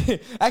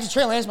 Actually,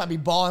 Trey Lance might be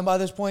balling by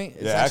this point.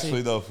 It's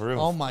Actually, though, for real.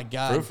 Oh, my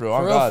God. For real,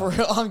 on God. For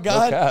real, on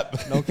God.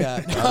 No No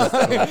cap.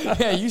 cap.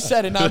 Yeah, you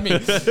said it, not me.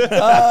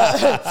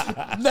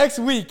 Next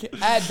week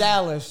at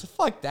Dallas.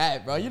 Fuck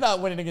that, bro. You're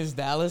not winning against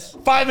Dallas.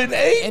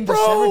 5-8, In bro.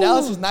 December,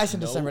 Dallas is nice in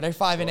December. They're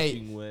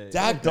 5-8.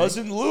 Dak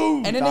doesn't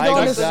lose. And then they go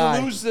into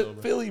doesn't lose to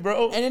Philly,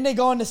 bro. And then they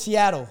go into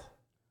Seattle.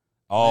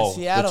 Oh,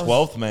 Seattle's, the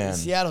 12th man.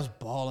 Seattle's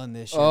balling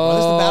this year, bro.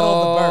 This is the battle of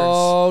the birds.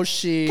 Oh,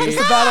 shit. It's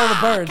the battle of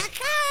the birds.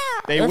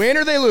 They win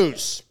or they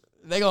lose.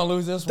 They're going to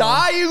lose this one.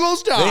 Die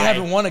Eagles die. They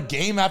haven't won a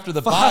game after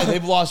the bye.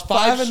 They've lost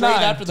 5 and straight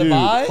 9. after the Dude.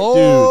 bye.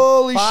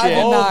 Holy Five shit.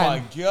 and Oh 9.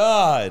 my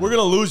God. We're going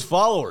to lose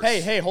followers.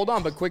 Hey, hold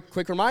on, but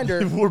quick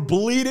reminder. We're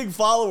bleeding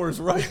followers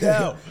right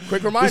now.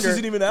 Quick reminder. This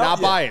isn't even out Not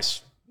yet.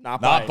 biased. Not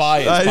Not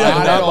biased. biased. Yeah, Not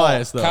not at all.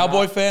 biased, though.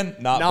 Cowboy fan,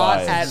 not Not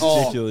biased. at all.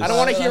 Ridiculous. I don't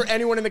want to hear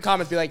anyone in the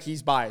comments be like,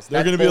 he's biased.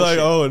 They're That's going to be like,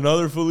 bullshit. oh,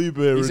 another Felipe.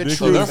 He's a Ridiculous.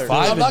 truther. They're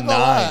 5 I'm not and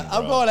gonna lie. 9.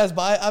 I'm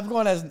bro.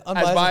 going as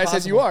unbiased As biased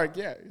as you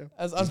possible. are. Yeah.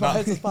 As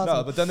unbiased as possible.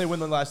 No, but then they win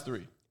the last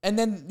 3. And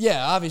then,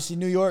 yeah, obviously,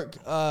 New York,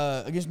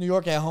 against New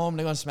York at home,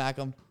 they're going to smack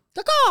them.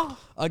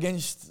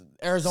 Against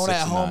Arizona 6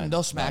 at and home, 9.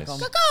 they'll smack Nice.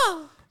 them.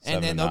 7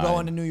 And then and they'll 9. go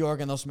into New York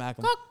and they'll smack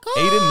them.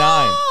 8 and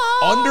 9.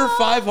 Under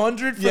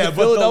 500 for Yeah, the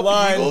but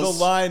Philadelphia Eagles.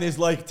 the line is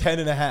like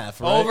 10.5,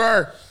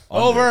 right?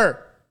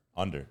 Over.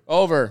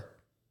 Under.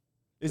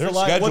 Is Their the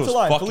line, schedule what's the is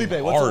line? fucking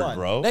Felipe, what's the hard, line?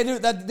 bro. They do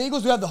that. The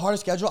Eagles do have the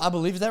hardest schedule. I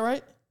believe. Is that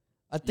right?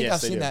 I think Yes,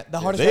 I've they seen do. that. The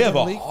hardest They have schedule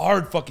a in the league.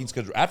 hard fucking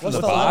schedule. After What's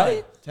the the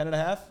bye,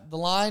 10.5? The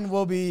line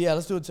will be,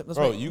 let's do it. Let's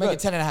Bro, make, you make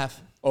got- it 10.5.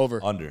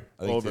 Over. under.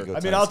 I think Over. they go I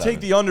mean, 10 I'll 7.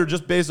 take the under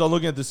just based on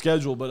looking at the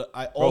schedule, but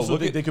I also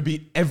look think at- they could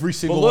beat every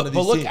single But one look,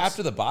 of these teams.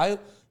 after the bye,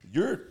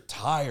 you're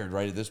tired,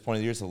 right? At this point of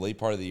the year, it's the late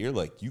part of the year.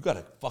 Like, you got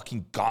a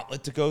fucking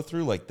gauntlet to go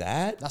through like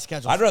that. That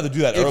schedule. I'd rather do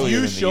that If earlier you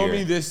in the show year.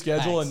 me this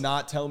schedule Thanks. and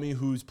not tell me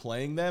who's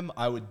playing them,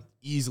 I would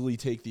easily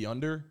take the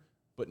under.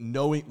 But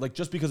knowing, like,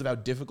 just because of how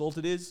difficult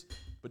it is,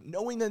 but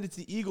knowing that it's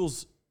the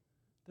Eagles,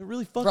 they're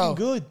really fucking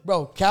good.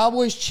 Bro,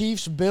 Cowboys,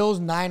 Chiefs, Bills,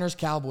 Niners,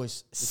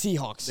 Cowboys,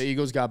 Seahawks. The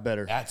Eagles got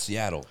better. At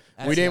Seattle.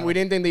 We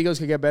didn't think the Eagles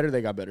could get better.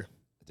 They got better.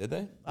 Did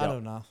they? I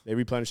don't know. They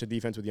replenished the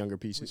defense with younger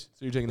pieces.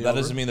 So you're taking the That over?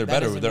 doesn't mean they're That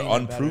better. doesn't They're mean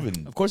they're better.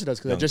 unproven. Of course it does,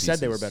 because I young just said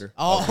they were pieces. better.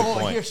 Oh, good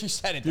point. here she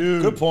said it.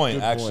 Dude, Good point,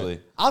 good actually.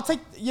 I'll take,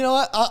 you know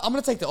what? I'm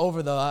going to take the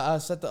over, though. I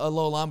set a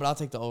low line, but I'll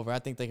take the over. I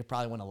think they could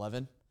probably win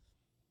 11.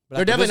 But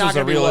They're definitely this not was a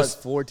going to be,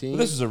 realist- 14? But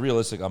this is a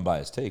realistic,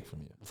 unbiased take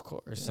from you. Of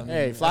course. I mean,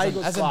 Hey, fly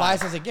Eagles as fly.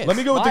 unbiased as it gets. Let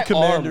me go with the My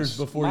Commanders arms-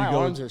 before my you go.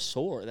 arms are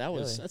sore.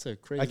 That's a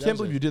crazy. I can't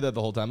believe you did that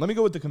the whole time. Let me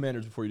go with the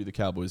Commanders before you do the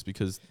Cowboys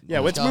because Yeah,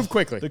 let's go. move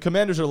quickly. the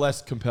Commanders are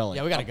less compelling.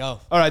 Yeah, we got to go.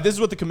 All right, this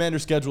is what the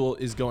Commanders' schedule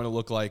is going to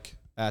look like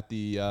at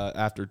the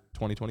after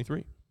 2023.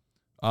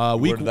 You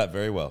Week worded that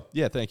very well.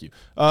 Yeah, thank you.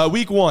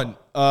 Week 1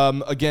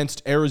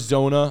 against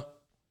Arizona.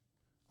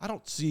 I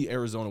don't see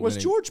Arizona Was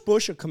winning. George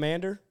Bush a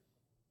commander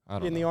I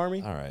don't in the know.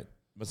 Army? All right.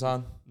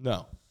 Masan?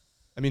 No.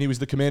 I mean, he was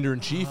the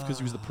commander-in-chief because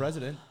he was the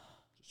president.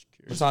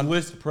 Masan,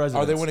 List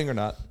presidents. are they winning or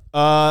not?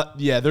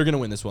 Yeah, they're going to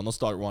win this one. They'll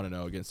start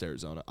 1-0 against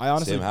Arizona. I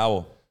honestly, Sam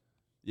Howell.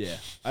 yeah,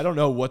 I don't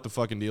know what the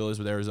fucking deal is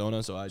with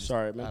Arizona, so I just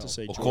Sorry, I meant to don't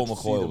say Well, George. Colt see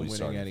McCoy them will be winning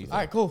starting. anything. All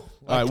right, cool.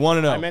 All right,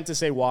 1-0. I meant to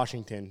say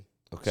Washington.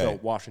 Okay. So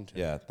Washington.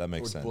 Yeah, that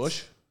makes George sense.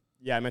 Bush.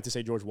 Yeah, I meant to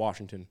say George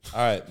Washington.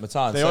 All right,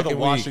 Matan. They are the second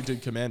Washington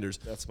Commanders.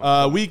 That's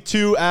my Week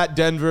 2 at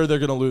Denver, they're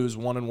going to lose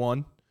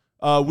 1-1.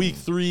 Week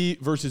 3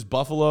 versus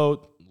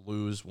Buffalo,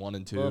 lose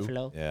 1-2.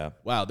 Week. Yeah.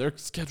 Wow, their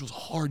schedule's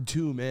hard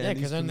too, man. Yeah, These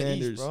because they're in the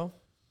Commanders. East,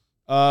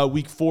 bro.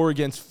 Week 4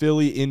 against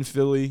Philly in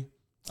Philly.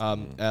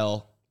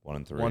 L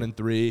 1-3.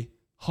 1-3.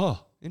 Huh.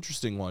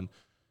 Interesting one.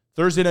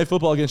 Thursday night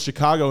football against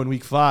Chicago in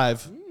week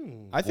 5.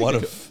 I think What they a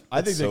could, f- I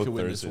think that's they so could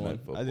win this Thursday one. night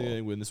I football. think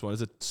they win this one.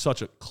 It's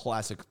such a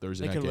classic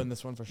Thursday They night could game. win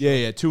this one for sure.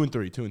 Yeah,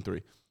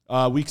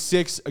 2-3. Week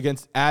 6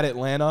 against at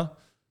Atlanta.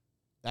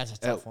 That's a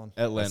tough one.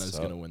 Atlanta's That's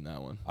going tough. to win that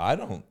one. I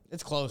don't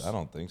It's close.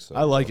 think so.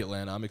 I like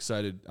Atlanta. I'm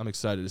excited. I'm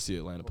excited to see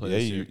Atlanta play Yeah,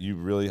 this year. you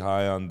really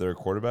high on their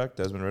quarterback,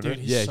 Desmond Ritter? Dude,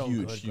 he's Yeah, so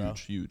huge, good, bro.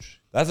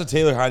 huge. That's a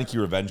Taylor Heineke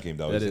revenge game,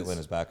 though. That He's is.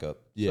 Atlanta's backup.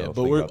 Yeah, So but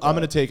think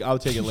about that. I'll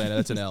take Atlanta.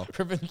 That's an L.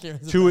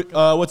 What's 2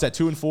 what's that?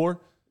 2-4?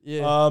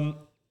 Yeah.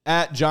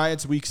 At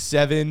Giants week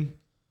 7,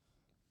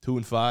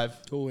 2-5.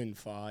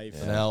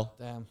 2-5. An L.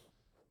 Damn.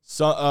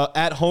 So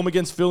at home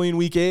against Philly in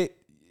week 8.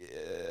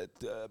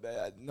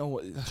 No,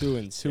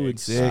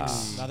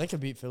 2-6. Nah, they could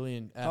beat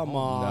Philly at Come home.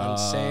 on,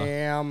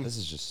 Sam. This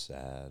is just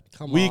sad.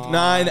 Come Week on.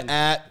 9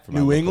 at For my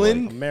New look-alike.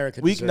 England.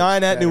 America Week deserves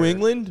 9 at New better.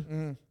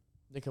 England.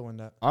 They could win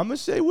that. I'm gonna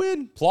say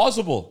win.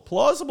 Plausible.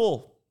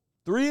 Plausible.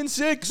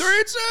 3-6.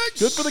 3-6.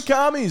 Good for the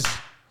commies.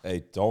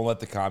 Hey, don't let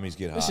the commies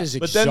get hot. This is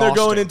But then they're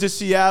going into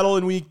Seattle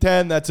in Week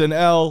 10. That's an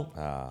L.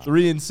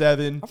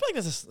 3-7. I feel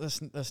like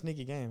that's a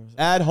sneaky game.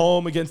 At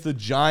home against the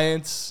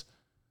Giants.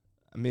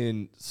 I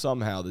mean,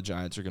 somehow the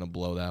Giants are going to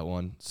blow that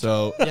one.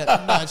 So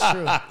Yeah, no, it's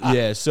true.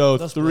 yeah, so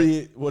That's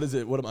 3. What is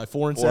it? What am I?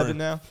 4-7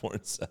 now.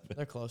 4-7.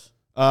 They're close.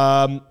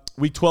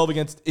 Week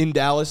 12 in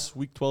Dallas.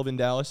 Week 12 in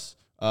Dallas.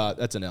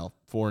 That's an L.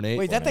 4-8.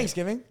 Wait, that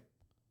Thanksgiving?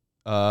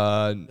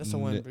 That's a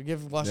win.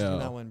 Give Washington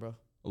that win, bro.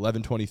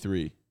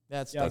 11-23.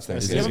 That's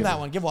Thanksgiving. Give them that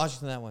one. Give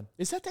Washington that one.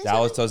 Is that Thanksgiving?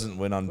 Dallas doesn't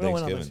win on We don't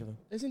win on Thanksgiving.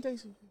 Thanksgiving. Isn't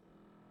Thanksgiving?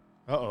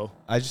 Uh-oh.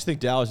 I just think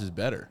Dallas is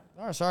better.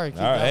 All right, sorry. All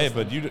right, hey,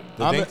 but the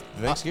I'm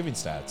Thanksgiving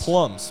stats.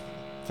 Plums.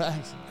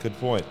 Facts. Good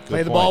point.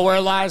 Play the ball where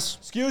it lies.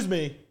 Excuse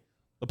me.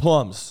 The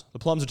Plums. The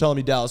Plums are telling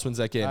me Dallas wins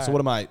that game. All So right. what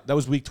am I? That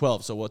was week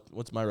 12. So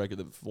what's my record?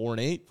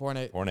 4-8?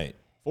 4-8. 4-8.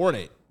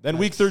 4-8. Then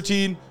week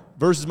 13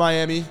 versus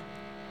Miami.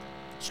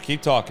 Just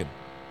keep talking.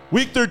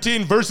 Week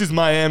 13 versus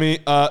Miami.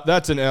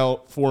 That's an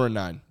L.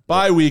 4-9.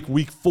 Bye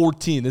week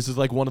 14. This is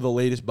like one of the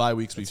latest bye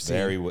weeks we've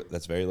seen.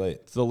 That's very late.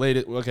 It's the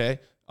latest. Okay.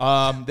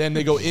 Then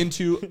they go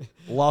into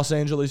Los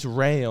Angeles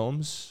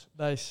Rams.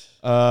 Nice.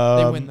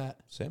 They win that.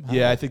 Sam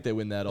Yeah, I think they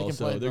win that can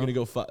also. play, They're bro.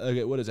 going to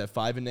go, what is that,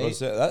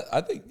 5-8?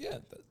 I think, yeah.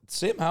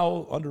 Sam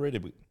Howell,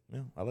 underrated. Yeah,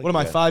 I like What am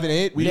I,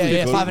 5-8? We Yeah, did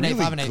yeah, good. 5-8, really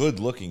 5-8. good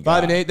looking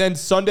guy. 5-8. Then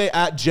Sunday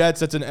at Jets.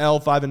 That's an L.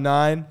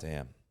 5-9.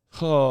 Damn.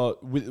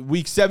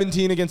 Week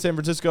 17 against San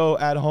Francisco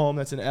at home.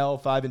 That's an L.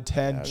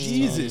 5-10.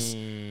 Jesus.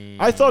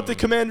 I thought the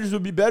Commanders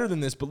would be better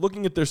than this, but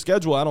looking at their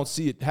schedule, I don't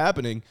see it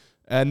happening.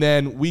 And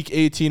then week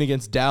 18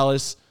 against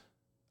Dallas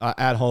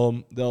at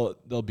home, they'll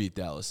beat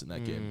Dallas in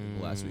that game in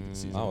the last week of the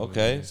season. Oh,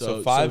 okay.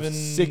 So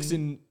 6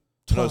 and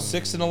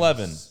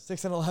 6-11.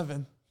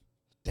 6-11.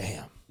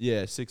 Damn.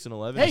 yeah,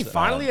 6-11. Hey,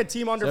 finally a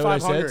team under Is that what I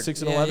 500. said?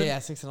 6 and Yeah, 11. yeah,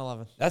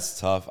 6-11. That's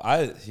tough.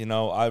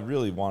 I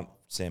really want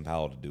Sam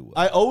Howell to do well.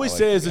 I always like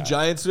say the as a guy.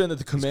 Giants fan that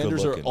the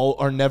Commanders good-looking.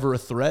 are never a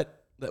threat.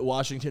 That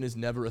Washington is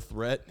never a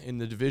threat in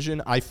the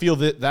division. I feel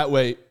that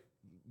way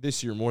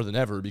this year more than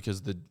ever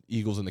because the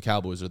Eagles and the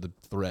Cowboys are the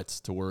threats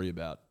to worry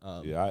about.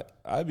 Yeah,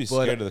 I'd be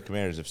scared of the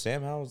Commanders if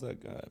Sam Howell's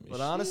that guy. I mean, But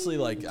honestly,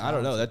 I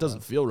don't know. That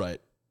doesn't feel right.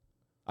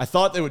 I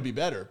thought they would be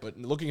better, but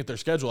looking at their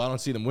schedule, I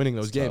don't see them winning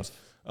those games.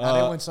 They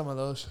win some of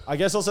those. I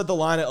guess I'll set the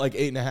line at like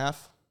 8.5.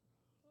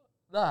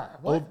 Nah,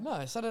 what? No,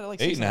 I said it at like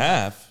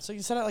 8.5. So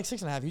you said it at like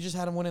 6.5. You just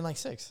had them winning like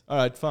 6. All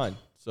right, fine.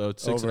 So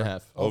it's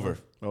 6.5. Over.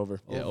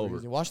 Yeah, over.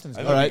 Easy. Washington's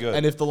I good. All That'd right, be good.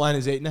 and if the line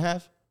is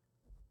 8.5,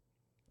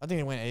 I think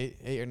they win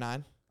 8 or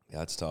 9. Yeah,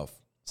 that's tough.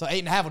 So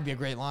 8.5 would be a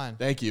great line.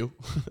 thank you.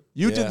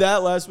 You Yeah. did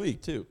that last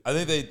week too. I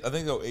think they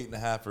go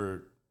 8.5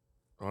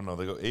 or no,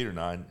 they go 8 or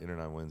 9. 8 or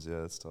 9 wins.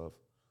 Yeah, that's tough.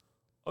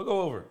 I'll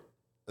go over.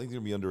 I think they're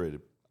gonna be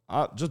underrated.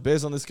 Just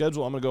based on the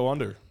schedule, I'm gonna go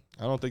under.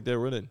 I don't think they're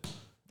winning.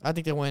 I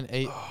think they win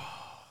 8.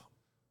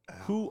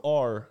 Who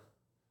are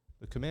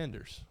the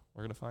Commanders?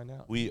 We're gonna find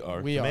out. We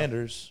are We are.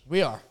 Commanders.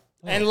 We are.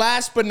 And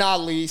last but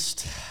not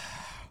least,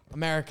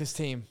 America's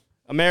team.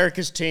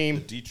 America's team.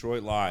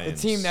 Detroit The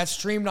Lions. team that's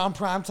streamed on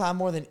primetime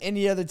more than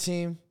any other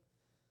team.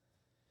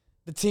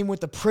 The team with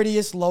the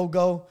prettiest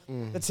logo.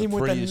 The team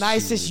with the prettiest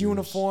nicest cheerleaders.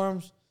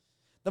 uniforms.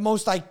 The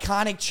most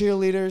iconic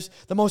cheerleaders.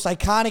 The most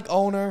iconic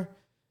owner.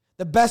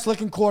 The best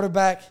looking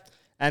quarterback.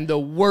 And the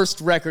worst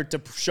record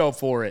to show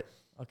for it.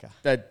 Okay.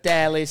 The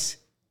Dallas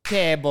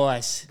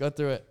Cowboys. Go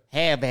through it.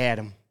 Have at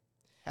 'em.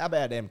 How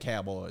about them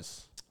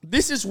Cowboys?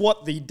 This is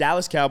what the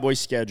Dallas Cowboys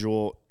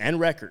schedule and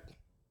record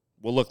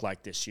will look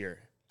like this year.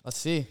 Let's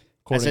see. As a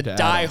According to Adam.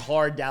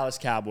 die-hard Dallas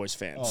Cowboys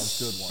fan.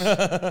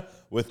 Good one.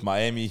 with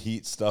Miami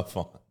Heat stuff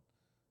on.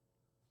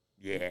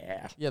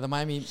 Yeah. Yeah, the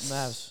Miami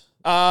Mavs.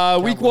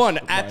 Week 1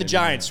 at the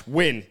Giants,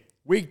 win.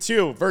 Week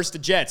 2 versus the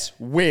Jets,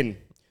 win.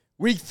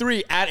 Week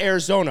 3 at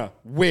Arizona,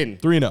 win.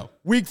 3-0.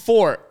 Week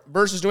 4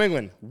 versus New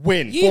England,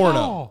 win.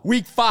 4-0.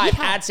 Week 5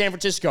 at San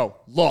Francisco,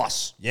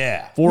 loss.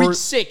 Yeah. Week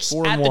 6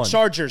 at the 4-1.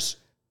 Chargers.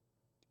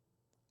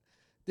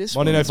 This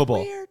Monday Night one's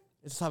Football. weird.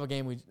 It's the type of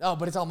game we. Oh,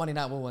 but it's all Monday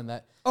night. We'll win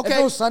that. Okay. If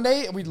it was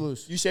Sunday, we'd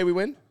lose. You say we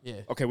win? Yeah.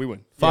 Okay, we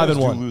win.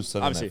 5-1. Lose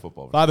Sunday Obviously. Night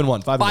Football.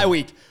 5-1. 5-1. Bye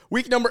week.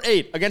 Week number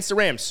 8 against the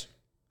Rams.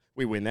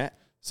 We win that.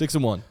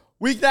 6-1.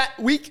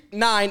 Week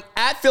 9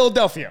 at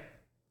Philadelphia.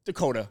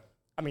 Dakota.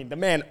 I mean, the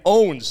man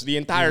owns the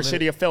entire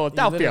city of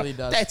Philadelphia. literally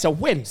does. That's a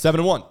win.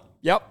 7-1.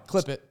 Yep.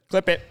 Clip it.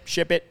 Clip it,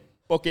 ship it,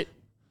 book it.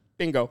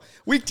 Bingo.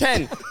 Week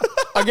 10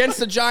 against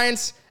the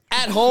Giants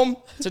at home.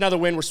 It's another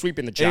win. We're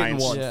sweeping the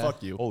Giants. 8-1. Yeah.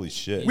 Fuck you. Holy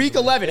shit. Week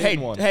 11. Hey,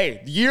 8-1.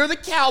 hey, year of the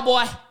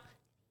Cowboy.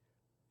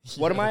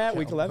 What am I at?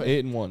 Week 11?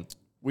 8-1.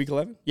 Week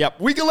 11? Yep.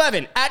 Week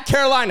 11 at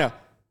Carolina.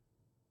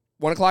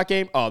 1 o'clock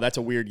game? Oh, that's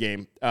a weird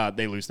game.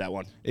 They lose that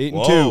one. 8-2.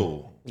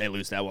 Whoa. They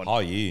lose that one. Oh,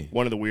 yeah.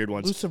 One of the weird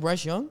ones. Lose to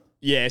Bryce Young?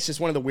 Yeah, it's just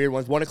one of the weird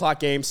ones. 1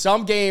 o'clock game.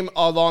 Some game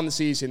along the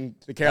season.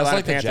 The That's Carolina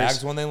like the Panthers.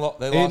 Jags when they lost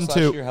 8-2. last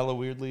year, hella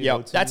weirdly. Yep.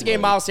 OT, That's a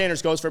game like- Miles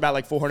Sanders goes for about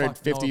like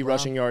 450 Noah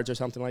rushing Brown. yards or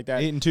something like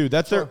that. 8-2.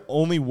 That's their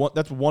only one.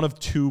 That's one of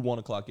 2 1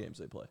 o'clock games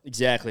they play.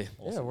 Exactly.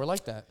 Yeah, we're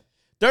like that.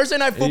 Thursday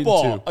night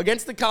football 8-2.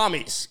 against the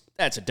Commies.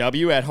 That's a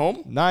W at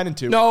home.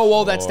 9-2. No,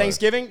 well, that's Lord.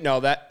 Thanksgiving. No,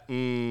 that.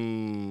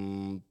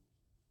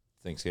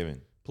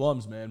 Thanksgiving.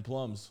 Plums, man.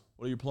 Plums.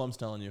 What are your plums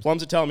telling you?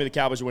 Plums are telling me the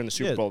Cowboys will win the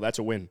Super Bowl. That's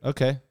a win.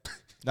 Okay.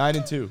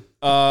 9-2.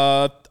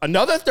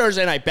 Another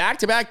Thursday night.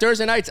 Back-to-back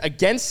Thursday nights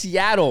against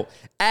Seattle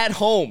at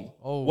home.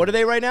 Oh. What are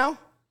they right now?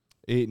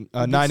 9-2.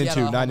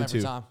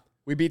 9-2.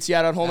 We beat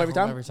Seattle at home every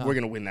time? every time. We're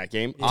going to win that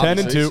game.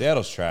 10-2.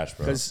 Seattle's trash,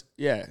 bro. Because,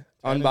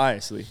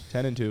 unbiasedly.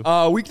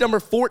 10-2. Week number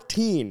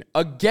 14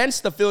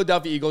 against the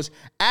Philadelphia Eagles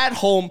at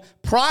home,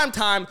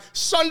 primetime,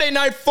 Sunday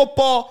night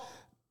football.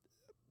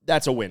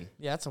 That's a win.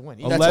 Yeah, that's a win.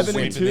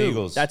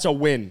 11-2. That's a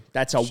win.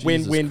 That's a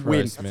win.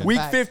 Man.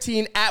 Week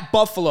 15 at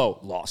Buffalo,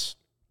 loss.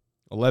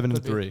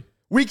 11-3.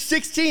 Week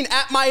 16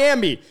 at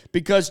Miami,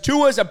 because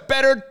Tua's a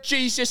better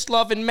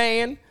Jesus-loving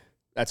man.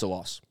 That's a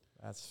loss.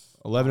 That's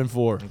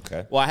 11-4.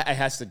 Okay. Well, it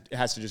has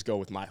to just go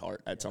with my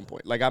heart at some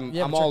point. Like I'm but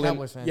you're all a in.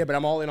 Cowboys fan. Yeah, but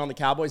I'm all in on the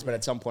Cowboys. But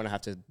at some point, I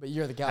have to. But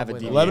you're the have a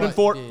Cowboys. deal.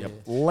 11-4. Yeah.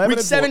 11-4. Week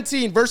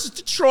 17 versus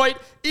Detroit,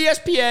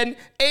 ESPN,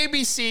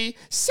 ABC,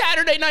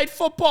 Saturday Night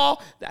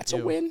Football. That's a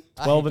win.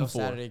 12-4.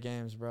 Saturday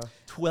games, bro.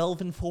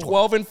 12-4.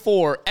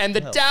 12-4, and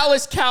the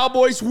Dallas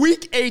Cowboys,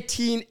 Week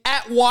 18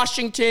 at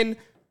Washington.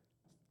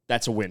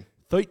 That's a win.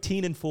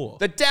 13-4.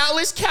 The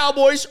Dallas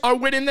Cowboys are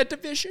winning the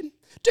division.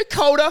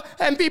 Dakota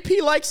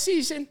MVP-like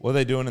season. What are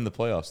they doing in the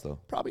playoffs, though?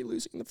 Probably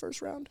losing the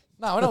first round.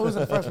 No, we're not losing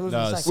the first. We're losing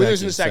the We second.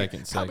 lose in the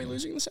second. second. Probably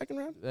losing the second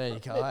round. There you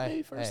go.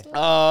 Hey.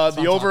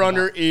 The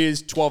over-under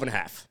is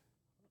 12.5.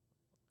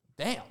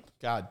 Damn.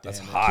 God damn it.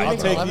 high. I'll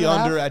take the 11.5?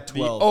 under at The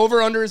 12.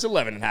 over-under is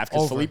 11.5 because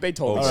Over. Felipe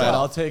told All me right, so.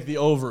 I'll take the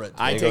over it.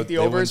 I They take the they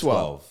over win as well.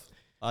 12.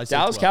 I say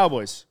Dallas 12.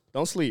 Cowboys,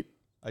 don't sleep.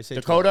 I say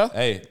Dakota,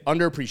 Hey,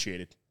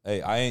 underappreciated.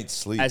 I ain't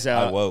sleep. As a-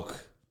 I woke.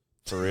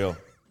 For real.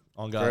 12.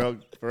 On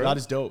God. For real? God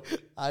is dope.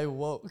 I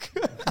woke.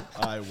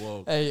 I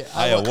woke. Hey,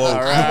 I awoke. All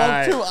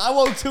right. I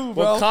woke too,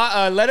 bro.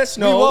 Well, let us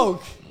know.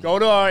 woke. Go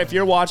to our, if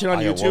you're watching on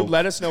I YouTube, awoke.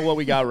 let us know what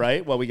we got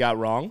right, what we got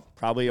wrong.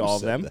 Probably all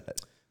of said them.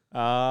 that?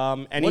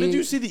 Any, What did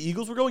you see? The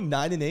Eagles were going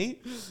 9-8?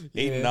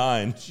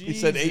 8-9. He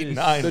said Jesus.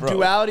 8-9, the bro.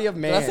 duality of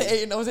Did man. I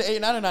say 8? Was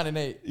it 8-9 or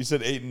 9-8? You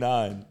said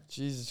 8-9.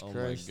 Jesus my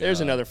Christ. God. There's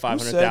another Who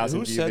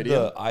 500,000 view said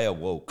video. the I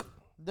awoke?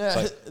 There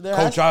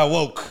Coach, I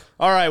awoke.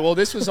 All right, well,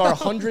 this was our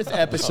 100th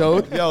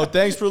episode. Yo,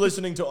 thanks for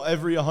listening to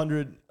every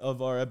 100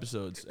 of our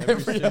episodes.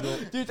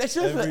 Dude, they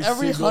should have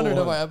every 100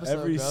 of our episodes.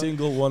 Every bro.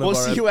 single one We'll of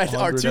our see you at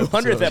our 200th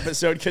episodes.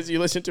 episode because you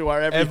listened to our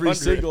Every 100.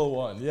 single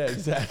one. Yeah,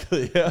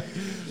 exactly. Yeah.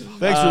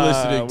 Thanks for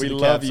listening to we the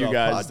love Caps you Off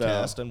guys,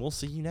 podcast, and we'll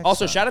see you next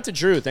Also, time. shout out to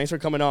Drew. Thanks for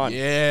coming on.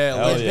 Yeah.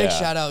 Hell let's- yeah. Big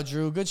shout out,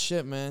 Drew. Good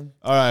shit, man.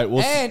 All right.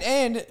 We'll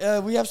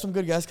And we have some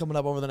good guys coming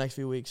up over the next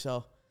few weeks,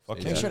 so Fuck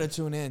make yeah. sure to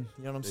tune in.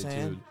 You know what I'm Stay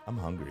saying? tuned. I'm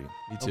hungry.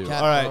 Me too. Okay,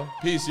 All right. bro.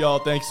 Peace, y'all.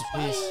 Thanks.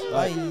 Peace.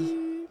 Bye.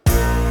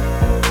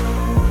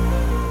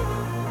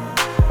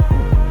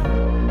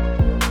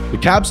 The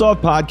Caps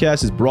Off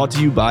podcast is brought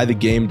to you by The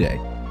Game Day,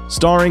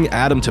 starring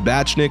Adam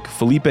Tabachnik,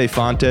 Felipe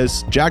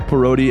Fontes, Jack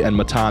Perotti, and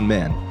Matan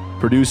Man.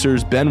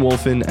 Producers Ben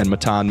Wolfen and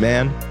Matan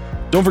Man.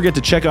 Don't forget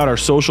to check out our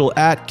social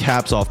at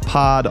Caps Off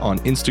Pod on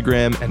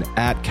Instagram and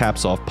at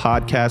Caps Off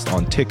Podcast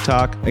on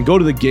TikTok, and go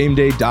to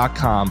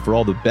thegameday.com for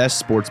all the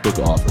best sportsbook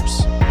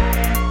offers.